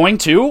star is going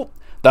to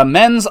the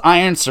Men's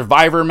Iron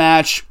Survivor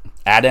match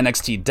at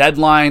NXT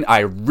Deadline. I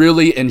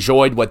really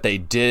enjoyed what they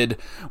did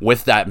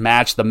with that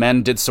match. The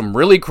men did some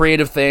really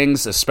creative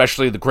things,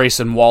 especially the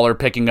Grayson Waller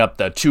picking up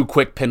the 2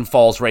 quick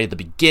pinfalls right at the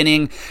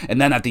beginning, and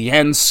then at the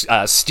end,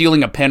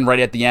 stealing a pin right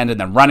at the end,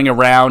 and then running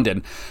around,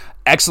 and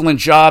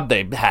excellent job.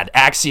 They had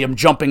Axiom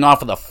jumping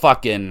off of the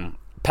fucking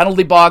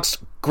penalty box.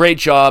 Great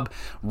job.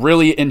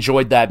 Really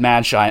enjoyed that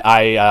match.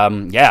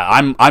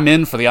 I'm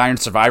in for the Iron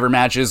Survivor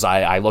matches.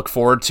 I look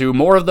forward to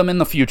more of them in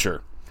the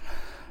future.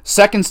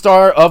 2nd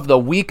star of the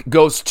week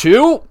goes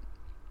to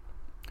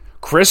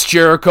Chris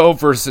Jericho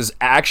versus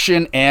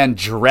Action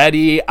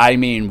Andretti. I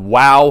mean,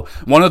 wow.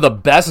 One of the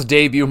best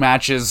debut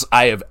matches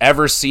I have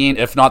ever seen,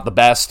 if not the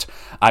best.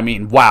 I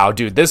mean, wow,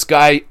 dude. This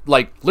guy,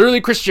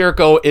 literally Chris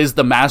Jericho is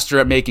the master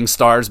at making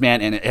stars,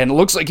 man. And it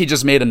looks like he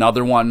just made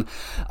another one.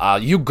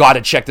 You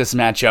gotta check this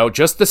match out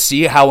just to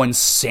see how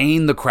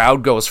insane the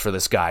crowd goes for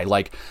this guy.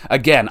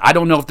 Again, I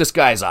don't know if this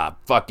guy's a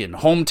fucking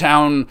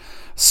hometown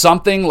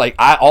something.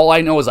 All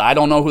I know is I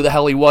don't know who the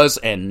hell he was,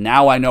 and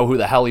now I know who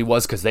the hell he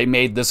was because they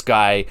made this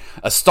guy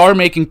a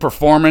star-making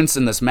performance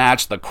in this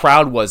match. The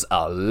crowd was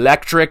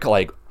electric,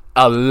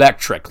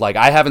 electric.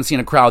 I haven't seen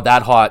a crowd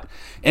that hot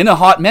in a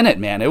hot minute,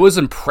 man. It was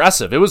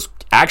impressive. It was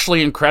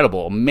actually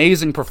incredible.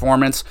 Amazing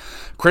performance.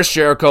 Chris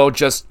Jericho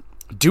just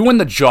doing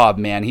the job,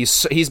 man.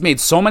 He's made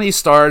so many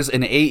stars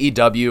in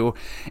AEW,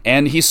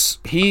 and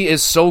he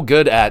is so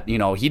good at,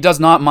 he does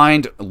not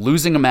mind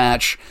losing a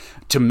match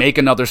to make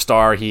another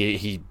star.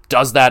 He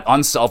does that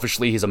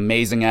unselfishly. He's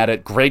amazing at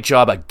it. Great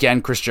job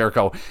again, Chris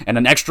Jericho. And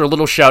an extra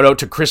little shout out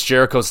to Chris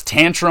Jericho's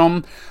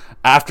tantrum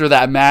after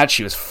that match,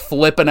 he was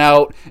flipping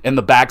out in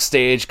the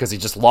backstage because he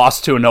just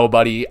lost to a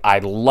nobody. I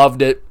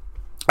loved it.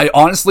 I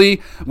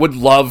honestly would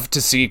love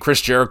to see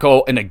Chris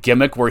Jericho in a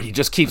gimmick where he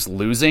just keeps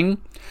losing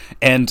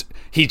and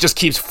he just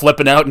keeps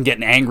flipping out and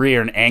getting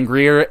angrier and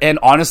angrier. And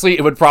honestly,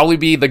 it would probably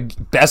be the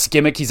best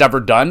gimmick he's ever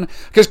done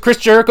because Chris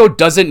Jericho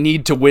doesn't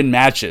need to win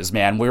matches,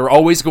 man. We were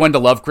always going to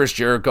love Chris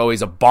Jericho.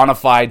 He's a bona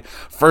fide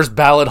first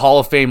ballot Hall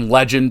of Fame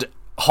legend,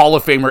 Hall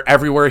of Famer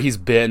everywhere he's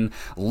been.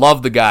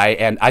 Love the guy.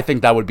 And I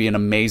think that would be an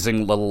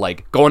amazing little,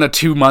 like, going a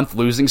 2-month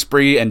losing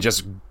spree and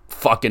just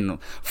fucking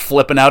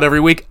flipping out every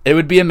week. It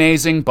would be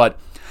amazing. But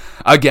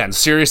again,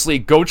 seriously,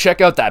 go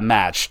check out that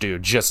match,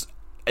 dude.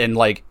 And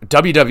like,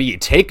 WWE,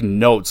 take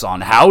notes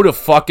on how to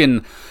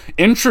fucking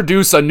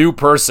introduce a new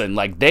person.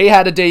 Like, they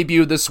had a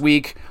debut this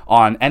week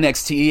on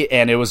NXT,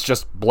 and it was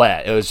just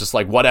bleh. It was just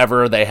like,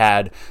 whatever. They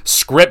had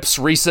Scripps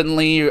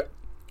recently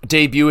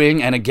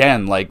debuting, and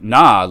again, like,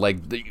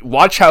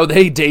 watch how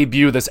they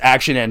debut this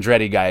Action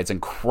Andretti guy. It's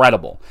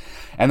incredible.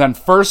 And then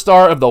first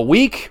star of the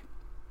week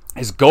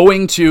is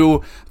going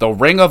to the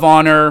Ring of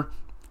Honor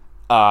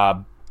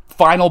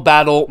Final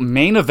Battle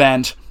main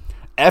event,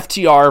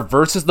 FTR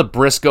versus the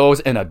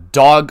Briscoes in a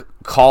dog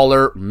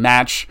collar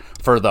match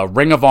for the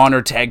Ring of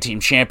Honor Tag Team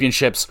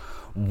Championships.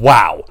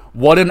 Wow,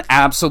 what an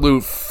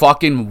absolute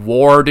fucking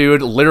war,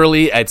 dude.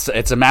 Literally, it's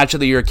a match of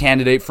the year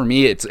candidate for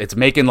me. It's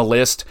making the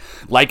list.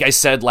 Like I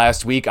said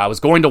last week, I was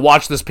going to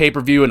watch this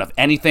pay-per-view, and if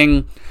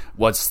anything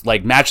was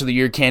like match of the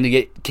year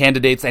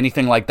candidates,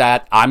 anything like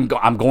that, I'm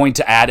going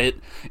to add it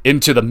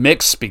into the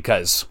mix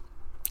because,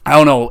 I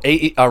don't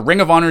know,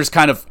 Ring of Honor is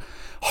kind of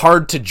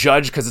hard to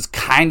judge because it's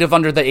kind of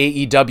under the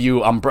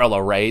AEW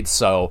umbrella, right?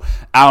 So,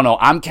 I don't know.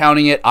 I'm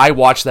counting it. I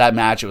watched that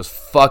match. It was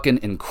fucking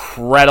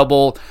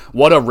incredible.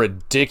 What a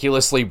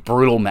ridiculously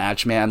brutal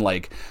match, man.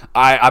 Like,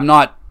 I'm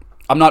not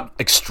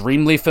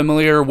extremely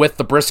familiar with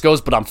the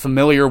Briscoes, but I'm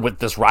familiar with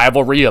this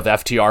rivalry of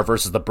FTR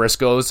versus the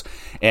Briscoes.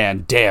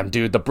 And damn,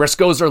 dude, the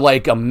Briscoes are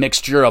like a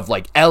mixture of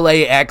like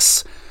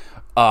LAX,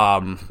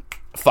 I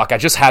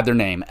just had their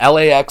name.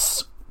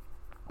 LAX,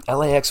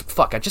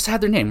 I just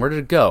had their name. Where did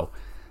it go?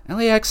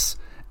 LAX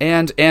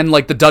and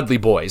like the Dudley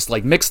Boys.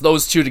 Like, mix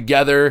those two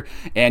together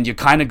and you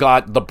kind of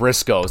got the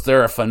Briscoes.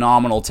 They're a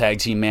phenomenal tag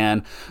team,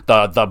 man.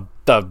 The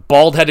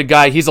bald-headed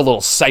guy, he's a little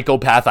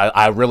psychopath.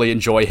 I really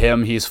enjoy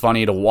him. He's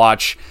funny to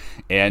watch.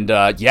 And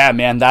yeah,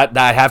 man, that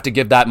I have to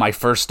give that my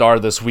first star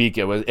this week.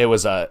 It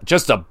was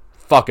just a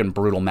fucking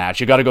brutal match.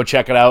 You got to go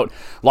check it out.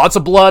 Lots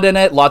of blood in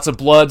it.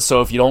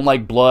 So if you don't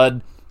like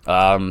blood,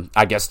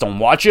 I guess don't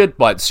watch it,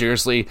 but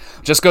seriously,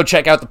 just go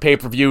check out the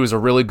pay-per-view. It was a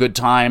really good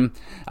time.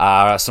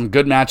 Some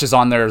good matches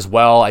on there as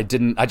well. I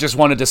just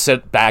wanted to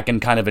sit back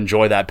and kind of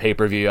enjoy that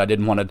pay-per-view. I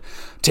didn't want to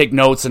take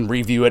notes and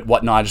review it,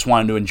 whatnot. I just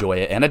wanted to enjoy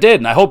it, and I did,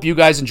 and I hope you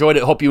guys enjoyed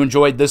it. Hope you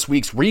enjoyed this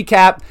week's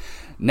recap.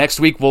 Next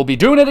week, we'll be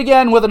doing it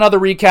again with another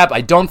recap.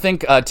 I don't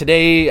think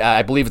today,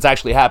 I believe it's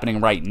actually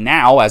happening right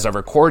now as I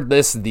record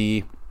this,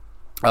 the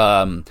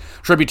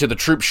Tribute to the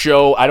Troops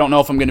show. I don't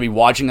know if I'm going to be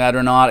watching that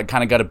or not. I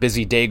kind of got a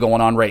busy day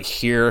going on right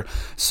here,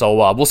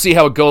 so we'll see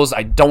how it goes.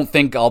 I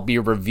doubt I'll be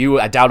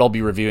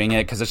reviewing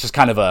it because it's just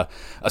kind of a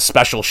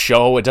special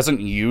show. It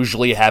doesn't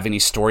usually have any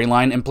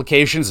storyline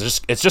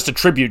implications. It's just a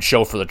tribute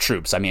show for the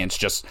troops. I mean, it's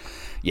just,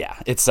 yeah,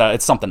 it's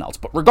something else.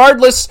 But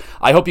regardless,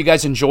 I hope you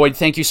guys enjoyed.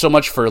 Thank you so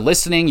much for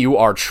listening. You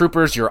are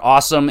troopers. You're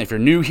awesome. If you're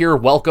new here,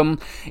 welcome.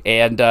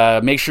 And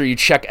make sure you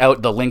check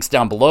out the links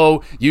down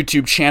below.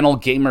 YouTube channel,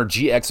 Gamer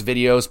GX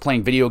Videos,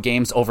 playing video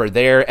games over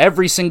there.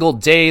 Every single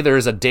day,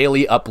 there's a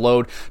daily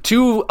upload.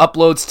 2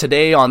 uploads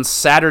today on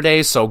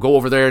Saturday, so go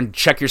over there and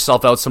check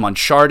yourself out some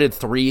Uncharted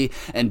 3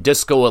 and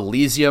Disco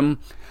Elysium.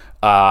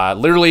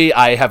 Literally,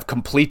 I have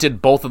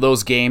completed both of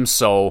those games,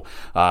 so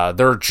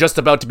they're just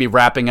about to be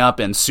wrapping up,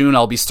 and soon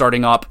I'll be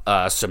starting up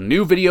some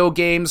new video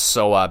games,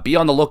 so be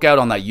on the lookout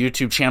on that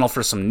YouTube channel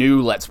for some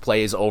new Let's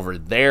Plays over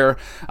there.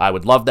 I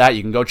would love that.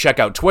 You can go check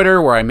out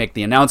Twitter, where I make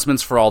the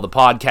announcements for all the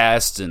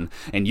podcasts and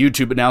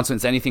YouTube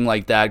announcements, anything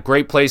like that.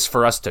 Great place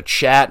for us to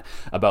chat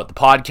about the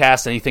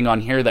podcast, anything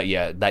on here that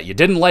you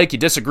didn't like, you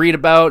disagreed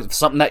about,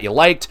 something that you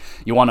liked,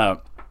 you want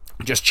to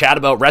just chat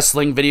about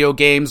wrestling, video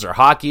games, or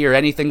hockey, or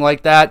anything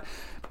like that.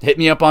 Hit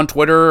me up on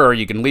Twitter, or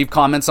you can leave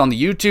comments on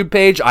the YouTube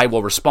page. I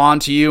will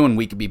respond to you, and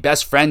we can be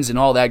best friends and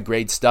all that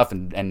great stuff,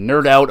 and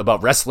nerd out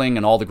about wrestling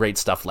and all the great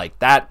stuff like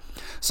that.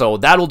 So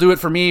that'll do it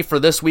for me for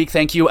this week.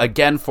 Thank you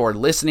again for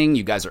listening.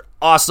 You guys are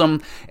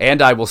awesome,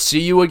 and I will see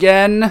you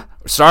again.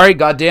 Sorry,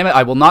 goddammit,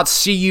 I will not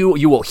see you.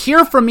 You will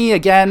hear from me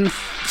again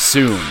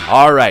soon.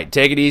 All right,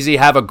 take it easy.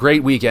 Have a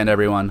great weekend,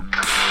 everyone.